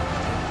 strength.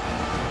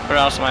 What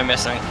else am I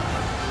missing?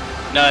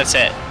 No, that's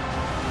it.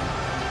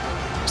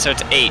 So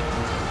it's 8.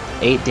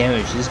 8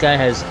 damage. This guy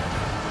has...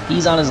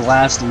 He's on his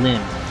last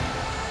limb.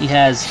 He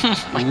has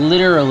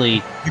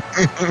literally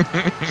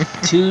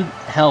 2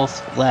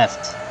 health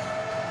left.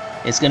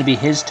 It's going to be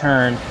his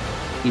turn.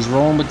 He's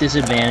rolling with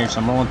disadvantage,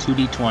 so I'm rolling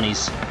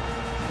 2d20s.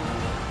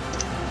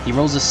 He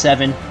rolls a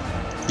 7.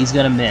 He's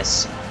going to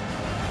miss.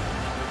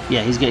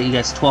 Yeah, he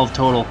gets 12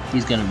 total.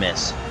 He's going to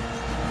miss.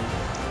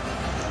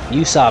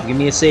 Usopp, give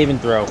me a saving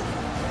throw.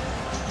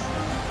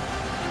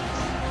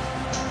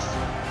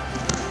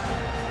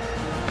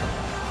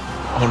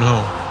 Oh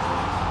no.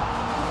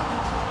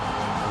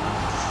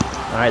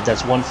 Alright,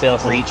 that's 1 fail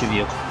for each of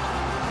you.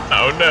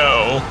 Oh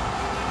no.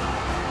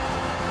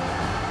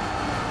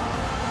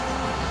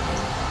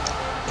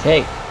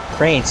 Okay,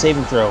 Crane,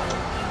 saving throw.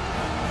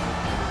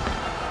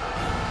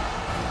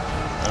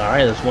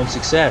 Alright, that's 1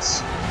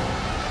 success.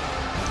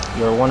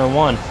 You're 1 and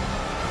 1.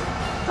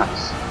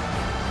 Nice.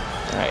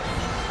 Alright.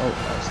 Oh,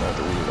 I was not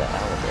deleted that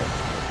owlbear.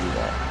 Do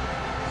that.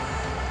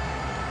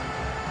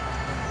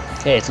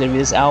 Okay, it's gonna be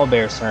this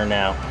owlbear's turn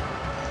now.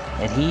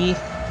 And he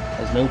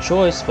has no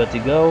choice but to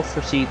go for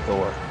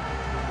Seathor.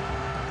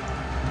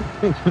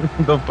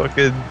 The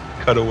fucking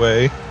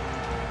cutaway.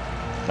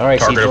 Alright,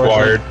 Target Seathor.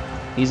 acquired.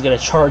 He's gonna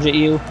charge at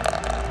you.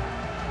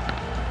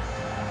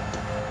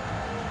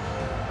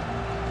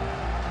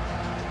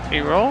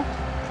 Reroll?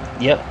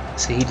 Yep.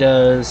 So he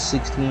does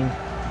 16,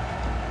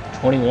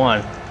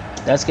 21.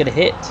 That's gonna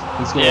hit.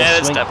 He's gonna Yeah,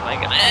 that's swing. definitely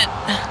gonna hit.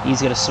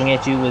 He's gonna swing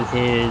at you with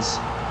his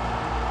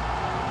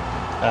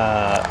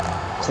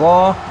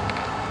claw.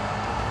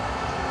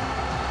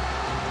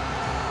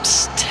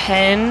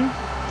 10,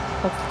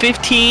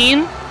 15.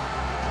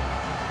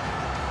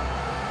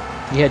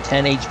 You had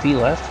 10 HP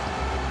left.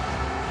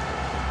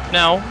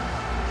 No,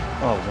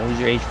 Oh, what was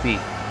your HP?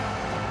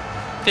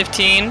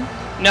 15.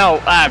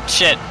 No,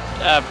 shit.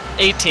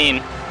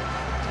 18.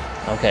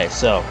 Okay,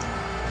 so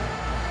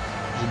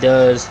he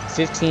does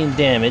 15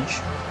 damage,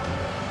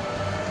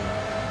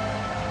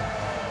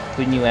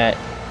 putting you at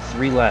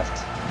 3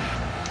 left.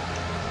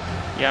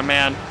 Yeah,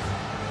 man.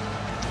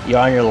 You're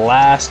on your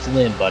last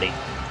limb, buddy.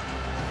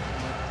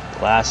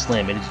 Last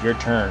limb. It is your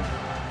turn.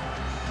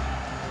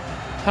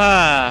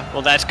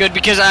 Well, that's good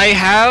because I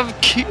have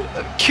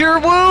cure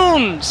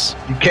wounds.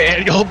 You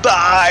can't, you'll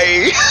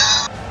die.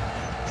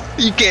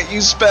 You can't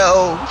use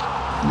spells.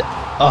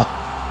 Oh.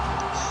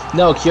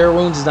 No, Cure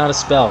Wounds is not a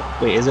spell.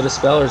 Wait, is it a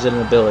spell or is it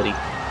an ability?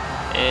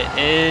 It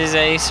is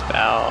a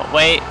spell.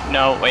 Wait,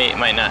 no, wait, it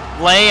might not.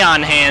 Lay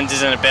on hands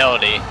is an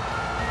ability.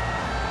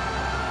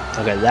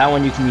 Okay, that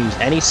one you can use.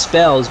 Any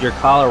spells, your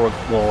collar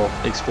will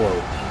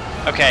explode.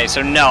 Okay,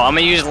 so no, I'm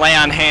gonna use lay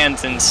on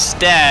hands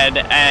instead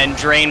and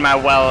drain my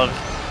well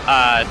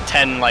of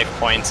 10 life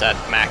points at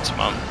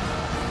maximum.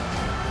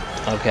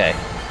 Okay.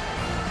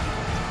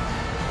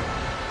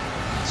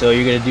 So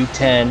you're gonna do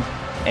 10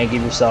 and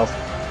give yourself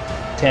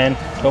 10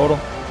 total?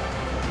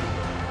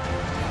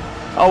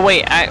 Oh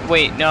wait,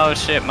 wait, no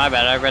shit, my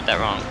bad, I read that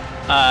wrong.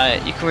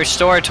 You can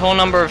restore a total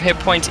number of hit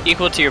points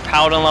equal to your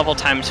paladin level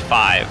times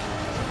 5.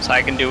 So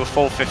I can do a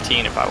full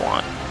 15 if I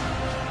want.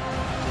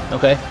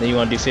 Okay, then you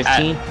want to do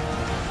 15?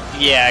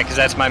 Yeah, because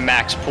that's my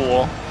max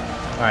pool.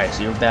 Alright,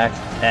 so you're back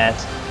at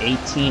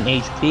 18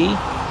 HP.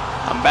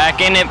 I'm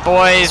back in it,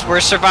 boys.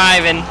 We're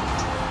surviving.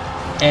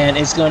 And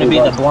it's going to be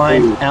the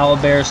blind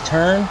owlbear's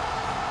turn.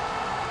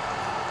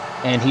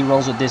 And he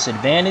rolls with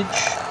disadvantage.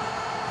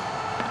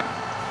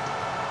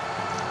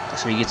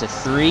 So he gets a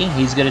 3.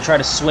 He's going to try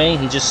to swing.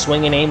 He's just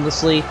swinging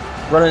aimlessly,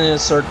 running in a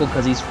circle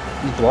because he's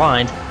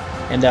blind.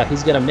 And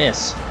he's going to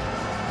miss.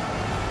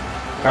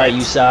 Alright,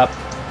 Usopp.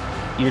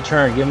 Your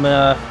turn. Give me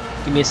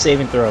a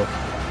saving throw.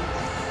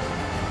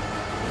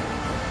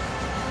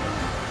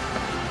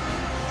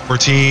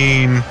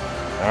 14.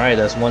 Alright,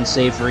 that's one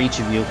save for each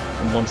of you,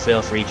 and one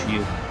fail for each of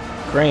you.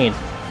 Crane,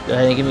 go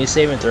ahead and give me a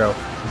saving throw.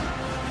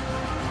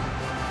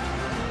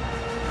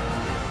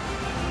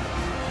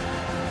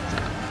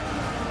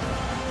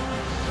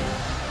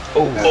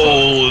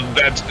 Oh,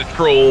 that's the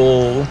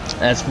troll.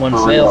 That's one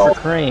fail for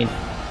Crane.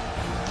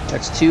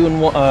 That's 2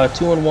 and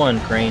 1,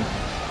 Crane.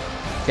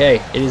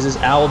 Okay, it is this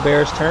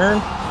owlbear's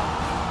turn.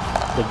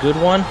 The good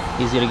one.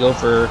 He's gonna go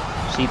for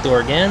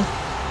Seathor again.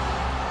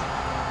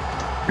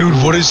 Dude,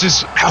 what is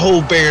this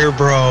owl bear,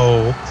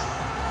 bro?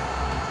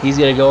 He's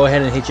gonna go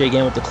ahead and hit you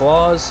again with the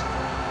claws.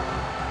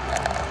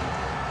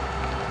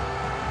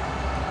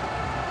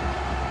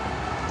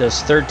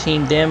 Does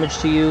 13 damage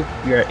to you.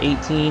 You're at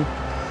 18.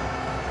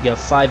 You have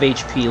 5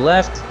 HP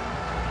left.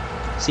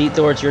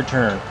 Seathor, it's your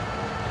turn.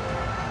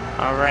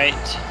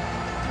 Alright.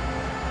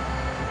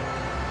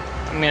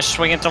 I'm gonna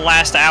swing at the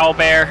last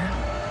owlbear.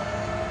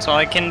 That's all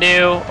I can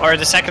do. Or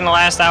the second to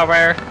last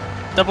owlbear.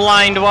 The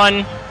blind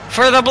one.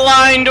 For the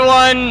blind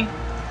one!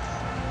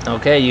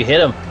 Okay, you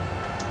hit him.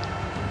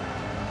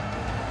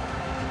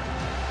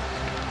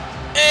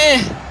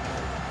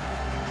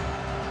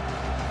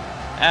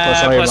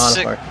 Plus all your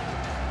modifier.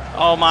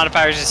 All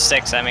modifiers is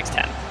 6, that makes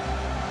 10.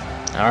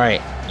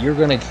 Alright, you're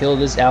gonna kill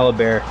this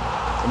owlbear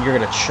and you're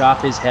gonna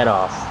chop his head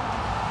off.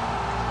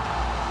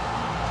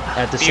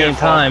 At the same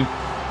time,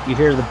 you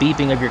hear the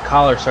beeping of your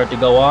collar start to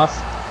go off.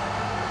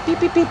 Beep,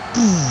 beep, beep,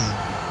 boom,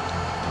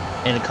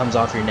 and it comes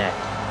off your neck.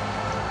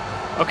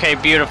 Okay,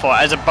 beautiful.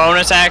 As a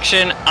bonus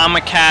action, I'm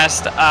gonna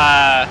cast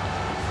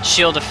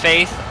Shield of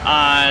Faith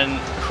on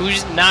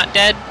who's not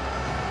dead?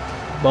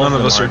 None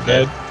of us are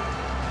dead.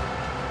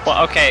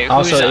 Well, okay.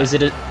 Also, is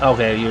it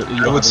okay? You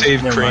I would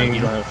save Crane.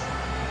 You don't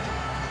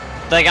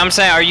have, like I'm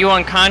saying, are you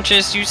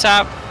unconscious,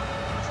 Usopp?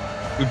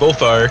 We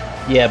both are.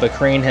 Yeah, but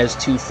Crane has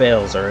 2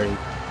 fails already.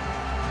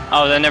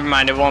 Oh, then never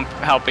mind. It won't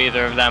help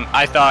either of them.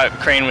 I thought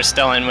Crane was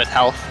still in with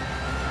health.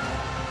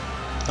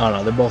 Oh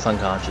no, they're both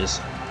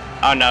unconscious.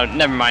 Oh no,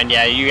 never mind.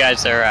 Yeah, you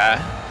guys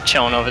are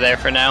chilling over there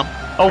for now.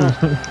 Oh,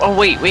 oh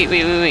wait.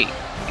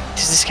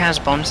 Does this count as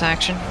bonus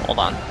action? Hold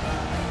on.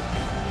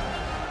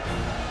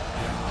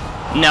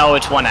 No,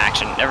 it's one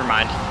action. Never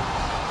mind.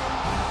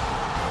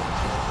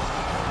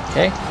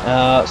 Okay,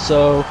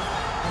 so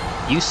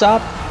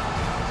Usopp,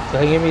 go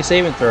ahead and give me a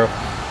saving throw.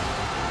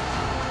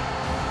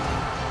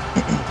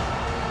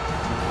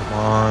 Come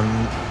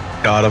on,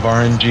 God of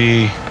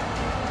RNG.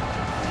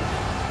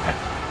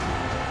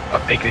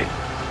 I'll take it.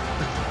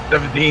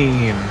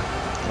 17.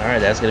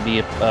 Alright, that's gonna be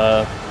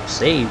a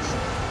save.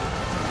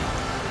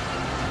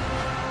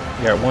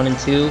 You're at 1 and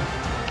 2.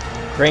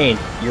 Crane,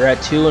 you're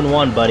at 2 and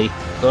 1, buddy.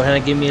 Go ahead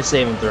and give me a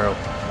saving throw.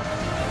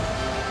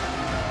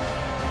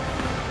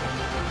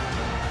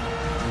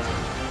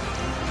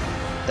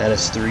 That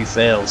is 3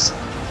 fails.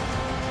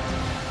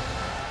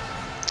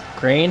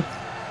 Crane,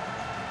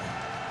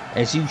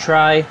 as you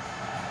try,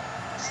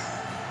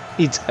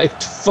 he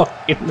typed fuck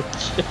in the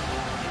shit.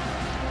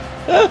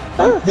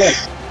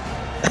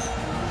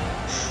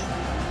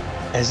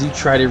 As you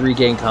try to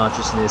regain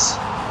consciousness,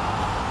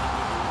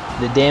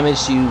 the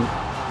damage to you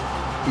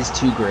is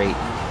too great.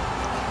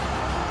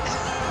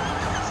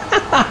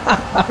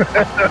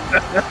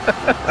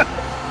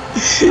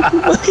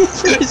 Looking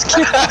for his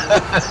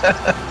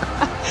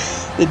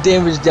the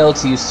damage dealt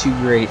to you is too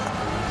great,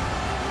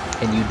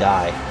 and you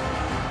die.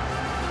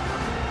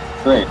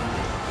 Great.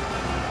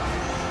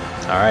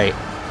 Alright.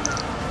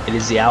 It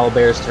is the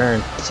owlbear's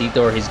turn.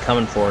 Seathor, he's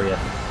coming for you.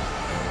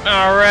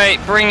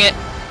 Alright, bring it.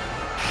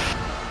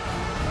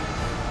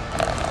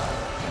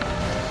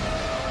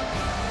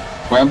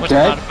 Well,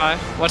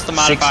 What's the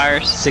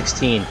modifiers?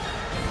 16.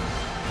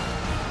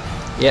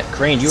 Yeah,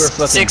 Crane, you were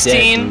fucking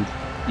 16? dead,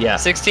 dude. Yeah.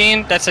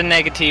 16? That's a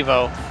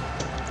negativo.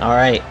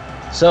 Alright.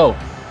 So,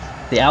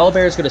 the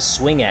owlbear is going to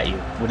swing at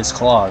you with his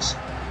claws.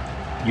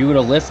 You're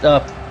going to lift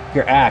up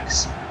your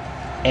axe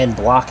and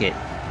block it.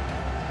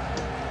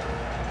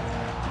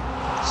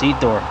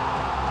 Seathor.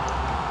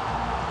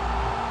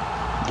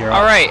 You're up.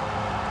 Alright.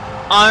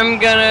 I'm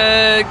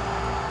gonna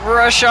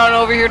rush on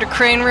over here to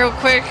Crane real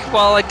quick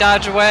while I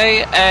dodge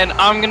away, and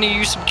I'm gonna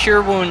use some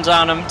cure wounds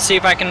on him, see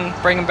if I can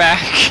bring him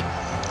back.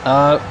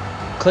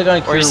 Click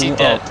on cure. Or is he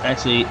dead? Oh,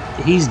 actually,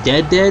 he's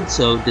dead,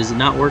 so does it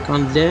not work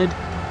on dead?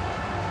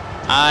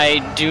 I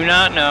do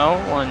not know.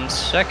 1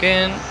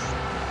 second.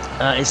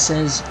 It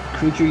says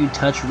creature you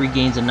touch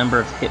regains a number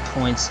of hit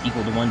points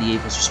equal to 1d8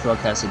 plus your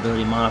spellcast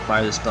ability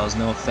modifier. The spell has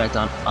no effect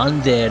on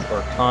undead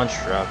or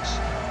constructs.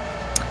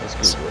 Let's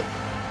Google it.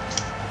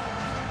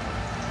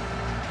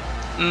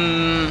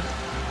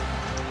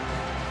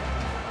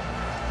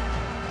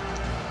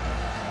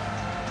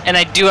 And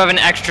I do have an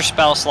extra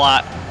spell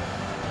slot.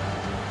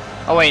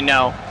 Oh wait,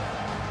 no.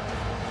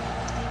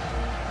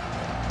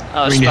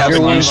 Oh, I mean, you spells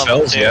haven't level used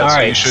spells 2. yet, so you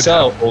Alright, should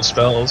so- have full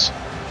spells.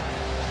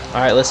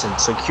 Alright, listen.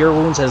 So Cure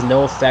Wounds has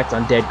no effect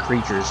on dead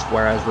creatures,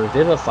 whereas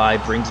Revivify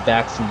brings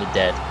back from the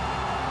dead.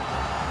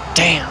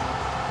 Damn.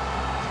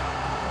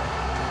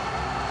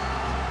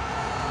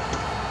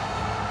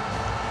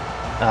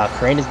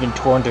 Crane has been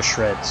torn to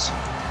shreds.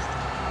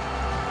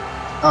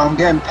 I'm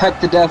getting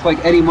pecked to death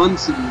like Eddie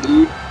Munson,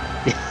 dude.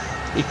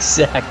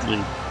 Exactly.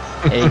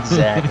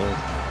 Exactly.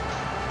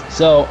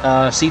 So,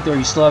 C-Thor,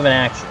 you still have an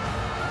action.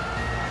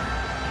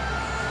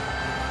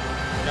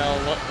 No,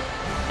 look.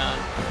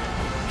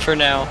 For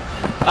now.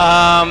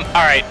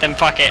 Alright, then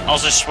fuck it. I'll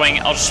just swing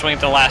at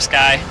the last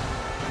guy.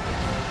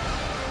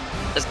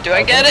 Do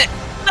I get it?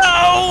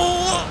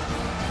 No!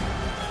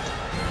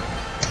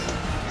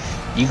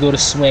 You go to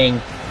swing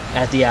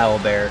at the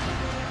owlbear,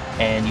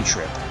 and you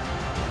trip.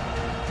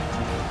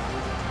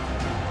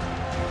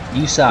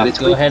 Usopp,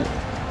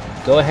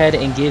 go ahead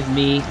and give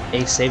me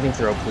a saving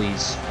throw,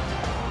 please.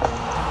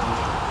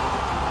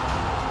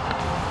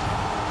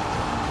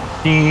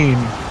 15.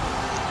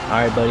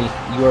 Alright, buddy.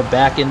 You are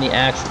back in the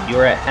action. You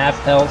are at half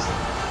health,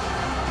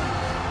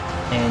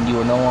 and you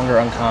are no longer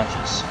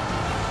unconscious.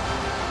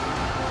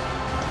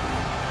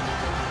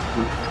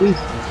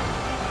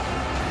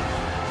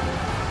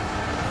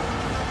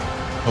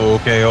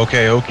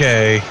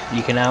 Okay.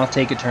 You can now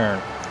take a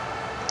turn.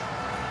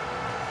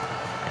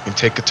 I can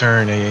take a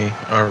turn, eh?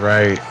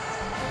 Alright.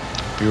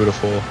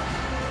 Beautiful.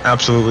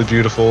 Absolutely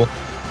beautiful.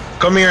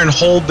 Come here and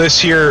hold this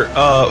here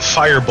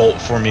firebolt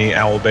for me,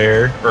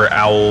 owlbear. Or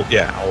owl,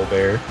 yeah,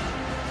 owlbear.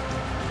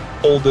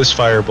 Hold this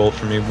firebolt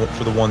for me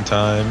for the one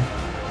time.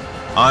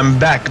 I'm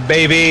back,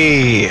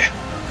 baby!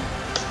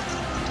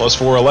 Plus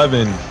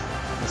 411.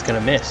 It's gonna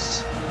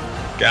miss.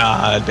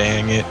 God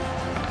dang it.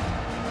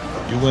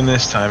 You win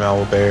this time,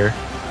 owlbear.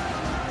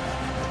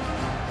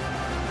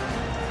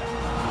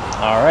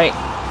 Alright.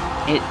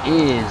 It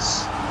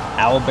is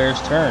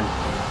Owlbear's turn.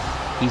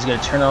 He's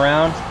gonna turn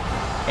around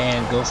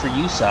and go for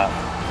Usopp.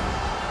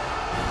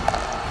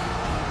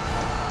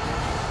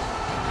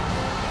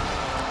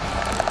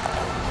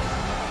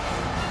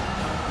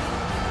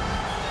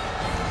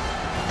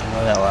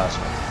 Ignore that last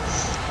one.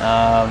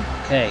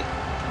 Okay.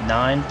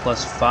 9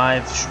 plus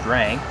 5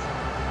 strength.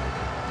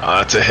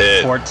 That's a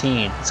hit.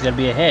 14. It's gonna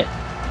be a hit.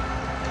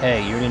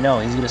 Okay, you already know.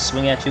 He's gonna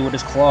swing at you with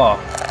his claw.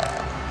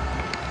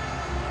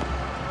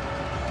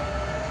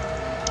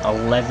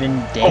 11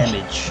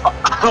 damage.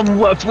 I'm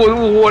left with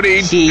 1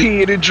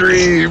 HP in a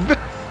dream.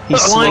 He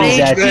swings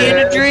at you. in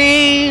a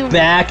dream.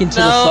 Back into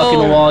the No.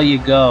 fucking wall you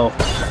go.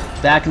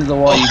 Back into the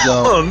wall you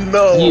go. Oh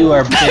no. You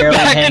are barely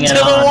Back hanging into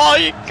the on. wall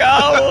you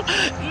go.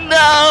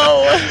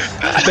 No.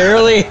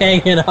 Barely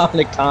hanging on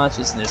to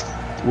consciousness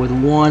with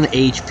 1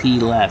 HP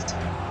left.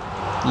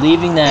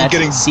 Leaving that He's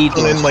getting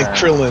see-through Krillin like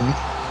Krillin.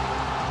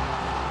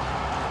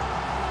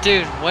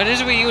 Dude, what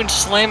is it with you and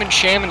slam and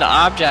sham into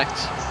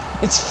objects?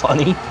 It's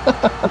funny.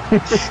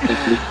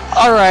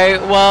 Alright,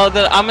 well,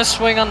 I'm gonna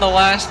swing on the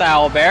last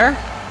owlbear.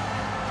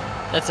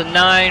 That's a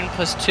 9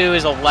 plus 2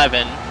 is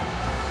 11.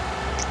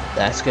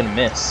 That's gonna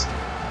miss.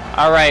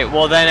 Alright,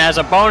 well then as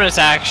a bonus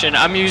action,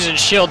 I'm using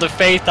Shield of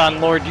Faith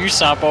on Lord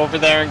Usopp over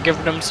there and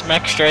giving him some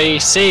extra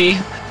AC.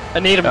 I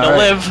need him to Alright.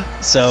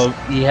 live. So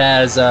he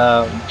has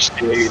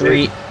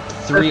 3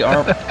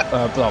 arm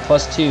well,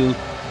 plus 2,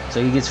 so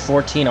he gets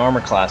 14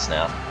 armor class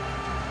now.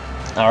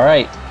 All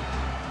right.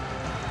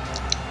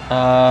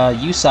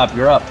 Usopp,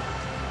 you're up.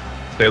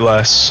 Say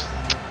less.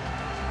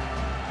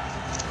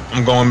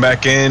 I'm going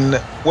back in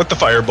with the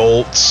fire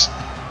bolts.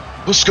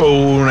 Let's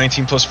go.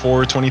 19 plus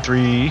 4,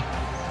 23.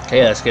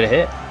 Okay, that's gonna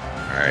hit.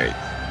 Alright.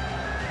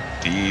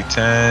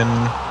 D10.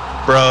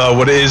 Bruh,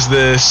 what is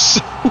this?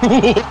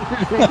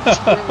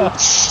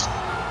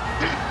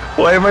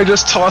 Why am I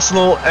just tossing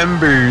little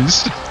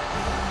embers?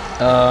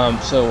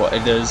 So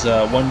it does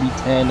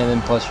 1d10 and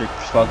then plus your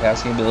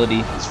spellcasting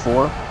ability is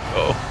 4.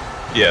 Oh.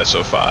 Yeah,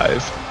 so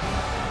 5.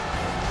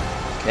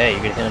 Okay,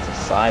 you're gonna hit him for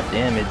 5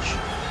 damage.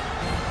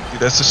 Dude,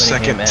 that's the What do you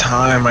second mean, Matt?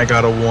 time I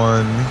got a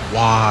 1.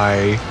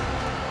 Why?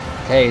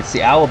 Okay, it's the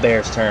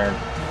owlbear's turn.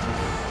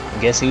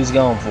 And guess who's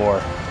going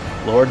for?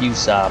 Lord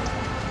Usopp.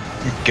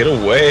 Get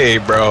away,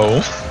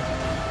 bro.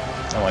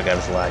 Oh my god,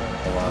 it's lagging.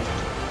 Hold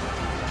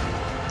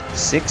on.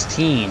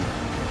 16.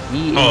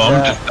 He is,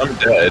 I'm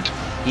dead.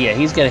 yeah,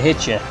 he's gonna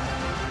hit you.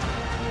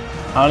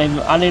 I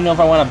don't even know if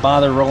I want to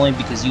bother rolling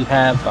because you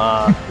have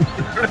I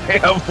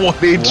have 1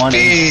 HP. 1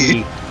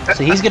 HP.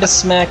 So he's gonna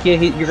smack you.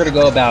 You're gonna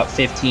go about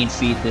 15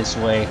 feet this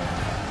way,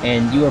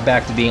 and you are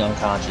back to being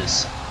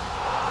unconscious.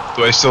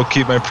 Do I still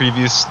keep my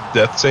previous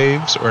death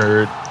saves,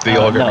 or they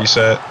all get no.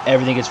 reset?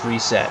 Everything gets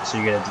reset, so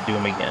you're gonna have to do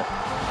them again.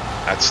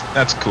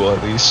 That's cool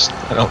at least.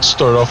 I don't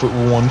start off with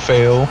one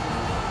fail.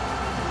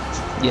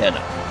 Yeah,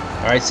 no.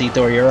 Alright,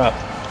 Thor, you're up.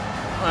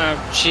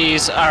 Oh,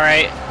 jeez. All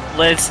right,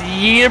 let's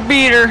eat a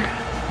beater.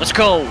 Let's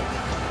go.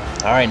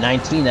 Alright,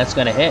 19, that's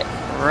gonna hit.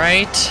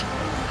 Right.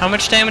 How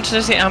much damage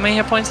does he? How many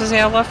hit points does he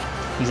have left?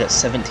 He's at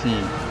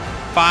 17.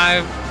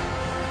 5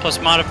 plus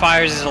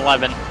modifiers is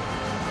 11.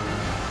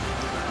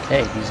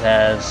 Okay, he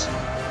has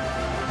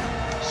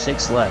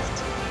 6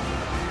 left.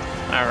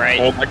 All right.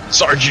 Oh my,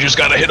 Sarge, you just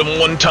gotta hit him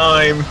one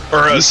time,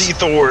 or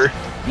Thor.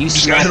 You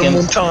just gotta hit him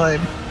one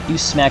time. You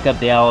smack up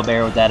the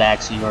owlbear with that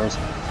axe of yours,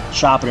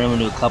 chopping him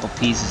into a couple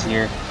pieces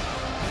here.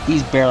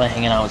 He's barely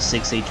hanging out with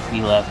 6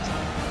 HP left.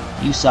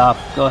 Usopp,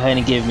 go ahead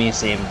and give me a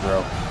saving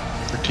throw.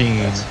 13.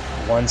 That's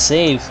 1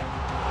 save.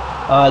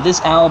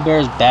 This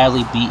owlbear is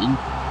badly beaten.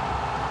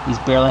 He's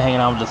barely hanging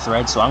on with the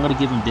thread, so I'm going to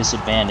give him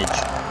disadvantage.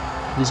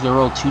 He's going to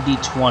roll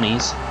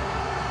 2d20s.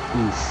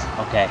 Oof,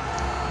 okay.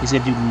 He's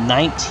going to do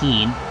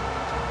 19,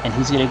 and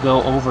he's going to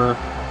go over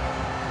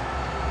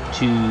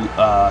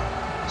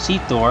to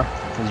Thor,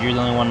 because you're the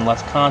only one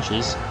left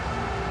conscious,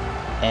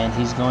 and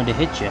he's going to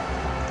hit you.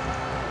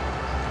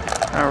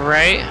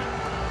 Alright.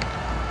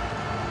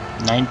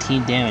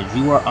 19 damage.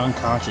 You are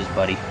unconscious,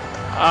 buddy.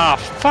 Oh,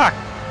 fuck.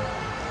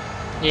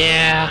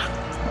 Yeah.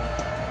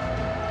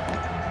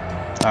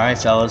 Alright,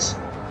 fellas.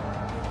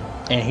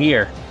 And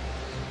here.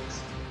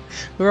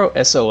 Who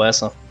wrote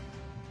SOS on?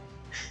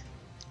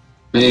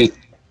 Me.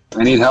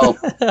 I need help.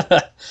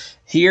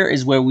 Here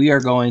is where we are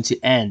going to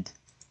end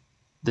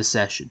the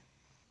session.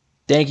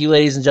 Thank you,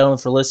 ladies and gentlemen,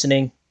 for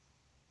listening.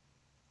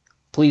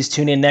 Please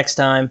tune in next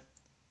time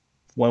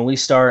when we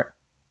start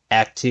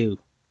Act 2.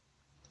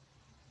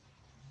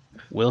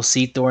 Will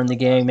Thor and the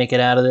gang make it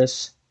out of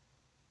this?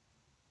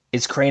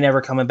 Is Crane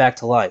ever coming back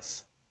to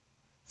life?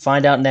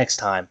 Find out next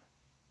time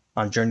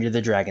on Journey to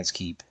the Dragon's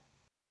Keep.